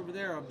picture over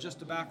there of just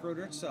the back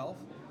roader itself,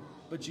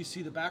 but you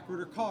see the back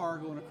roader car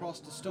going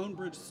across the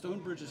Stonebridge. The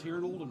Stonebridge is here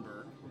in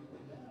Oldenburg,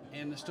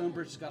 and the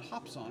Stonebridge has got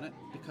hops on it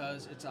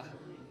because it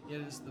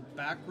is the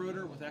back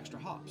roader with extra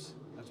hops.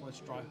 That's why it's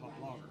dry hop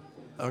lager.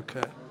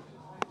 Okay.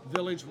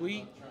 Village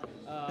wheat,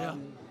 Yeah.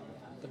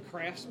 the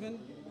Craftsman.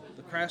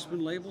 The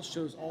Craftsman label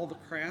shows all the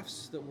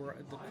crafts that were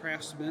the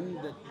craftsmen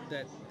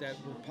that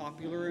were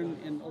popular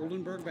in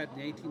Oldenburg back in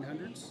the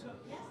 1800s.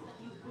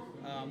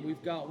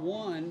 We've got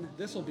one.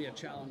 This will be a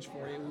challenge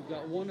for you. We've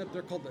got one up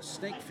there called the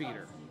Snake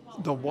Feeder.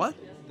 The what?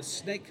 The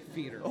Snake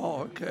Feeder.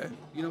 Oh, okay.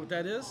 You know what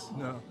that is?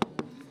 No.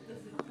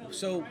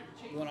 So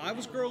when I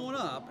was growing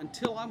up,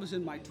 until I was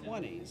in my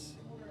 20s,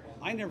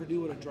 I never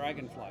knew what a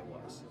dragonfly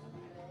was.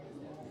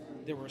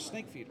 They were a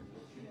snake feeder.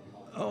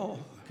 Oh,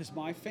 Because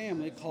my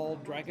family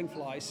called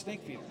dragonflies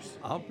snake feeders.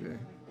 okay.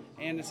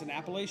 And it's an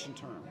Appalachian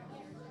term.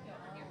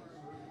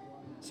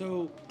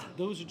 So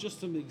those are just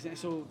some examples.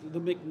 So the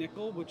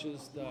McNichol, which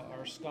is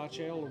our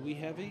Scotch ale or wee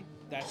heavy,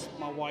 that's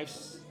my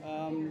wife's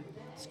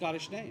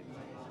Scottish name.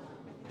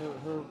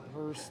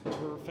 Her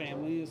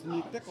family is the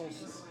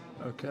McNichols.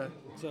 Okay.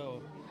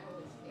 So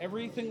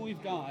everything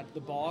we've got, the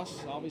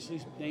Boss, obviously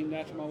is named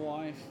after my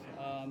wife.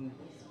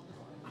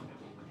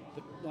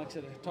 Like I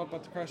said, I talked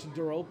about the crash of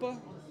Duropa.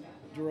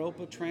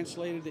 Duropa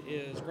translated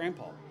is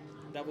grandpa.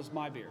 That was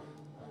my beer.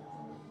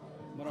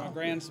 One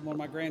of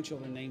my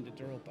grandchildren named it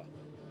Duropa.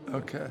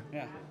 Okay.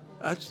 Yeah.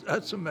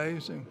 That's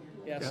amazing.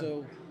 Yeah.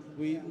 So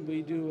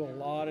we do a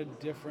lot of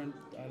different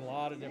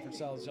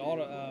styles.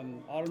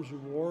 Autumn's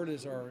Reward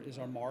is our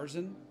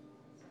Marzen.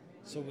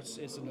 So it's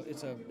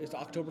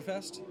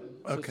Oktoberfest. So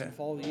it's Okay. the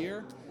fall of the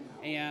year,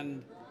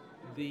 and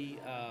the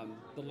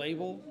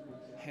label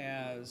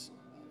has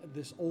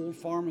this old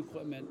farm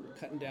equipment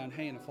cutting down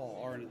hay in the fall,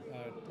 or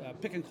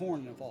picking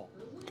corn in the fall.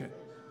 Okay.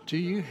 Do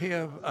you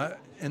have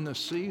in the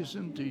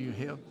season? Do you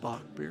have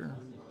Bach beer?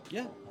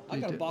 Yeah, I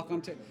You got a do? Bach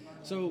on tap.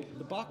 So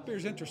the Bach beer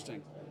is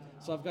interesting.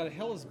 So I've got a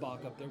Helles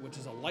Bach up there, which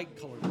is a light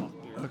colored Bach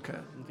beer. Okay.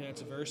 Okay,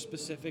 it's a very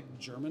specific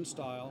German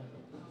style.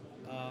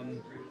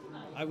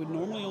 I would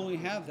normally only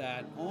have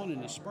that on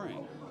in the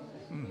spring,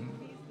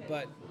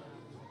 but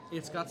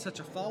it's got such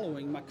a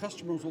following, my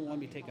customers won't let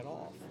me take it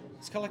off.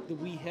 It's kind of like the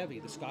wee heavy,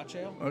 the Scotch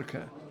ale.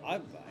 Okay.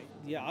 I've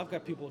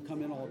got people that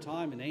come in all the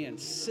time and they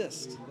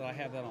insist that I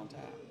have that on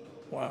tap.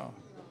 Wow.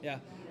 Yeah.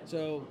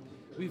 So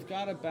we've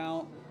got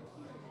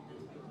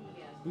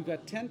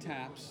 10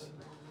 taps.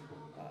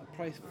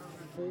 Probably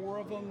 4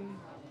 of them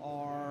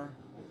are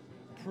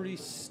pretty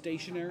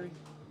stationary.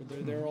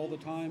 They're there all the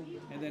time,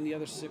 and then the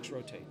other 6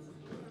 rotate.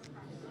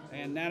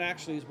 And that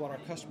actually is what our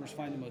customers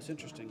find the most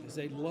interesting, because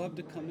they love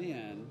to come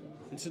in.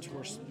 And since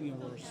we're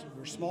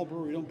a small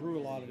brewery, we don't brew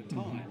a lot at a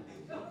time.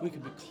 We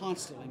could be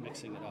constantly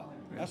mixing it up.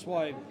 That's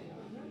why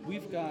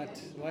we've got.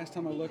 Last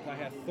time I looked, I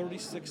had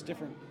 36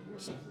 different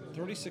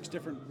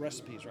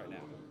recipes right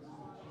now.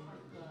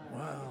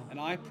 Wow. And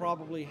I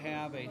probably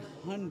have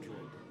 100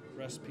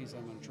 recipes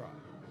I'm going to try.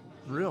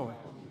 Really?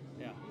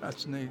 Yeah.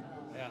 That's neat.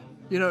 Yeah.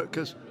 You know,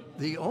 because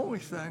the only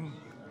thing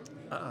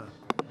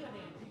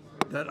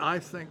that I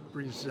think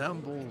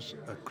resembles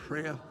a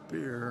craft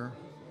beer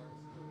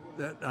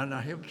and I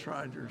haven't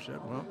tried yours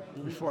yet. Well,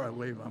 before I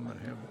leave, I'm going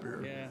to have a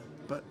beer. Yeah.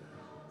 But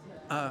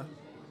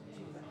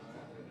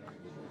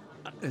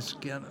it's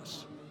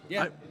Guinness.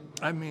 Yeah.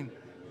 I mean,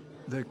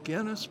 the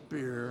Guinness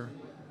beer,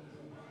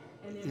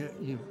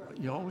 you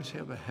always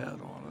have a head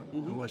on it,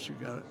 unless you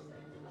got it.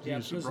 Yeah,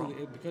 used it wrong.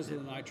 because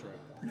of the nitro.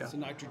 Yeah. It's the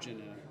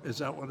nitrogen in it. Is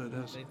that what it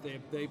is?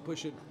 They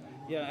push it.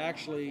 Yeah,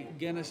 actually,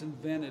 Guinness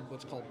invented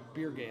what's called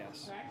beer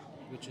gas,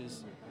 which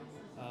is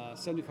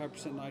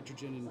 75%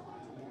 nitrogen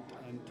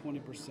and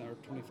 20% or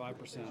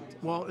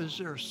 25%. Well, is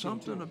there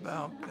something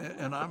about,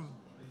 and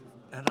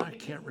I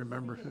can't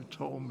remember who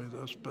told me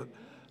this, but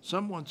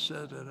someone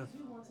said that if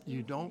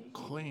you don't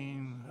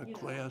clean a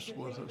glass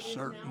with a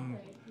certain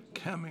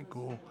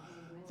chemical,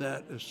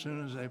 that as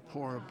soon as they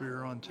pour a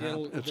beer on tap,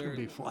 it's going to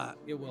be flat.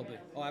 It will be.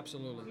 Oh,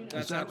 absolutely.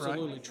 That's that right?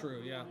 absolutely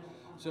true. Yeah.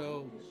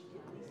 So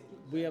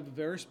we have a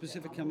very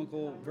specific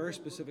chemical, very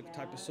specific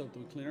type of soap that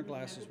we clean our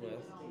glasses with.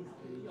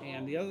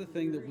 And the other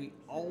thing that we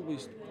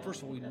always,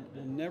 first of all, we will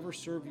never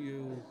serve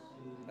you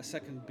a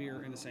second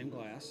beer in the same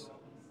glass.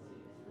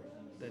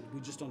 That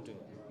we just don't do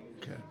it.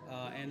 Okay.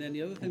 And then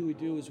the other thing we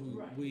do is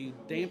we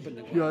dampen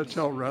the glass. You ought to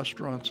tell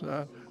restaurants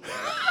that.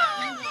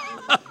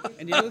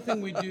 And the other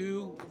thing we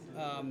do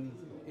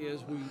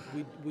is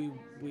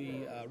we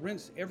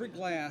rinse every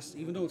glass,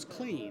 even though it's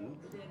clean.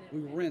 We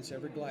rinse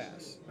every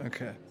glass.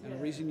 Okay. And the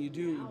reason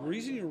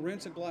you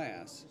rinse a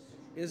glass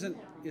is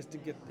to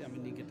get,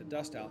 you get the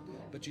dust out.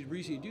 But the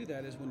reason you do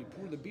that is when you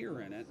pour the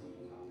beer in it,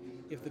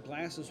 if the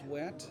glass is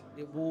wet,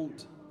 it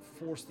won't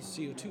force the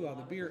CO2 out of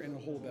the beer and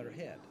it'll hold a better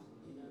head.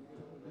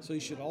 So you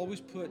should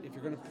always put, if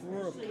you're going to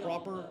pour a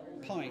proper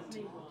pint,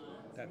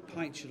 that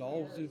pint should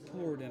always be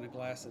poured in a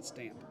glass that's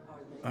damp.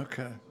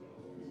 Okay.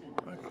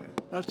 Okay.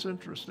 That's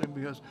interesting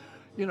because,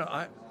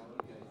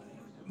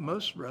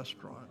 most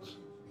restaurants,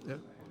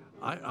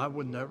 I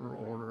would never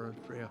order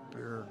a draft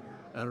beer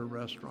at a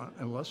restaurant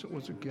unless it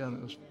was a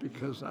Guinness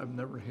because I've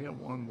never had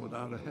one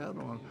without a head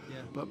on. Yeah.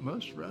 But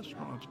most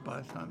restaurants,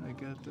 by the time they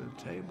get to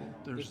the table,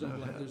 there's no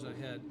head. There's no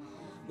head.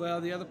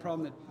 Well, the other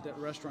problem that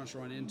restaurants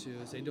run into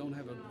is they don't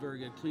have a very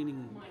good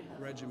cleaning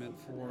regimen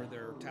for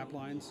their tap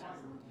lines.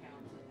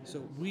 So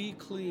we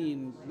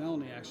clean,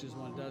 Melanie actually is the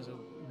one that does it.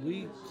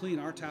 We clean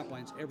our tap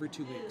lines every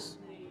 2 weeks.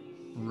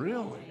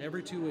 Really?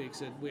 Every 2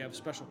 weeks. We have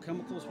special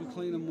chemicals we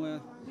clean them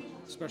with,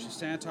 special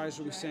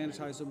sanitizer we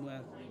sanitize them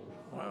with.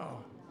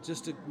 Wow.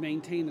 Just to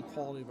maintain the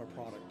quality of our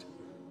product.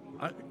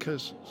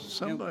 Because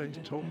somebody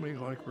told me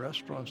like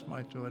restaurants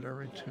might do it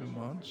every 2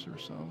 months or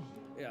so.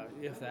 Yeah,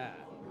 if that.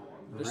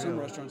 There's some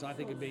Really? restaurants I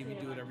think it maybe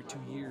do it every 2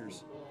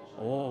 years.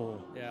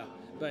 Oh. Yeah,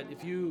 but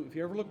if you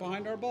ever look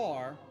behind our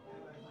bar,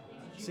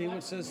 see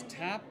what says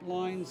tap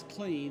lines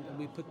clean, and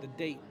we put the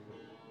date.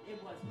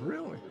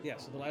 Really? Yeah,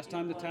 so the last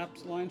time the tap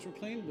lines were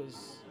cleaned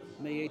was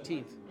May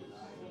 18th.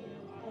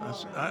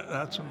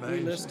 That's amazing. We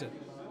list it.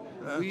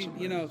 That's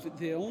amazing. If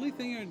the only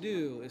thing you're gonna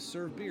do is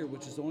serve beer,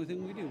 which is the only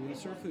thing we do. We don't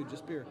serve food,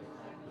 just beer.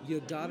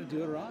 You got to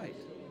do it right.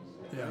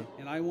 Yeah.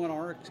 And I want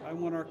our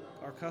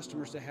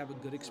customers to have a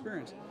good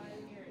experience.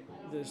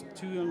 There's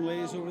 2 young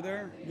ladies over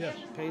there. Yes.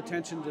 Pay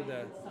attention to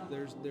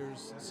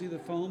there's see the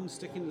foam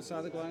sticking to the side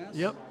of the glass?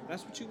 Yep.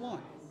 That's what you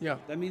want. Yeah.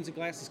 That means the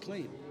glass is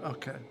clean.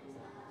 Okay.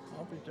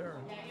 I'll be there.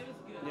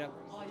 Yep.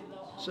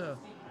 So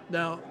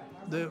now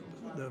the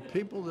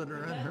people that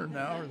are in here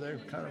now, are they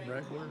kind of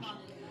regulars?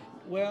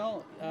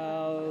 Well,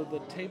 the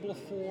table of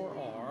 4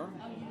 are.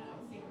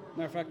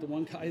 Matter of fact, the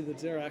one guy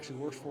that's there actually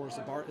works for us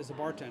is a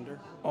bartender.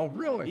 Oh,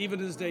 really? Even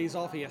his days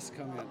off, he has to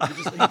come in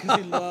because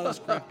he loves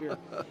craft beer.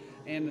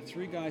 And the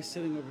 3 guys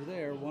sitting over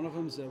there, one of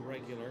them's a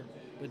regular,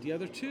 but the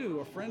other 2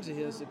 are friends of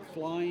his that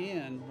fly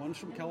in. One's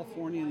from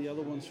California and the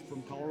other one's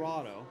from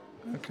Colorado.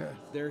 Okay.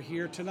 They're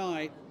here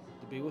tonight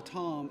to be with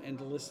Tom and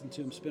to listen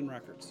to him spin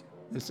records.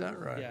 Is that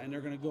right? Yeah, and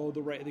they're going to go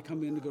the race. They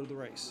come in to go to the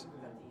race.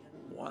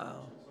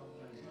 Wow.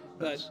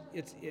 But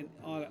it's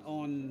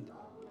on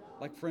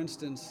like for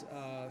instance,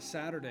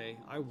 Saturday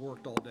I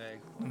worked all day,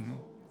 and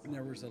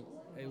there was a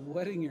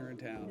wedding here in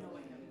town.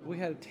 We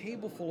had a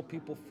table full of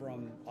people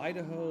from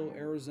Idaho,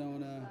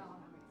 Arizona,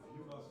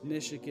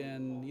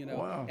 Michigan,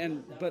 Wow.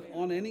 But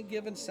on any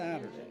given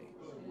Saturday,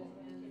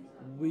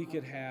 we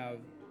could have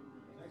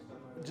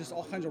just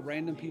all kinds of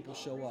random people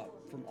show up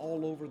from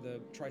all over the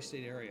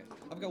tri-state area.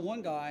 I've got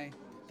one guy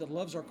that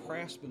loves our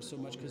Craftsman so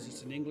much because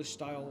it's an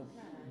English-style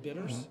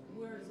bitters.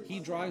 He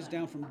drives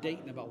down from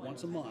Dayton about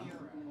once a month,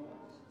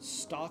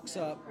 stocks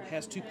up,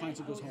 has 2 pints,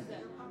 and goes home.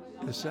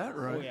 Is that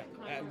right? Oh yeah,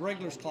 at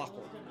regular's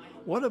clockwork.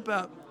 What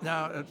about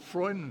now at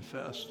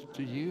Freudenfest?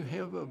 Do you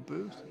have a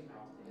booth?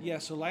 Yeah.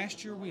 So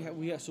last year we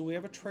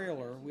have a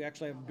trailer. We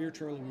actually have a beer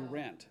trailer we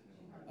rent.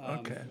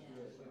 Okay.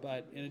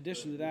 But in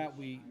addition to that,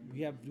 we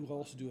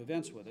also do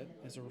events with it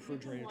as a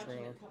refrigerated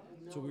trailer.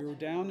 So we were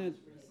down at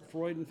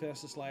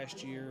Freudenfest this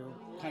last year,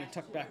 kind of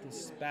tucked back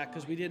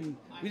because we didn't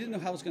know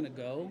how it was going to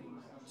go.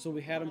 So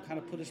we had them kind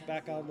of put us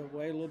back out of the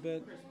way a little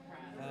bit.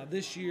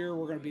 This year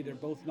we're going to be there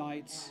both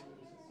nights,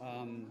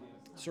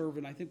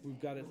 serving. I think we've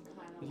got at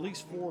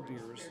least 4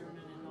 beers.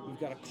 We've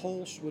got a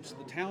Kolsch, which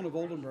the town of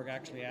Oldenburg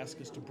actually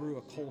asked us to brew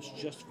a Kolsch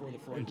just for the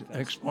Freudenfest.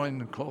 Explain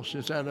the Kolsch.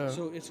 Is that a...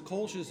 So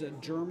Kolsch is a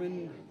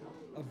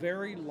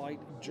very light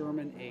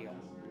German ale.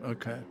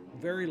 Okay.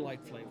 Very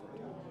light flavored.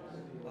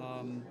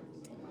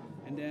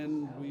 And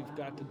then we've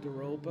got the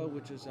Duropa,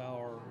 which is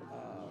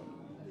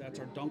that's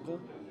our Dunkel,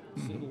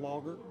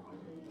 lager.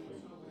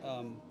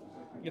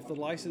 If the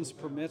license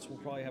permits, we'll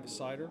probably have a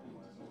cider.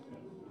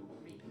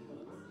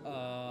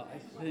 I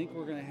think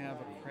we're going to have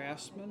a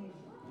Craftsman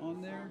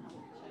on there,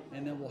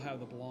 and then we'll have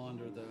the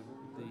blonde or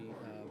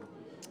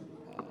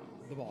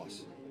the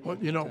boss. Well,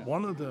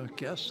 one of the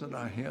guests that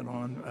I had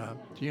on,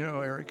 do you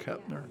know Eric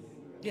Hepner?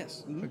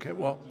 Yes. Mm-hmm. Okay,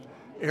 well,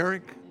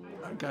 Eric,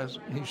 I guess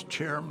he's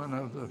chairman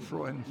of the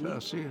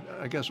Freudenfest.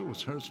 I guess it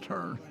was his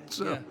turn.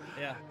 So,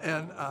 yeah.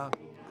 And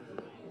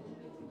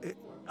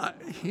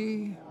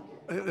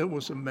it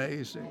was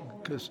amazing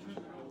because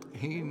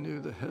he knew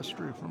the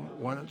history from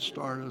when it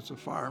started as a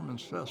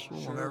fireman's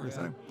festival and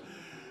everything.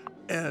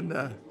 Yeah.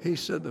 And he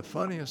said the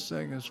funniest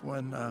thing is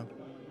when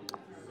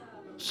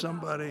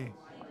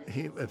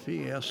if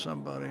he asked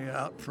somebody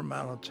out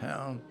of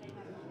town,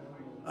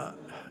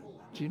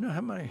 do you know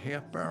how many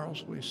half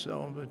barrels we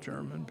sell of a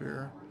German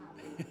beer?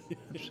 I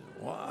said,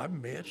 well, I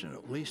imagine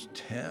at least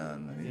 10.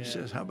 And he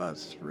says, how about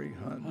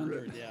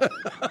 300? Yeah.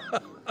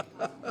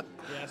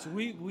 Yeah, so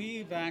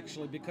we've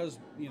actually, because,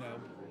 we've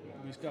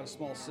got a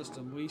small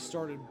system, we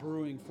started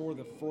brewing for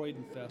the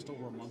Freudenfest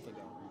over a month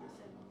ago.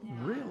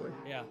 Really?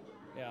 Yeah,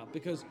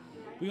 because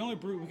we can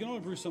only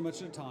brew so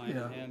much at a time,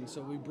 and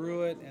so we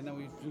brew it, and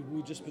then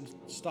we've just been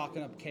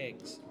stocking up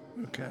kegs.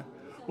 Okay.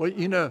 Well,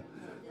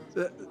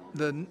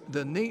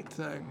 the neat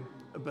thing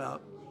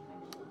about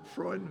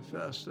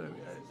Freudenfest,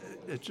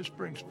 it just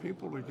brings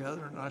people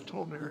together. And I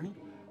told Eric,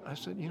 I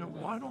said,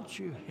 why don't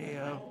you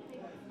have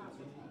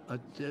a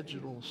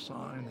digital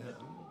sign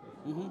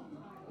in?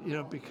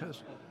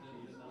 Because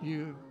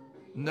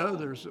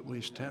there's at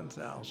least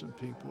 10,000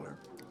 people there.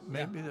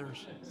 Maybe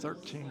there's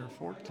 13 or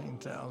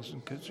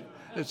 14,000 because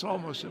it's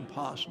almost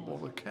impossible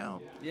to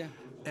count. Yeah.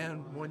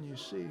 And when you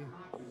see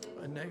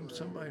I named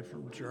somebody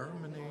from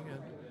Germany,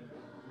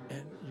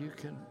 and you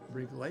can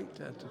relate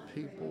that to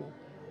people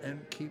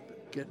and keep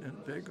getting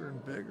it bigger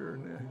and bigger.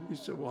 And he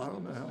said, well, I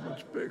don't know how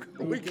much bigger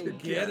we can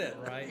get it,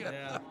 right?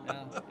 Yeah.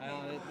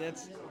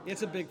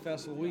 It's a big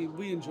festival.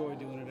 We enjoy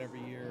doing it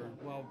every year.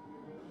 Well,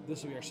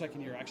 this will be our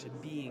second year actually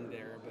being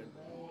there, but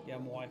yeah,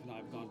 my wife and I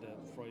have gone to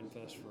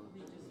Freudenfest for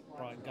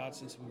probably God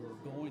since we were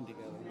going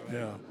together, right?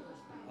 Yeah.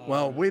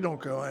 Well, we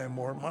don't go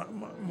anymore.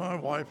 My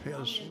wife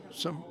has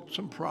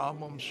some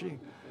problems.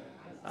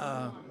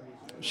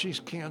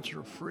 She's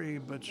cancer free,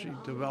 but she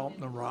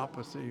developed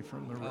neuropathy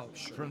from the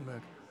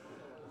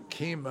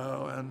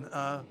chemo, and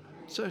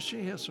so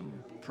she has some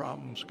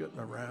problems getting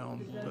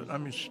around. But I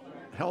mean, she's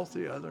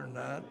healthy other than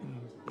that, and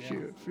a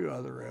few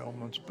other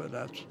ailments. But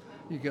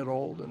you get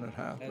old and it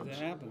happens.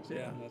 It happens.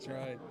 Yeah, that's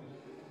right.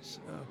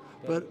 So,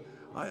 but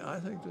I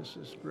think this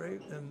is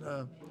great,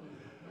 and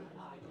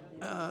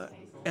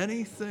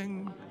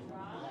anything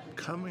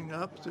coming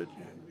up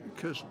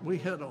because we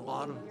had a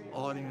lot of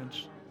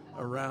audience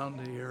around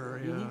the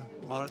area,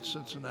 a lot of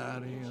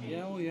Cincinnati. And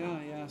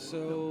yeah.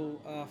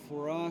 So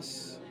for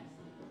us,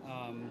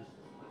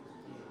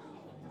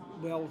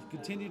 we'll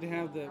continue to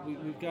have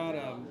we've got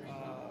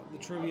the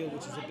trivia,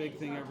 which is a big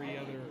thing every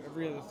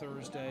other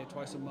Thursday,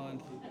 twice a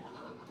month.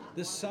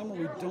 This summer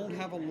we don't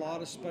have a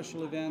lot of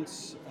special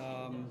events.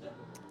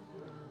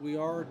 We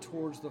are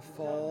towards the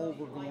fall.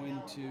 We're going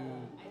to,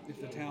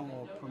 if the town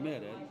will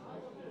permit it,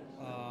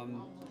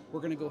 we're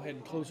going to go ahead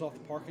and close off the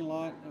parking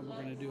lot, and we're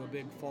going to do a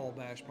big fall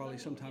bash probably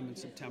sometime in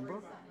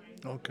September.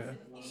 Okay.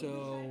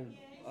 So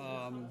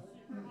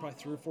probably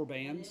 3 or 4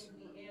 bands.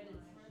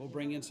 We'll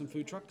bring in some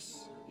food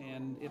trucks,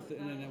 and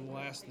then we'll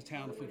ask the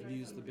town if we can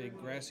use the big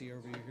grassy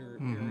area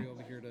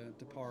over here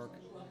to park.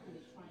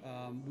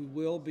 We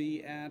will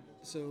be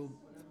so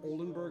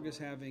Oldenburg is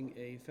having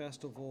a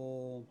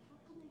festival.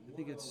 I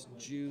think it's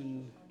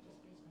June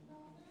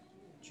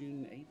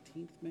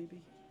 18th, maybe.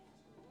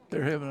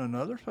 They're having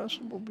another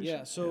festival.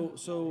 Yeah.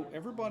 So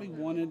everybody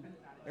wanted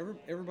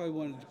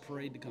the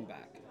parade to come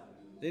back.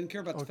 They didn't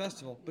care about the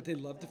festival, but they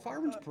loved the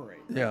Fireman's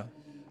Parade. Yeah.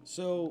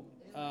 So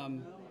a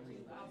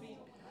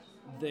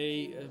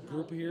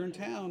group here in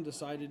town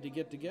decided to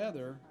get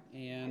together,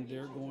 and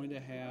they're going to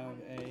have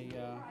a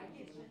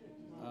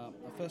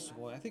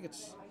festival. I think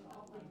it's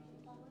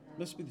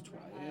it's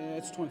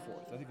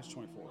 24th. I think it's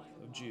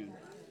 24th of June.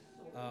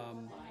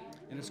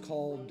 And it's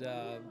called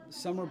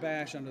Summer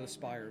Bash Under the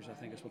Spires, I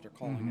think is what they're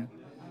calling it.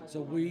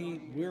 So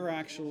we're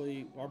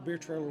actually, our beer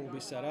trailer will be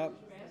set up,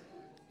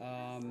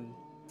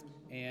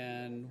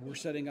 and we're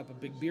setting up a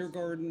big beer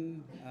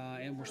garden,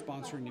 and we're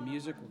sponsoring the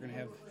music. We're going to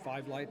have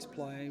Five Lights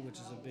play, which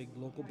is a big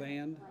local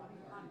band.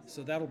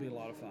 So that'll be a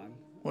lot of fun.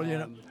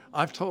 Well,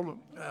 I've told them,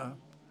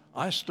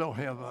 I still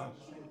have a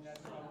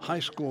high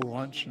school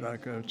lunch that I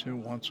go to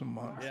once a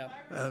month. Yeah.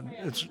 And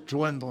it's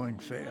dwindling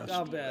fast.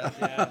 I'll bet,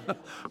 yeah.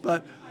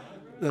 But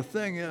the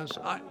thing is,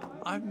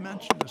 I've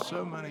mentioned to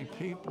so many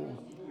people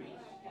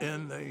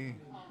in the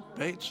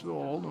Batesville,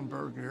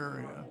 Oldenburg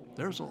area,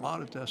 there's a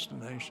lot of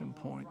destination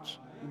points.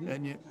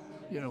 And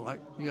like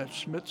you got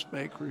Schmidt's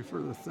Bakery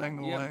for the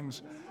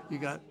Thingalings. Yep. You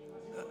got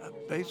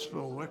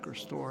Batesville Liquor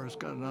Store has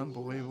got an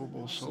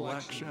unbelievable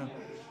selection.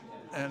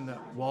 And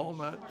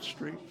Walnut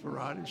Street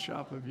Variety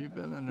Shop, have you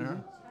been in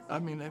there? I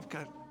mean, they've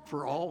got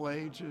for all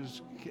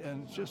ages,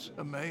 and it's just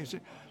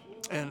amazing.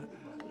 And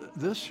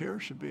this here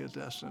should be a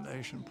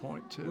destination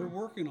point too. We're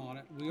working on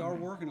it. We are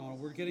working on it.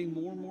 We're getting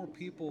more and more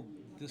people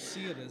to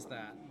see it as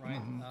that,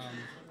 right?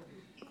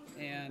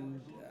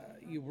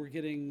 We're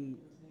getting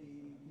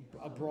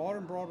a broader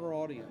and broader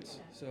audience.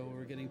 So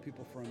we're getting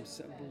people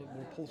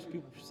we'll pull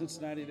people from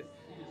Cincinnati.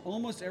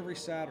 Almost every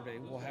Saturday,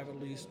 we'll have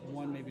at least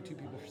 1, maybe 2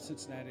 people from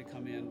Cincinnati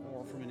come in,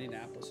 or from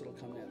Indianapolis it'll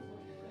come in.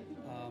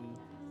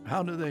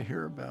 How do they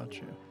hear about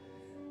you?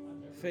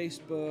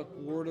 Facebook,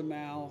 word of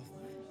mouth.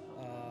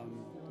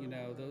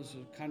 Those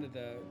are kind of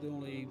the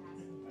only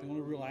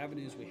real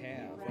avenues we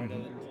have, right?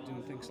 Other than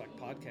doing things like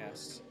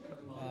podcasts.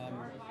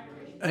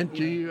 And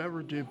do you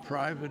ever do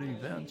private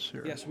events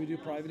here? Yes, we do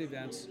private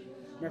events.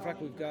 Matter of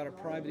fact, we've got a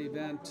private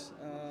event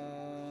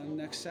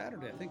next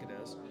Saturday, I think it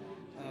is.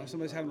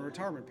 Somebody's having a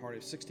retirement party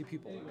of 60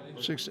 people.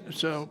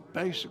 So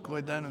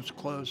basically, then it's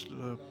closed to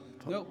the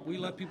public. Nope, we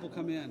let people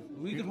come in.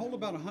 We can hold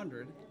about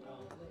 100.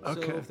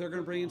 Okay. So if they're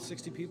going to bring in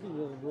 60 people,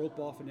 we'll rope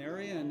off an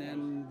area, and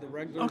then the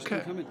regulars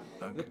can come in.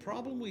 Okay. The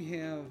problem we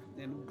have,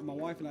 and my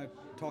wife and I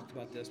talked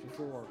about this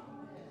before,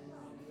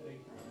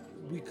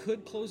 we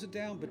could close it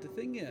down, but the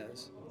thing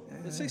is,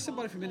 let's say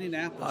somebody from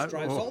Indianapolis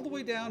drives all the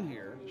way down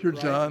here. You're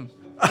done.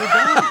 You're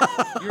done.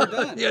 You're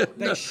done. Yeah,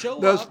 they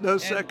show up. No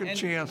second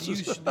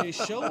chances. They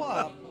show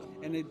up,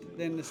 and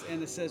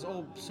it says,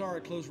 "Oh,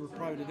 sorry, closed for a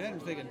private event."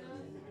 We're thinking,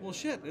 "Well,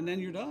 shit," and then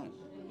you're done.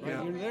 Right?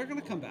 Yeah. They're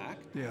going to come back.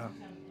 Yeah.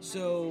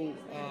 So,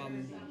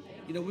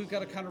 we've got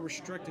to kind of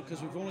restrict it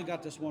because we've only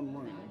got this one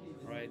room,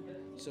 right?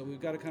 So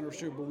we've got to kind of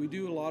restrict, but we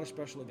do a lot of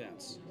special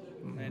events,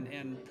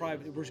 and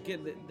private. We're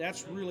getting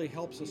that's really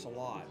helps us a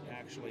lot.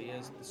 Actually,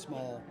 is the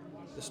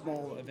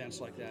small events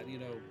like that.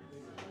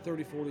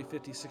 30, 40,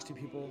 50, 60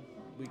 people.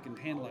 We can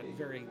handle it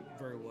very,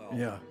 very well.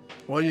 Yeah.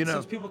 Well,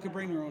 since people can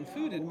bring their own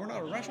food in, we're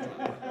not a restaurant,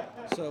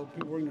 so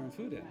people bring their own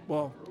food in.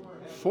 Well,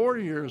 4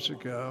 years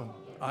ago,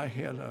 I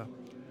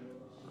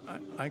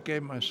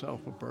gave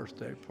myself a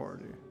birthday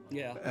party.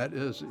 Yeah. At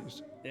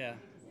Izzy's. Yeah.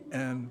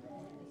 And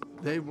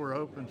they were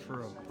open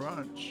for a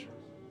brunch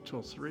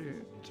till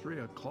 3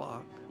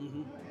 o'clock.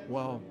 Mm-hmm.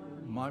 Well,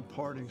 my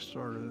party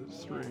started at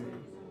 3,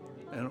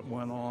 and it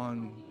went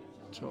on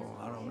till,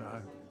 I don't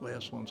know,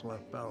 last one's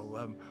left about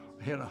 11.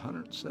 We had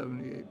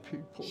 178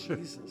 people.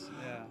 Jesus,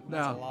 yeah, that's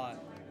Now, a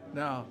lot.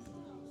 Now,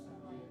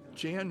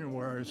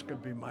 January is going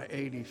to be my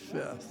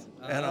 85th,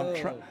 and I'm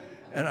trying.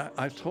 And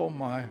I told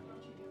my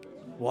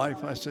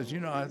wife, I said,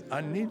 I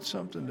need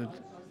something to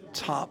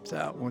top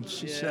that one.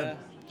 She said,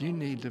 you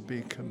need to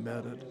be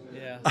committed.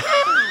 Yeah.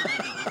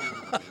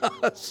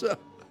 So,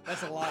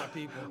 that's a lot of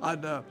people. I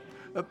know,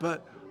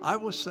 but I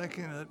was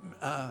thinking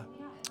that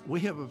we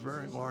have a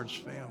very large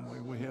family.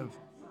 We have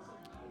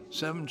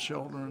 7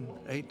 children,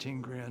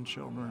 18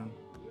 grandchildren,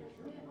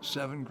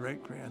 7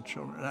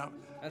 great-grandchildren. Now,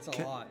 that's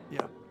a lot.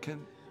 Yeah.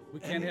 We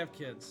can't have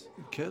kids.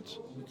 Kids?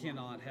 We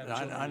cannot have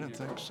children. I don't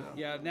think so.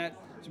 Yeah,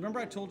 so remember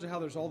I told you how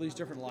there's all these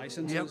different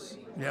licenses?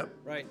 Yep.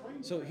 Right.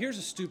 So here's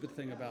a stupid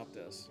thing about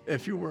this.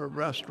 If you were a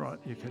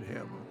restaurant, you could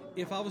have them.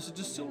 If I was a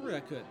distillery,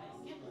 I could.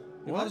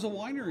 If What? I was a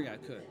winery, I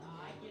could.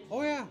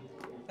 Oh yeah,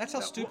 that's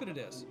how stupid it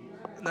is.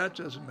 That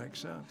doesn't make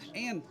sense.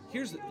 And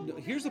here's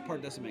the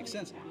part that doesn't make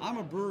sense. I'm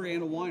a brewery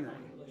and a winery,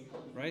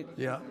 right?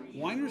 Yeah.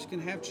 Wineries can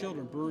have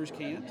children, brewers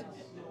can't.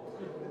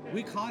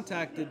 We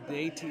contacted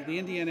the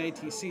Indiana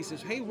ATC.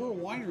 Says, hey, we're a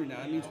winery now.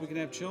 That means we can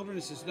have children.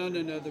 It says, no.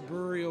 The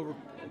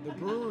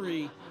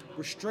brewery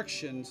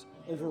restrictions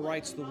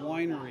overrides the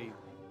winery.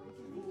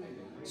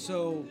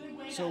 So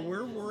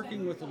we're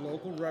working with a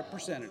local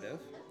representative,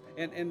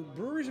 and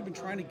breweries have been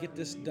trying to get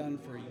this done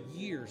for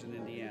years in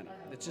Indiana.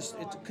 It's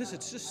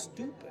just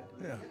stupid.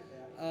 Yeah.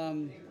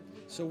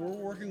 So we're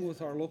working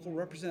with our local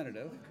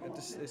representative,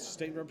 it's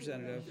state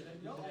representative,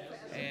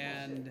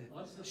 and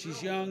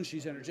she's young,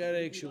 she's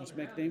energetic, she wants to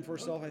make a name for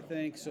herself, I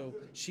think. So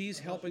she's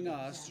helping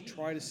us to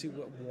try to see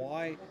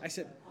why. I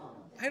said,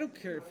 I don't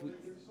care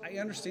I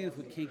understand if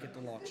we can't get the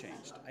law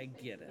changed. I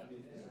get it.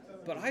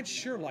 But I'd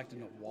sure like to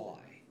know why.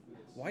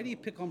 Why do you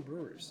pick on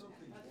brewers?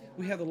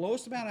 We have the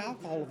lowest amount of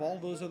alcohol of all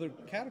those other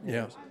categories.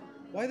 Yeah.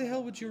 Why the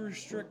hell would you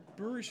restrict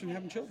breweries from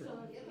having children?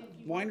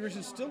 Wineries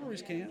and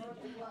distilleries can't.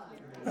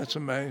 That's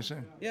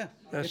amazing. Yeah.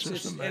 That's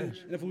just amazing.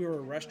 And if we were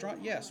a restaurant,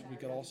 yes, we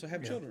could also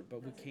have children,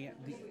 but we can't.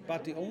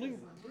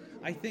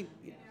 I think,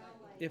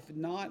 if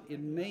not, it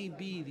may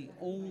be the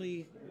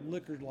only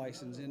liquor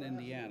license in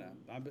Indiana.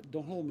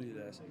 Don't hold me to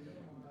this,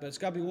 but it's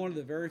got to be one of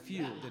the very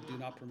few that do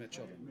not permit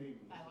children.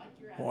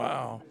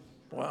 Wow.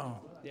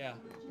 Yeah.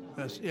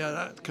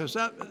 Because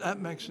that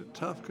makes it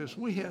tough. Because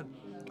we had,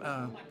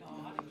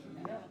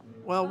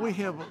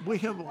 we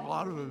have a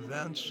lot of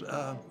events.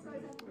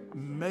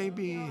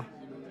 Maybe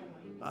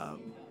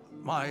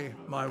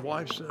my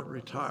wife's a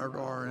retired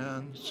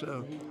RN,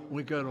 so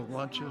we go to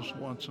lunches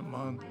once a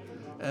month,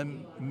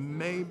 and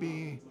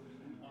maybe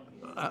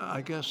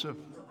I guess if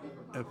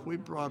we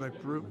brought a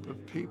group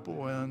of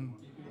people in,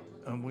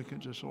 and we could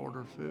just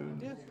order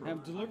food. Yeah, have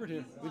it delivered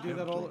here. We do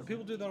that all.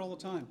 People do that all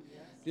the time.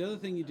 The other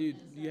thing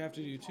you have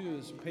to do too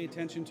is pay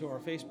attention to our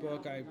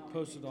Facebook. I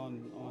posted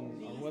on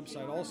our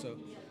website also,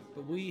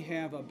 but we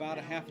have about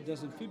a half a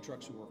dozen food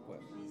trucks we work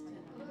with.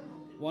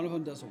 One of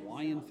them does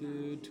Hawaiian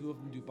food. 2 of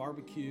them do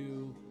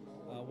barbecue.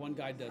 One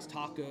guy does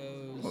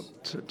tacos. Well,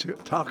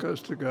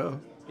 tacos to go.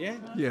 Yeah.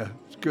 Yeah,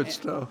 it's good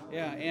stuff.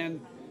 Yeah, and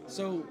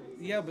so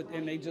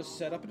and they just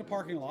set up in the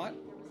parking lot,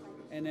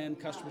 and then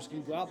customers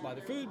can go out, buy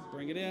their food,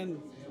 bring it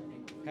in,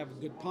 have a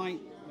good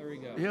pint. There you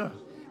go. Yeah.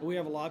 And we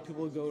have a lot of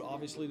people who go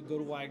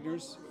to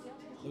Wagner's.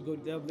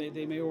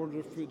 They may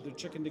order their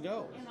chicken to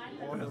go,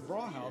 or their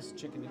Brauhaus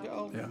chicken to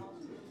go. Yeah.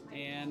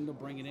 And they'll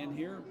bring it in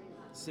here,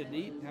 sit and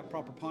eat, have a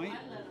proper pint.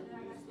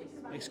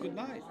 Makes a good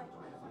night.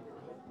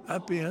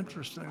 That'd be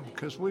interesting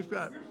because we've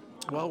got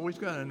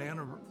an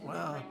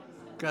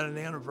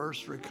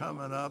anniversary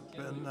coming up,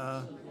 and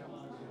the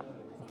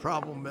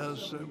problem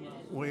is that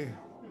we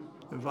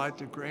invite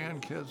the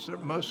grandkids.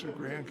 Most of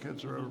the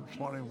grandkids are over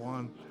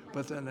 21,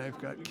 but then they've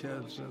got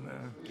kids, and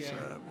so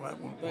that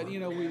won't But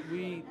work.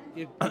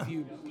 if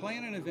you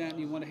plan an event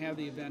and you want to have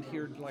the event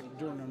here like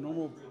during our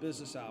normal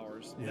business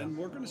hours, then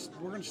we're gonna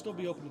still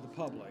be open to the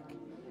public.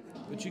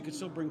 But you could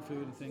still bring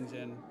food and things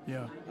in.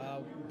 Yeah.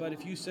 But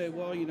if you say,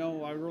 well,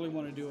 I really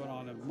want to do it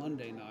on a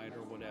Monday night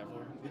or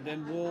whatever,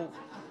 then we'll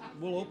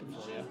open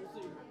for you.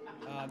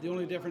 The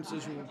only difference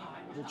is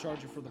we'll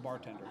charge you for the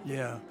bartender.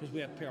 Yeah. Because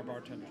we have to pay our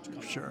bartenders to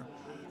come. Sure.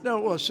 No,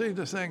 well, see,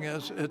 the thing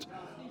is, it's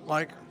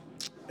like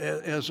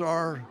as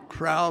our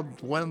crowd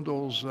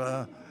dwindles,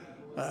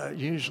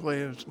 usually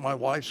it's my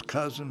wife's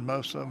cousin.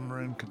 Most of them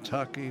are in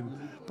Kentucky,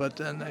 but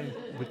then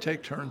we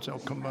take turns. They'll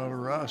come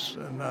over to us,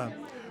 and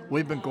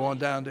we've been going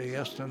down to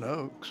Aston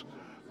Oaks,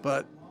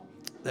 but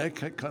they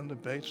could come to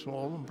Batesville,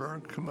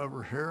 Oldenburg, come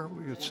over here.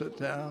 We could sit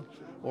down,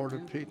 order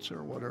pizza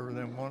or whatever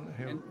they want.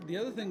 And the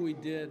other thing we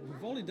did,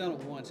 we've only done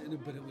it once,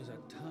 but it was a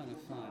ton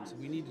of fun. So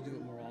we need to do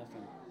it more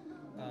often.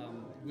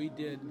 We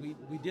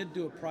did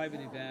do a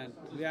private event.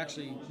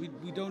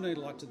 We donated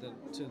a lot to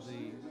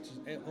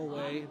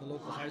OA, the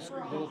local high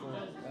school, the local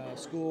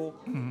school,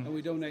 and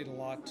we donated a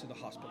lot to the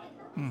hospital.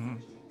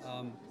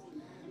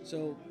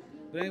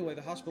 But anyway,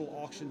 the hospital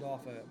auctioned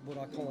off what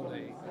I called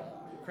a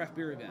craft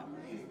beer event,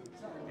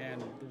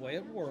 and the way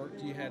it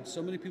worked, you had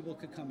so many people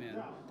that could come in,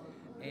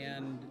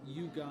 and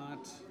you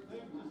got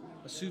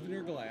a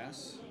souvenir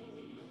glass,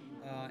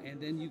 and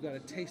then you got a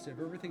taste of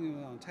everything that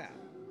was on tap.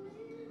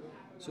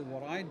 So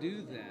what I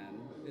do then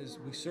is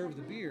we serve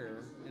the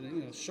beer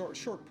in short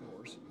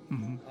pours,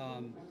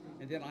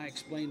 and then I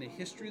explain the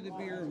history of the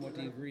beer and what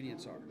the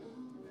ingredients are.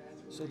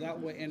 So that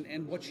way,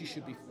 and what you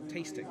should be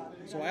tasting.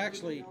 So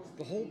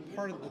the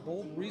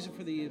whole reason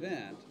for the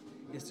event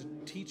is to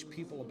teach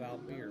people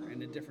about beer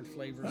and the different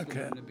flavors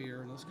within the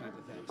beer and those kinds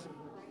of things.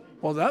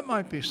 Well, that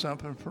might be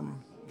something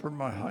from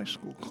my high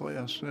school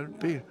class.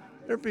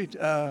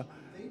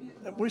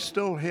 We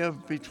still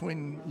have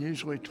between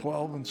usually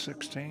 12 and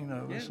 16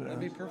 of us. Yeah, that'd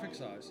be perfect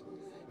size.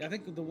 Yeah, I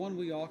think the one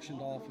we auctioned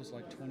off was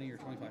like 20 or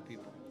 25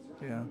 people.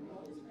 Yeah,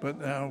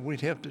 but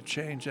we'd have to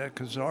change that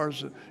because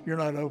ours, you're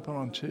not open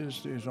on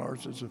Tuesdays.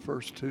 Ours is the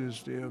first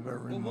Tuesday of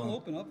every month. We'll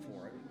open up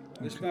for it.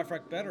 As a matter of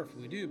fact, better if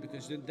we do,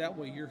 because then that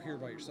way you're here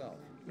by yourself.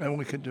 And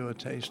we could do a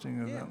tasting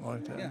event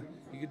like that. Yeah,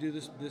 you could do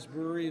this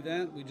brewery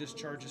event. We just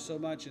charge you so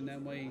much, and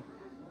then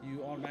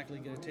you automatically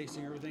get a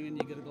tasting of everything, and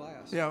you get a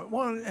glass. Yeah,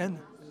 well, and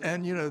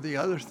the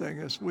other thing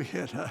is we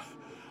had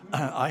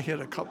I had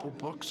a couple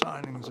book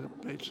signings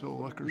at Batesville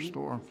Liquor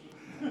Store,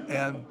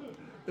 and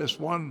this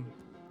one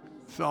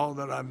fellow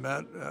that I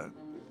met,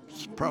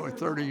 probably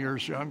 30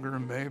 years younger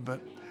than me,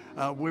 but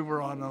we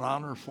were on an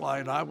honor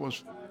flight. I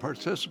was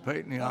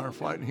participating in the honor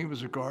flight, and he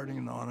was a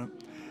guardian on it.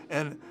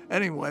 And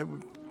anyway,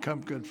 we've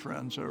become good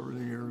friends over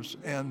the years.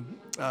 And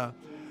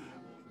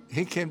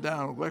he came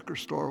down to the liquor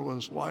store with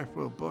his wife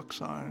with a book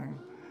signing,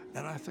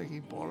 and I think he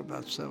bought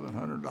about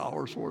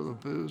 $700 worth of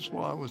booze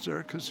while I was there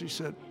because he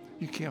said,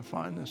 "You can't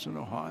find this in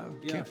Ohio.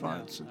 You can't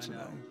find it in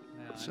Cincinnati."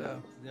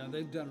 Yeah,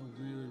 they've done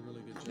a really,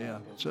 really good job. Yeah.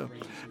 So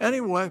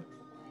anyway,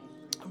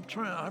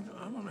 I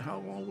don't know how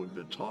long we've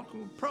been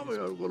talking. Probably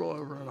a little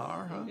over an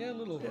hour, huh? Yeah, a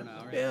little over an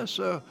hour. Yeah.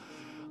 So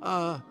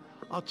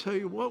I'll tell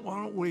you what. Why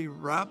don't we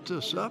wrap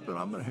this up, and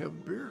I'm going to have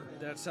a beer.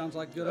 That sounds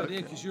like a good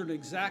idea because you're in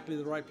exactly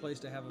the right place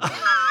to have a beer.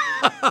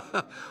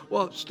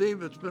 Well,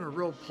 Steve, it's been a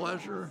real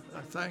pleasure.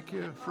 I thank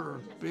you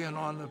for being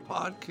on the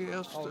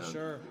podcast. Oh,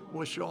 sure.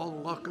 Wish you all the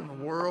luck in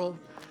the world.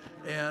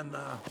 And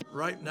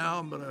right now,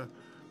 I'm going to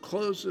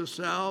close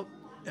this out.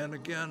 And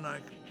again, I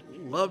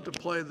love to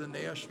play the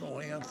national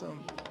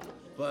anthem,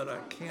 but I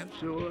can't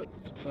do it.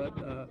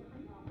 But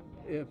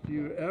if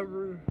you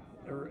ever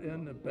are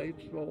in the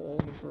Batesville,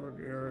 Oldenburg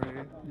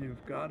area,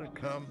 you've got to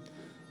come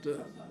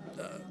to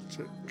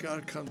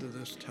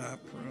this tap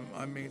room.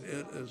 I mean,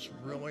 it is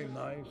really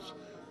nice.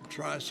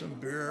 Try some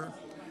beer,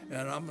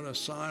 and I'm going to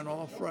sign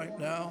off right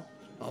now.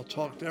 I'll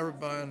talk to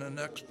everybody in the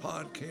next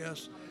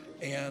podcast,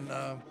 and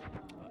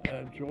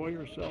enjoy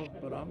yourself.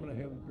 But I'm going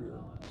to have a beer.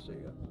 See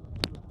ya.